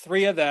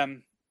 3 of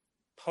them,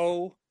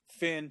 Poe,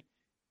 Finn,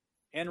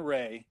 and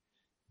Rey.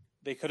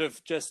 There could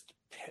have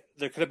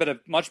been a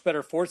much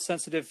better Force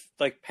sensitive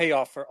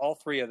payoff for all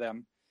 3 of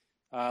them.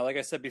 Like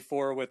I said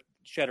before with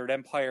Shattered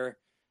Empire,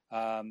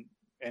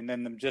 and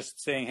then them just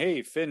saying,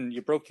 "Hey, Finn,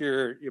 you broke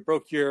your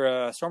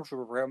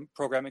Stormtrooper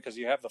programming because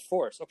you have the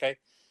Force." Okay,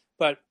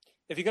 but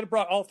if you could have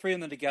brought all 3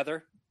 of them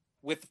together,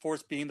 with the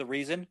Force being the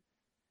reason,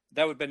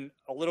 that would have been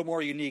a little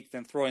more unique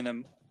than throwing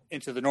them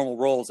into the normal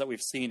roles that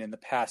we've seen in the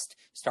past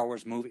Star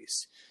Wars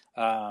movies.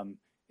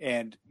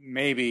 And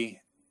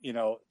maybe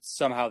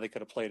somehow they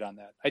could have played on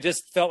that. I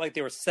just felt like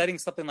they were setting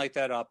something like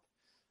that up,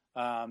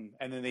 and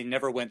then they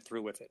never went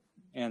through with it.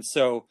 And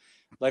so,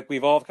 like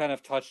we've all kind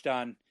of touched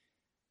on.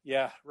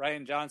 Yeah,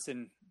 Rian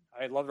Johnson.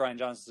 I love Rian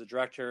Johnson as a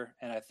director,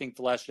 and I think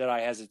The Last Jedi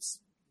has its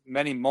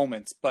many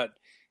moments, but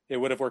it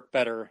would have worked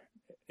better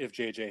if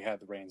JJ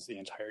had the reins the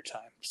entire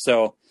time.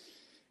 So,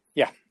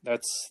 yeah,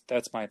 that's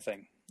my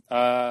thing.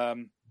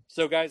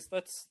 So, guys,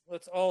 let's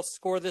all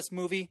score this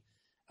movie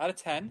out of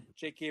 10.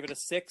 Jake gave it a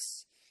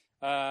 6.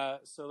 So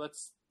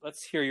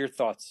let's hear your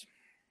thoughts.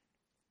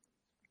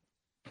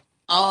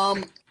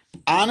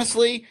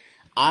 Honestly,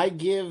 I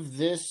give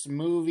this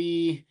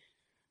movie.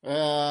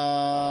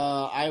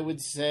 I would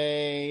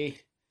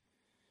say,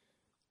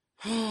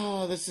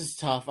 this is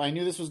tough. I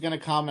knew this was going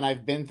to come, and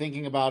I've been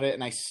thinking about it,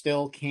 and I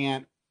still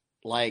can't,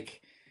 I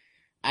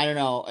don't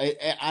know.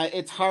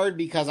 It's hard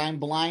because I'm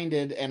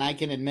blinded, and I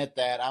can admit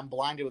that. I'm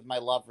blinded with my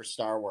love for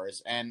Star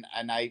Wars, and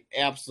I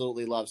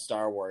absolutely love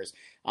Star Wars.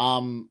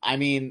 I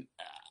mean,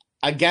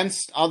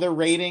 against other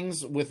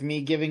ratings, with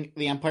me giving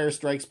The Empire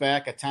Strikes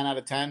Back a 10 out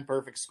of 10,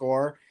 perfect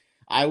score,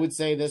 I would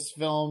say this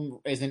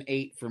film is an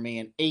 8 for me,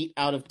 an 8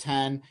 out of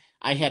 10.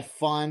 I had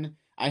fun.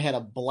 I had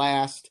a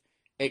blast.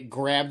 It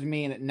grabbed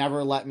me and it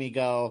never let me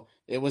go.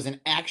 It was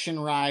an action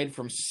ride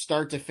from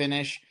start to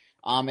finish.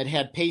 It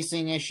had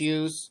pacing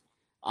issues.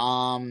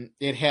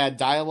 It had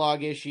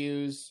dialogue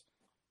issues.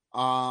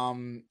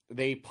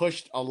 They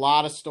pushed a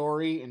lot of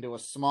story into a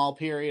small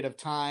period of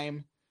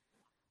time.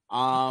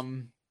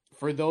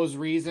 For those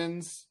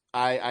reasons,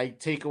 I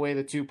take away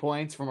the 2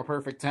 points from a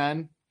perfect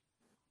 10.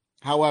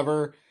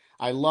 However,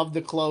 I love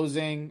the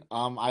closing.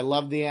 I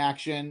love the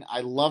action.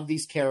 I love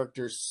these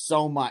characters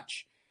so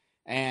much.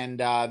 And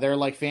they're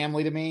like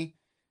family to me.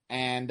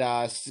 And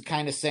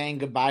kind of saying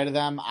goodbye to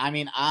them. I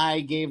mean,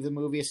 I gave the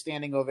movie a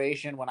standing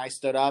ovation when I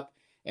stood up.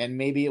 And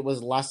maybe it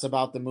was less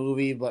about the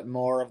movie, but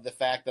more of the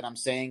fact that I'm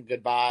saying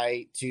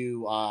goodbye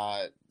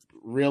to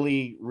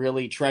really,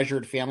 really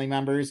treasured family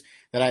members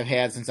that I've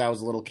had since I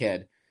was a little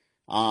kid.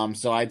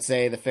 So I'd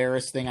say the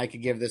fairest thing I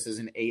could give this is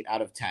an 8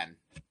 out of 10.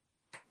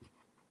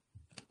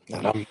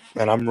 And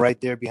I'm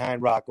right there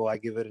behind Rocco. I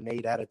give it an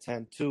 8 out of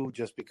 10 too,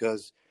 just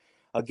because,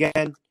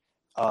 again,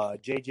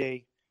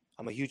 JJ,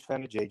 I'm a huge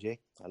fan of JJ.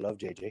 I love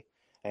JJ,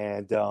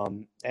 and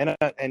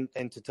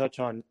to touch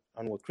on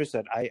what Chris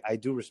said, I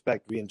do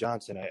respect Rian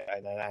Johnson,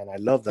 and I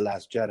love The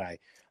Last Jedi,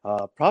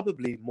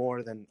 probably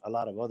more than a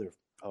lot of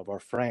our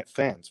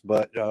fans,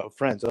 but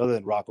friends other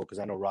than Rocco, because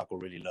I know Rocco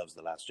really loves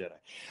The Last Jedi.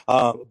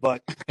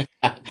 But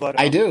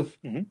I do.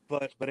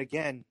 But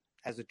again,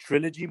 as a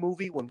trilogy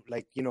movie, when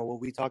what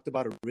we talked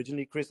about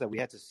originally, Chris, that we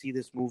had to see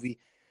this movie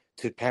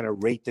to kind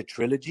of rate the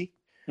trilogy.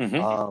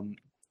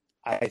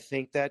 I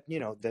think that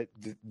that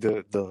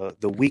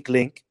the weak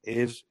link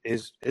is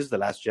The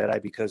Last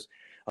Jedi, because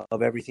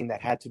of everything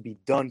that had to be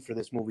done for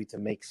this movie to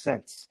make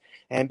sense,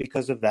 and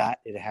because of that,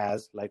 it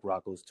has, like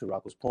Rocco's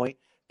point,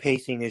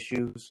 pacing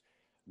issues,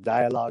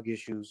 dialogue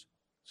issues,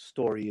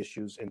 story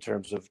issues in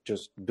terms of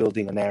just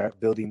building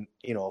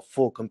a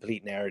full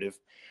complete narrative.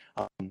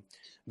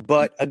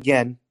 But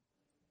again,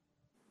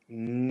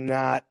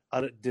 not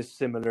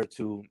dissimilar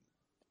to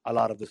a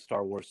lot of the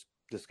Star Wars,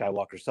 the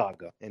Skywalker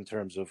saga, in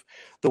terms of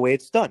the way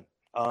it's done.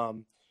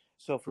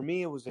 So for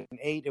me, it was an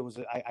 8.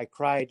 I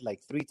cried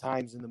like 3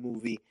 times in the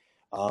movie,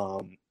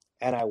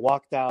 and I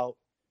walked out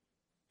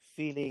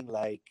feeling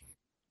like,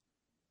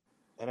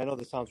 and I know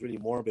this sounds really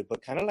morbid,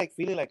 but kind of like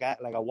feeling like I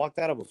walked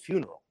out of a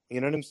funeral. You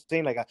know what I'm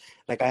saying?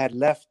 Like I had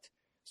left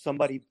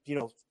somebody,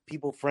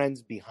 people,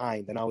 friends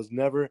behind, and I was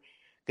never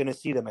going to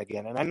see them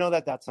again. And I know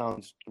that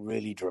sounds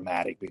really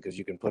dramatic, because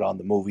you can put on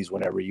the movies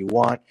whenever you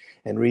want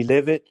and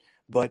relive it.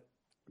 But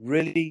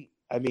really,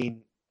 I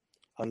mean,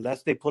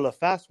 unless they pull a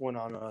fast one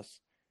on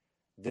us,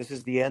 this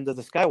is the end of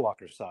the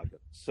Skywalker saga.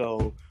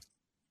 So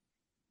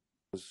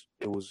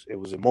it was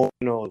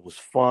emotional. It was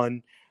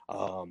fun.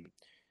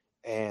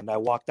 And I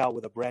walked out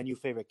with a brand new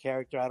favorite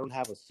character. I don't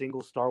have a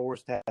single Star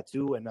Wars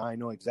tattoo, and now I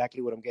know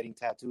exactly what I'm getting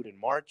tattooed in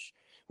March,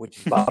 which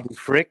is Babu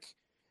Frick.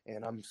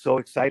 And I'm so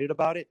excited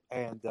about it.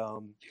 And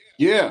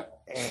yeah.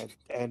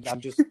 And I'm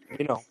just,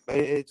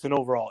 it's an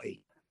overall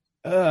 8.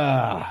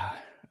 I'm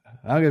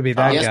gonna be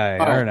that guy,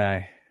 aren't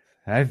I?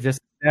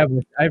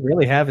 I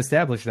really have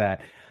established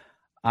that.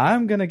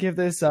 I'm gonna give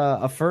this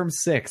a firm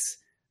 6,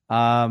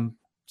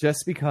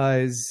 just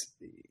because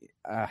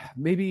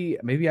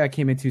maybe I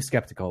came in too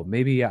skeptical.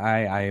 Maybe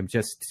I am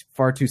just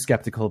far too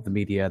skeptical of the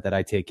media that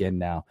I take in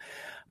now.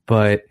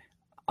 But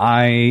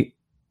I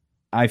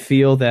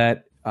feel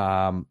that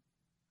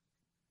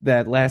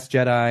that Last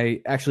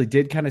Jedi actually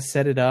did kind of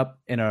set it up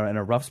in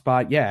a rough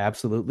spot. Yeah,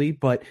 absolutely.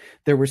 But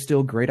there were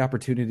still great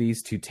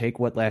opportunities to take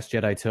what Last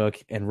Jedi took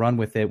and run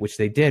with it, which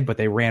they did, but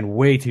they ran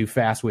way too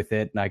fast with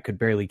it, and I could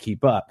barely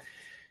keep up.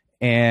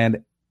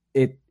 And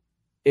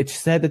it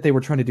said that they were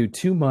trying to do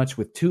too much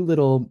with too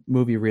little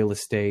movie real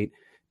estate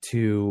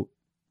to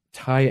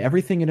tie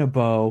everything in a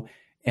bow.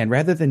 And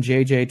rather than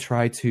JJ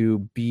try to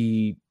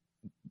be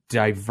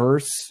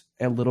diverse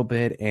a little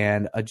bit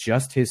and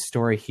adjust his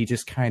story, he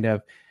just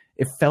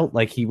it felt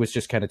like he was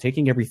just kind of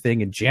taking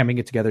everything and jamming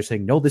it together,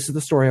 saying, no, this is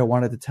the story I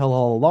wanted to tell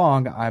all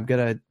along. I'm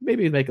going to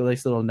maybe make a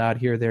nice little nod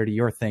here or there to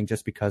your thing,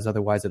 just because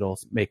otherwise it'll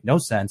make no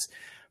sense.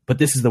 But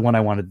this is the one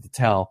I wanted to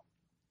tell.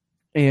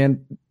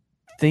 And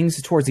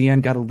things towards the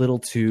end got a little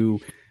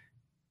too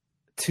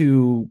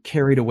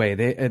carried away.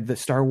 The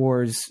Star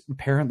Wars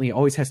apparently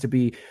always has to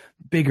be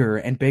bigger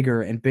and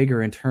bigger and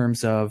bigger in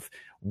terms of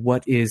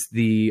what is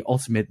the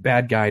ultimate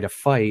bad guy to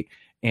fight.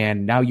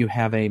 And now you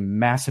have a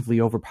massively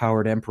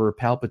overpowered Emperor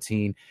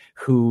Palpatine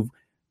who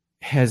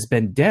has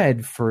been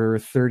dead for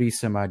 30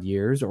 some odd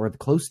years, or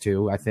close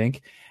to, I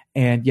think.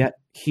 And yet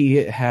he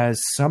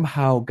has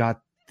somehow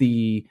got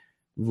the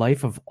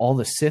life of all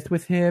the Sith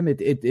with him.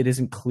 It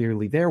isn't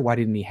clearly there. Why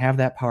didn't he have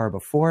that power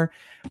before?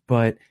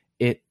 But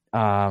it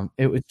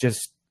was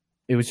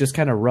just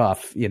kind of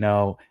rough,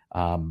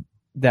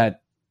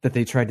 that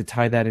they tried to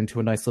tie that into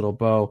a nice little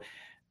bow.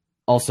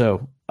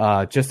 Also,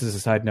 just as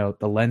a side note,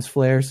 the lens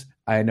flares,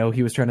 I know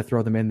he was trying to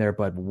throw them in there,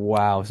 but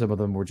wow, some of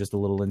them were just a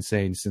little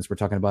insane, since we're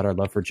talking about our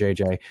love for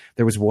JJ.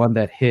 There was one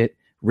that hit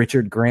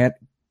Richard Grant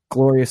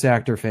glorious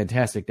actor,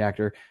 fantastic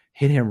actor,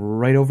 hit him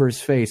right over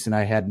his face, and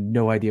I had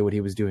no idea what he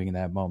was doing in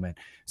that moment.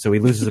 So he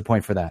loses a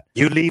point for that.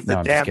 You leave the No,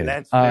 I'm just damn kidding.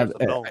 lens flares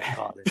alone,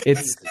 Colin.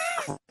 It's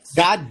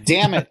God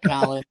damn it,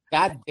 Colin.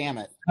 God damn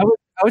it. I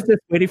was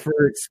just waiting for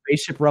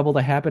Spaceship Rebel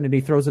to happen, and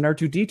he throws an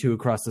R2-D2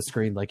 across the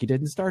screen like he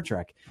did in Star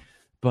Trek.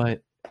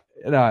 But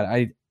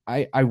no,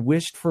 I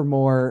wished for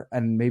more,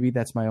 and maybe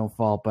that's my own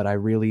fault, but I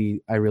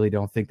really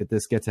don't think that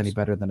this gets any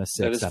better than a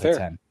 6 out of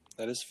 10.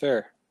 That is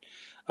fair.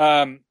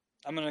 I'm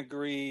going to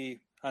agree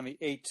on the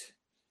 8.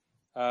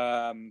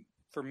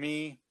 For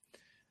me,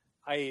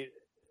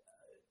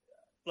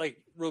 like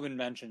Ruben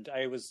mentioned,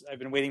 I've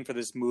been waiting for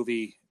this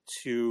movie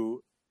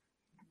to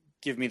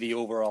give me the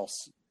overall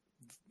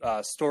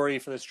story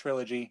for this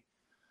trilogy.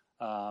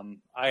 I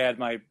had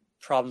my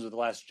problems with The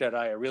Last Jedi.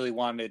 I really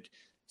wanted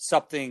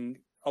something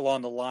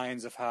along the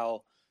lines of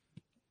how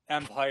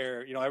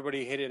Empire,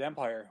 everybody hated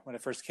Empire when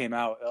it first came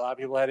out. A lot of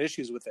people had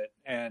issues with it.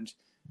 And,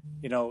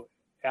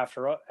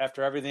 after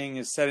everything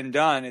is said and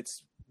done,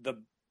 it's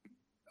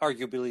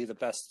arguably the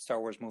best Star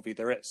Wars movie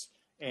there is.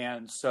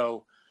 And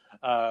so,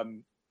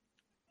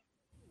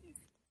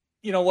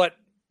 you know what?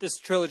 This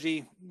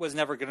trilogy was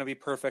never going to be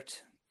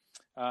perfect.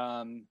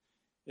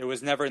 It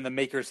was never in the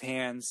maker's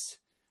hands.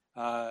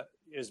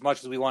 As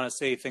much as we want to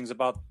say things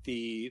about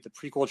the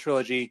prequel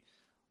trilogy,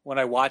 when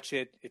I watch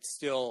it, it's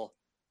still,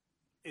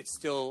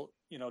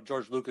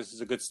 George Lucas is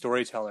a good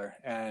storyteller,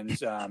 and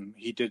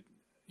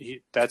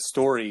that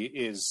story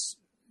is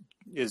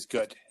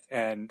good.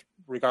 And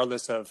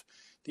regardless of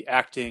the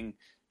acting,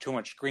 too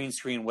much green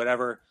screen,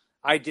 whatever,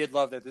 I did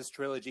love that this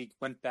trilogy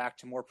went back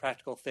to more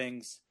practical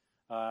things,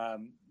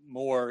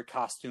 more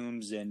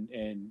costumes and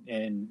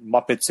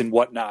Muppets and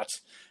whatnot.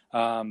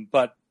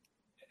 But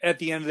at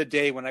the end of the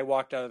day, when I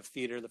walked out of the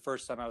theater the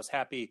first time, I was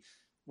happy.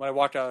 When I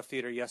walked out of the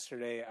theater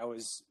yesterday, I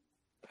was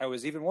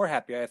even more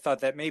happy. I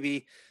thought that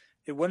maybe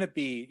it wouldn't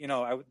be,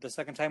 the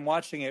second time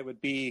watching it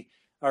would be,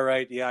 all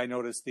right, yeah, I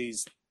noticed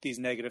these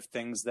negative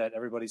things that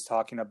everybody's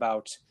talking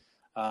about.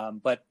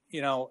 But,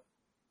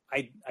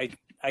 I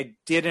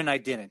did and I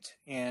didn't.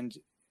 And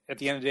at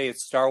the end of the day,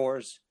 it's Star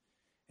Wars,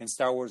 and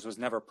Star Wars was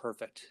never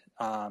perfect.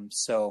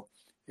 So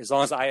as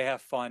long as I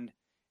have fun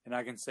and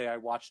I can say I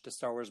watched a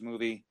Star Wars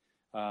movie,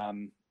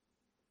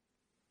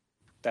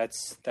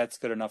 that's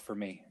good enough for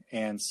me.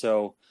 And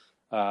so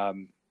I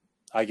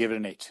give it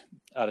an 8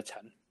 out of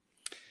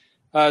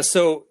 10.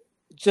 So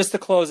just to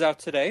close out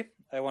today,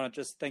 I want to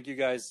just thank you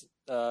guys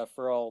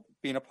for all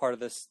being a part of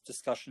this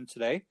discussion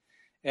today.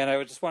 And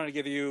I just wanted to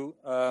give you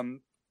a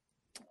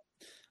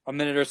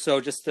minute or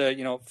so just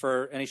to,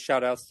 for any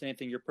shout outs to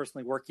anything you're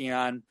personally working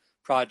on,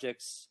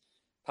 projects,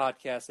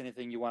 podcasts,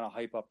 anything you want to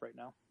hype up right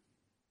now.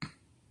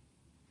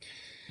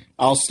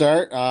 I'll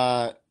start.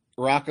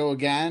 Rocco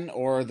again,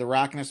 or the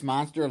Rockiness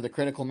Monster of the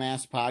Critical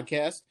Mass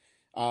podcast.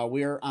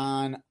 We're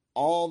on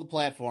all the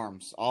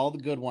platforms, all the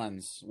good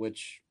ones,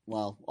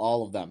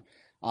 all of them.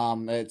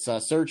 It's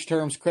search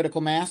terms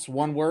Critical Mass,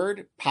 one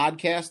word,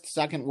 podcast,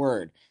 second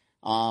word.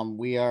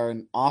 We are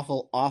an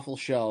awful, awful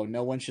show.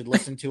 No one should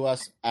listen to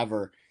us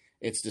ever.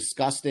 It's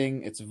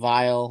disgusting, it's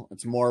vile,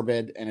 it's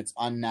morbid, and it's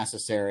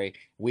unnecessary.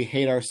 We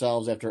hate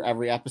ourselves after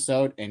every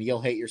episode, and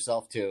you'll hate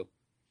yourself too.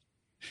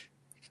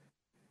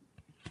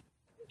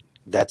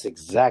 That's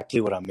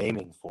exactly what I'm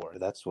aiming for.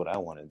 That's what I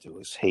want to do,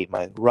 is hate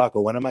my... Rocco,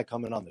 when am I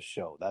coming on the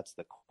show? That's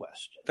the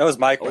question. That was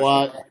my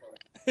question.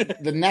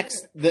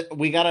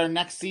 We got our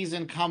next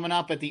season coming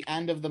up at the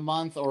end of the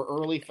month or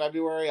early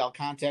February. I'll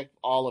contact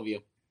all of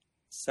you.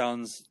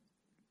 Sounds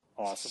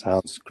awesome.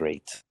 Sounds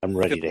great. I'm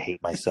ready to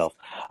hate myself.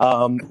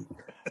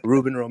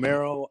 Ruben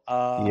Romero,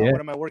 What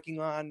am I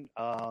working on?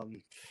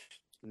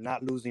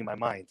 Not losing my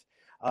mind.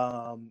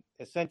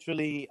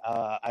 Essentially,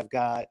 I've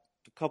got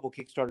a couple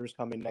Kickstarters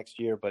coming next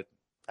year, but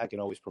I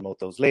can always promote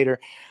those later.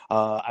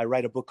 I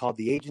write a book called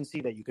The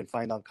Agency that you can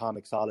find on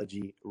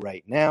Comixology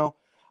right now.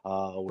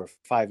 We're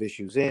 5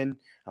 issues in.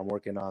 I'm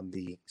working on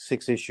the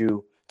 6th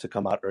issue to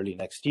come out early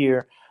next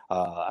year.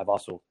 I've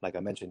also, like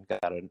I mentioned,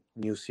 got a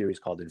new series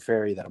called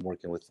Inferi that I'm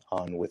working with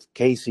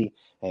Casey,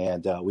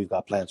 and we've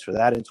got plans for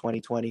that in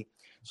 2020.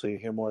 So you'll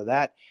hear more of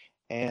that,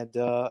 and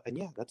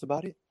yeah, that's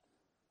about it.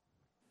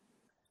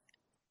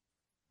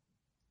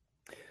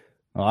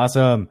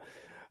 Awesome.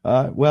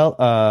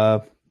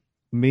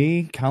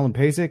 Me, Colin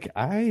Pasek,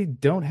 I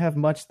don't have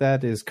much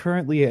that is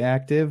currently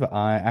active.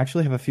 I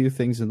actually have a few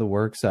things in the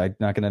works. I'm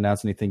not going to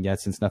announce anything yet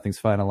since nothing's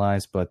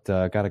finalized, but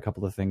got a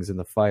couple of things in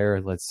the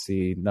fire. Let's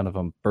see, none of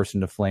them burst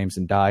into flames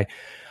and die.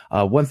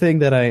 One thing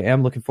that I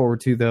am looking forward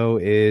to, though,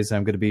 is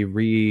I'm going to be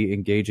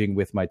re-engaging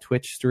with my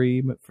Twitch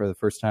stream for the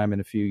first time in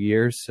a few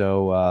years.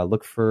 So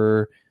look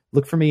for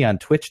me on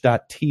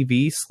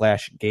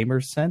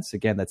twitch.tv/gamersense.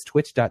 Again, that's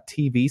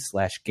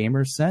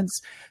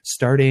twitch.tv/gamersense,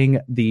 starting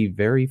the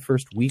very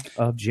first week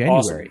of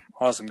January.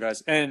 Awesome,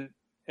 guys. And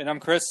I'm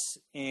Chris,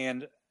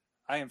 and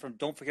I am from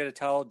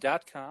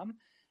don'tforgetatowel.com.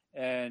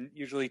 And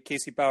usually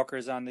Casey Bowker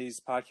is on these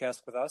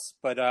podcasts with us.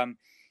 But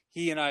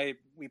he and I,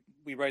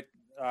 we write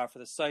for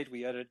the site,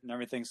 we edit and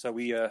everything. So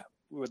we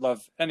would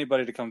love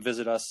anybody to come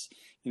visit us,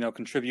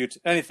 contribute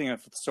anything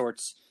of the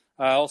sorts.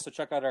 Also,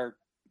 check out our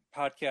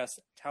podcast,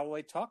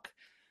 Towelite Talk.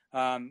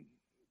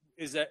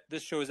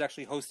 This show is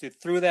actually hosted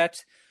through that.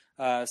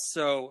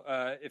 So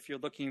if you're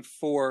looking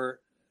for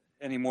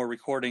any more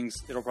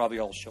recordings, it'll probably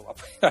all show up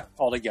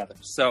all together.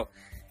 So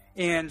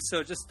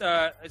just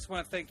I just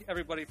want to thank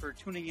everybody for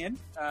tuning in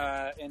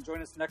and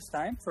join us next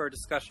time for a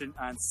discussion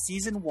on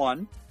season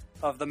 1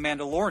 of The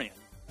Mandalorian,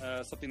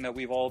 something that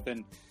we've all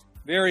been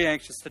very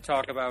anxious to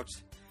talk about.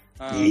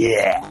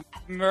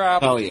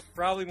 Probably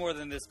more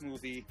than this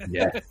movie,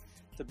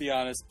 to be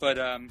honest. But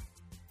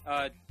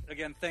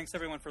again, thanks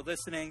everyone for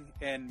listening,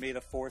 and may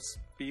the Force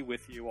be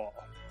with you all.